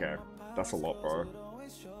damn it. Okay, that's a lot, bro.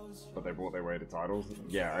 But they brought their way to titles.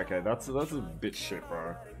 Yeah, okay, that's a bit shit,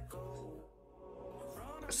 bro.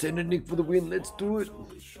 Send a Nick for the win. Let's do it.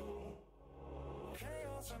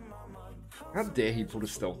 How dare he put a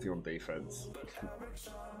stealthy on defense?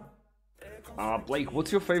 Blake,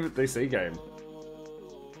 what's your favorite DC game?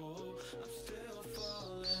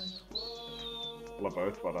 I love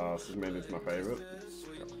both, but Superman is my favorite.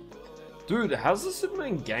 Dude, how's the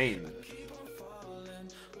Superman game?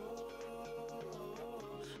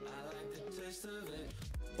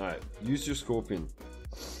 Alright, use your Scorpion.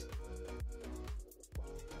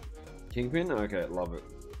 Kingpin? Okay, love it.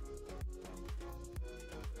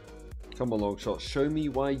 Come on, long shot. Show me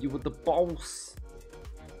why you were the boss.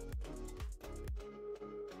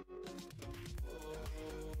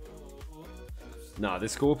 Nah,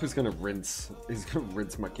 this Scorp is gonna rinse. He's gonna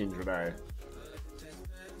rinse my Kindred, eh?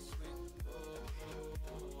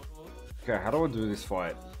 Okay, how do I do this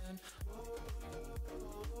fight?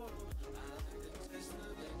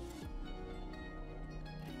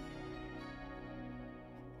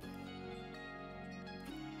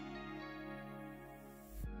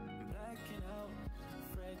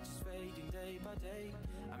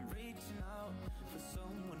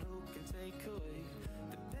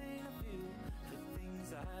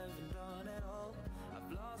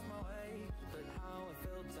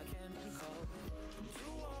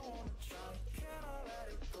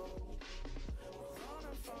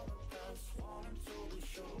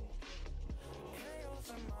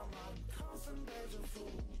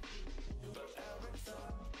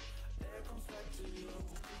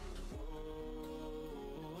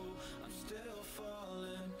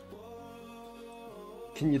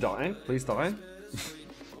 Can you die? Please die.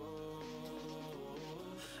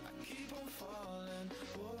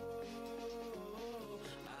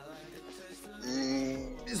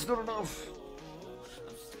 It's not enough.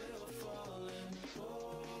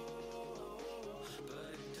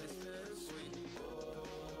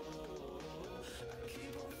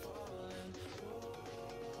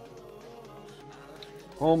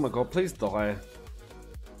 Oh my god, please die.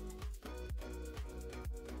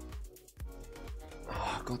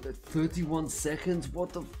 Oh god, that 31 seconds,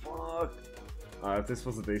 what the fuck? If this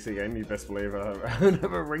was a DC game, you best believe I would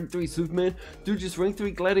have a rank 3 Superman. Dude, just rank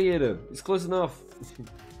 3 Gladiator. It's close enough.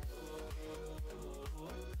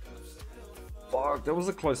 Fuck, that was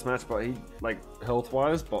a close match, but he, like,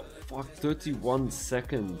 health-wise, but fuck, 31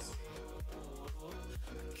 seconds.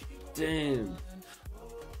 Damn.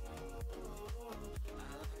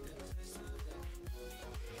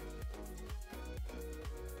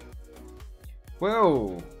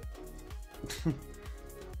 Whoa.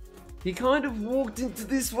 He kind of walked into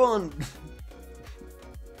this one.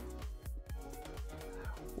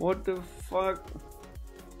 What the fuck?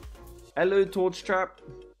 Hello, Torch Trap.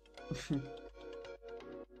 Are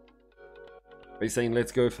you saying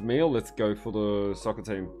let's go for me or let's go for the soccer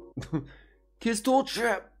team? Kiss Torch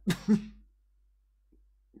Trap.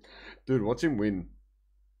 Dude, watch him win.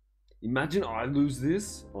 Imagine I lose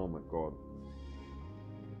this. Oh my god.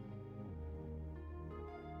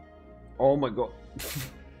 Oh my god.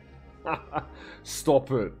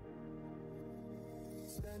 Stop it.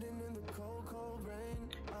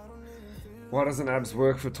 Why doesn't Abs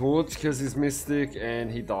work for Torch? Because he's Mystic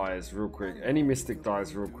and he dies real quick. Any Mystic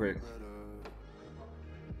dies real quick.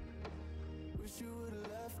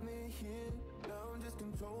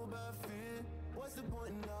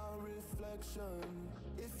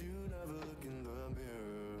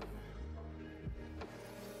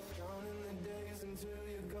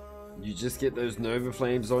 You just get those Nova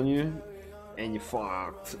Flames on you, and you're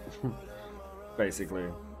fucked. Basically,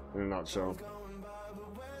 in a nutshell.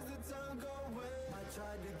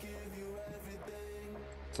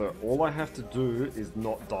 So all I have to do is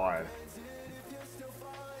not die.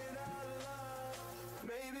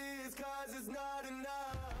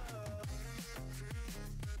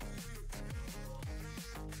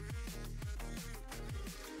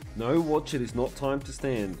 No, watch it. It's not time to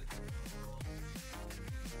stand.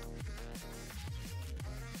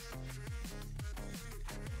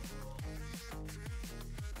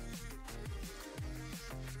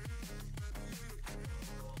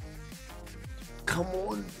 Come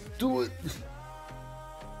on, do it.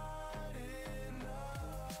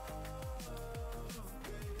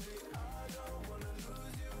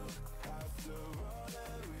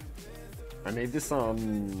 I need this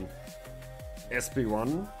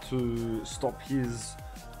SB1 to stop his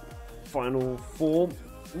final form.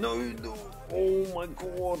 No, no. Oh my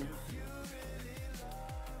god.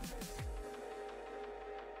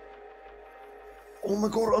 Oh my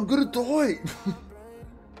god, I'm gonna die.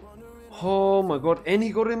 Oh my god, and he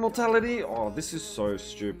got immortality? Oh, this is so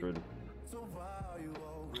stupid.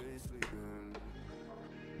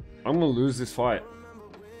 I'm gonna lose this fight.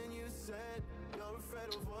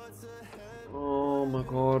 Oh my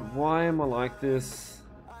god, why am I like this?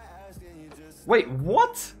 Wait,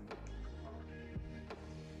 what?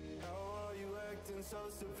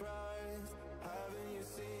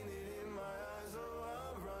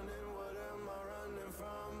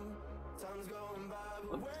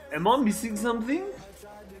 Am I missing something?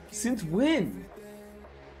 Since when?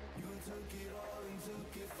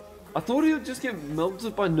 I thought he would just get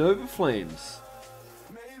melted by Nova Flames.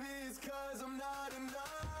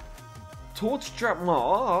 Torch trap my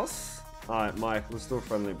ass. Alright, Mike, let's do a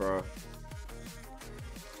friendly, bro.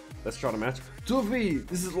 Let's try to match. Doofy,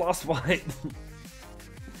 this is the last fight.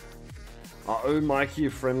 I owe Mikey a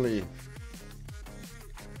friendly.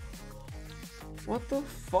 What the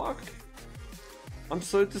fuck? I'm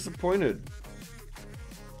so disappointed.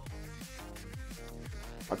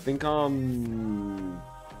 I think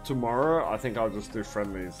tomorrow I think I'll just do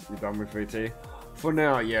friendlies. You done with VT? For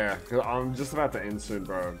now, yeah. Cause I'm just about to end soon,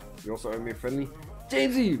 bro. You also owe me a friendly?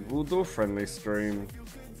 Jamesy! We'll do a friendly stream.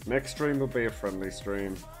 Next stream will be a friendly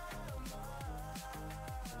stream.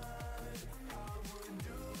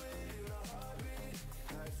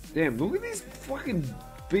 Damn, look at this fucking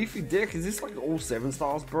beefy deck. Is this like all 7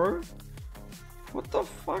 stars, bro? What the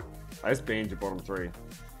fuck? I just banned your bottom 3.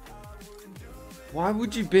 Why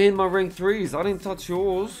would you ban my rank 3s? I didn't touch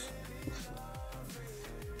yours.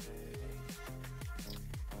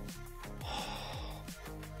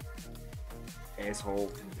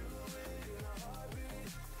 Asshole.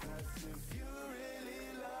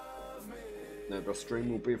 No, the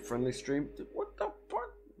stream will be a friendly stream. What the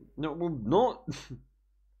fuck? No, it will not.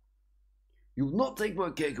 You will not take my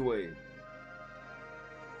cake away.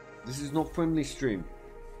 This is not friendly stream.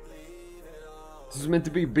 This is meant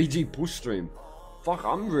to be a BG push stream. Fuck,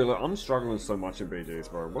 I'm struggling so much in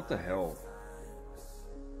BGs, bro. What the hell?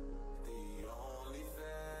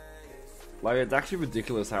 Like, it's actually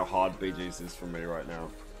ridiculous how hard BGs is for me right now.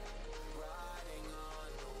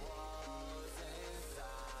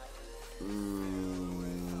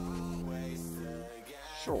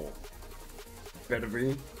 Sure. Better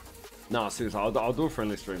be. Nah, seriously, I'll do a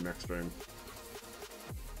friendly stream next stream.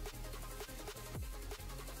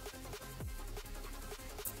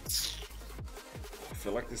 I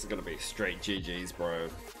feel like this is gonna be straight GG's, bro.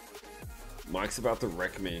 Mike's about to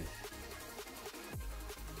wreck me.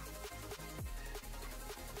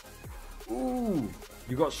 Ooh,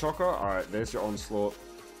 you got Shocker? Alright, there's your Onslaught.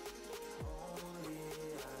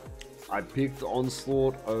 I picked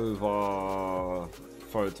Onslaught over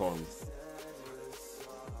Photon.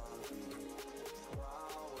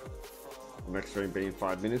 Next stream being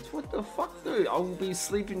 5 minutes. What the fuck, dude? I will be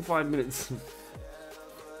asleep in 5 minutes.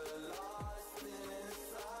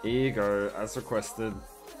 Here you go, as requested.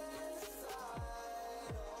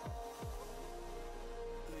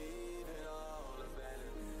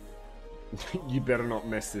 You better not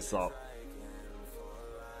mess this up.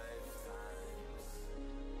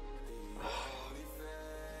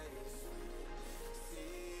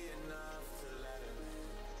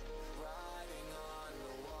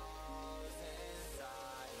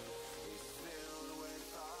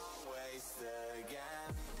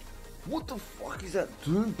 What the fuck is that?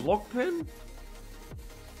 Doom block pen?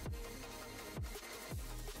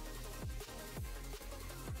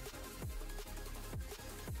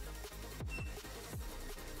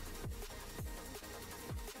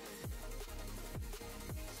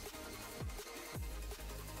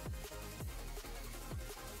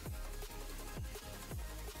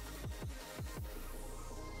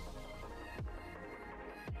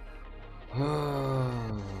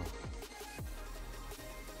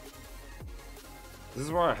 This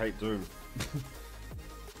is why I hate Doom.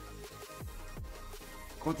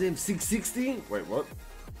 Goddamn 660? Wait, what?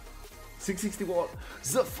 660 what?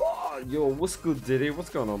 Zafar! Yo, what's good, Diddy? What's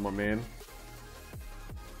going on, my man?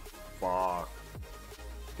 Fuck.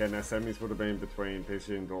 Okay, now semis would have been between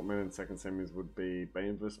PSG and Dortmund, and second semis would be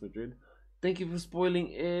Bayern vs Madrid. Thank you for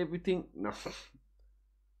spoiling everything. No.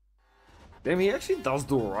 Damn, he actually does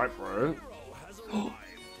do alright, bro.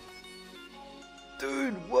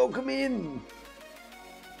 Dude, welcome in!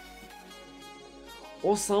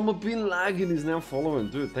 Osama Bin Laden is now following.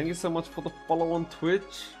 Dude, thank you so much for the follow on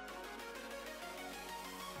Twitch.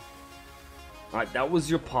 Alright, that was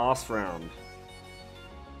your pass round.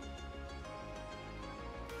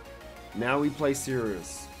 Now we play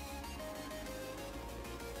serious.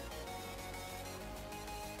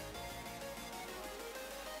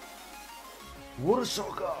 What a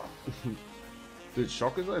shocker! Dude,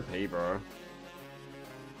 Shocker's OP, bro.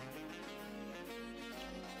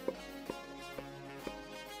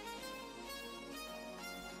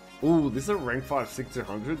 Ooh, this is a rank 5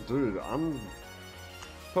 600? Dude, I'm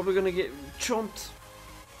probably gonna get chomped.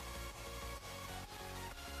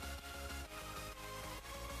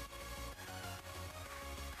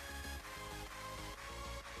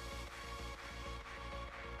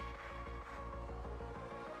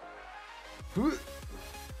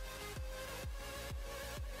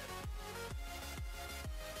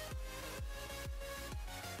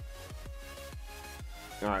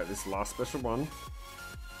 Alright, this last special one.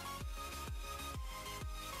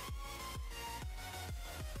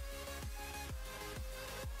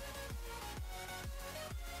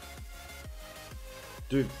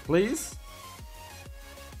 Dude, please?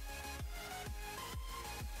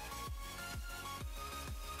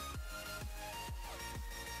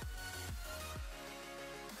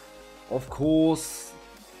 Of course.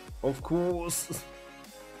 Of course.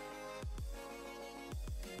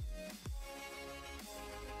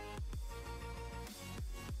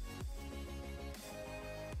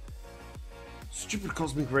 Stupid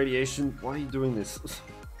cosmic radiation. Why are you doing this?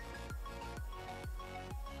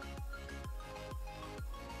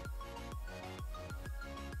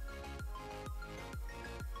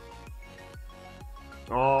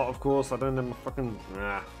 Oh, of course, I don't have my fucking...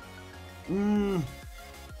 I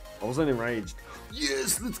was enraged.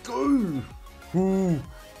 Yes, let's go! Ooh.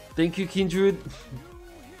 Thank you, Kindred.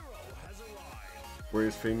 Where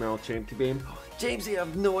is female champ Kabam? Jamesy, I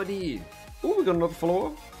have no idea. Oh, we got another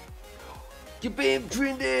follower. Kabam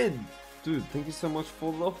trended! Dude, thank you so much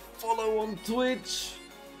for the follow on Twitch.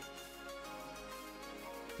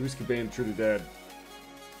 Who's Kabam truly dead?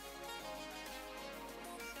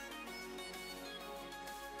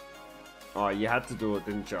 Oh, you had to do it,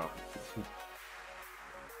 didn't you?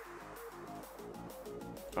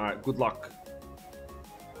 Alright, good luck.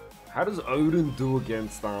 How does Odin do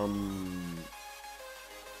against,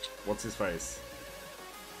 what's his face?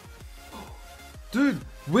 Dude,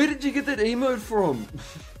 where did you get that emote from?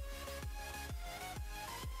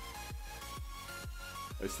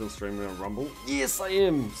 Are you still streaming on Rumble? Yes, I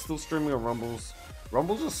am! Still streaming on Rumbles.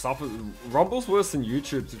 Rumbles just suffers. Rumble's worse than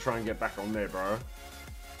YouTube to try and get back on there, bro.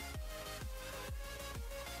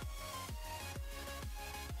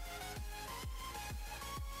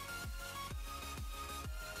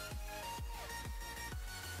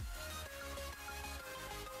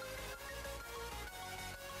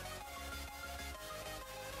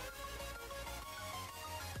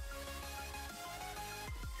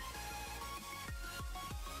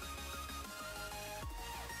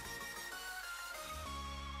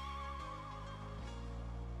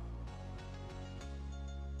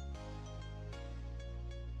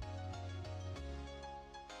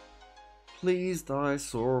 Please die,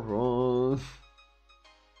 Sauron.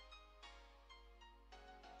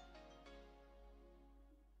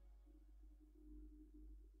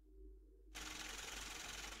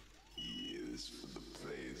 Yeah, this for the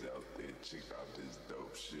players out there. Check out this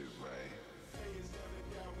dope shit, man.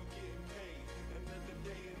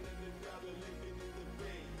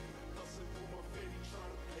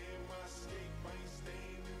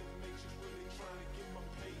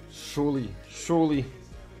 Surely, surely.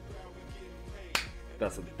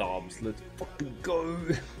 That's a dubs. Let's fucking go.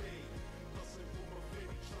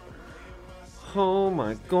 Oh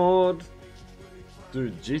my god.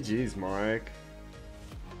 Dude, GG's, Mike.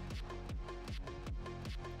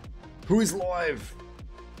 Who is live?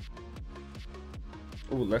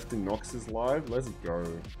 Oh, Lefty Knox is live. Let's go.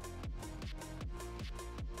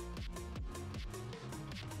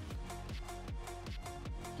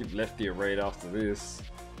 Give Lefty a raid after this.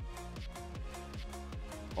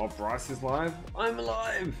 Oh, Bryce is live? I'm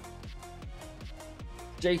alive!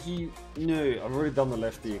 Jakey, no, I've already done the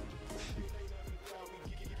Lefty.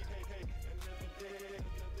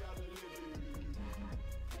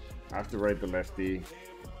 I have to raid the Lefty.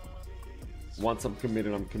 Once I'm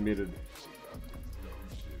committed, I'm committed.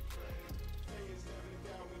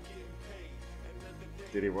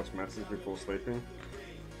 Did he watch matches before sleeping?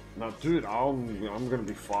 No, dude, I'm gonna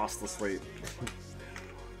be fast asleep.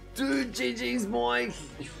 Dude, GG's Mike!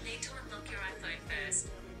 You'll need to unlock your iPhone first.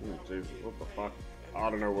 Oh, Jesus, what the fuck? I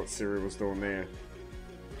don't know what Siri was doing there.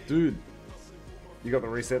 Dude, you got the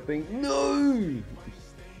reset thing? No!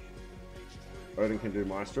 Odin can do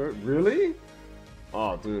Maestro? Really?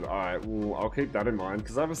 Oh, dude, alright, well, I'll keep that in mind,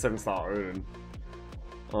 because I have a 7-star Odin.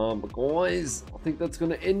 But guys, I think that's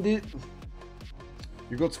gonna end it.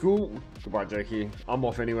 You got school? Goodbye, Jackie. I'm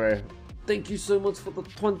off anyway. Thank you so much for the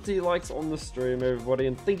 20 likes on the stream, everybody,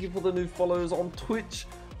 and thank you for the new followers on Twitch.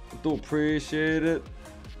 I do appreciate it.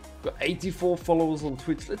 Got 84 followers on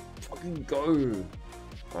Twitch. Let's fucking go.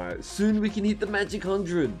 Alright, soon we can hit the magic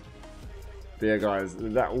 100. But yeah, guys,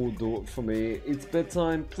 that will do it for me. It's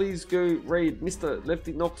bedtime. Please go raid Mr.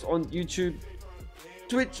 Lefty Knox on YouTube,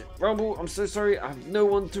 Twitch, Rumble. I'm so sorry, I have no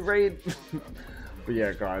one to raid. But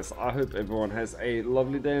yeah, guys, I hope everyone has a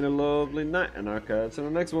lovely day and a lovely night, and I'll catch you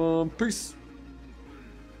in the next one. Peace.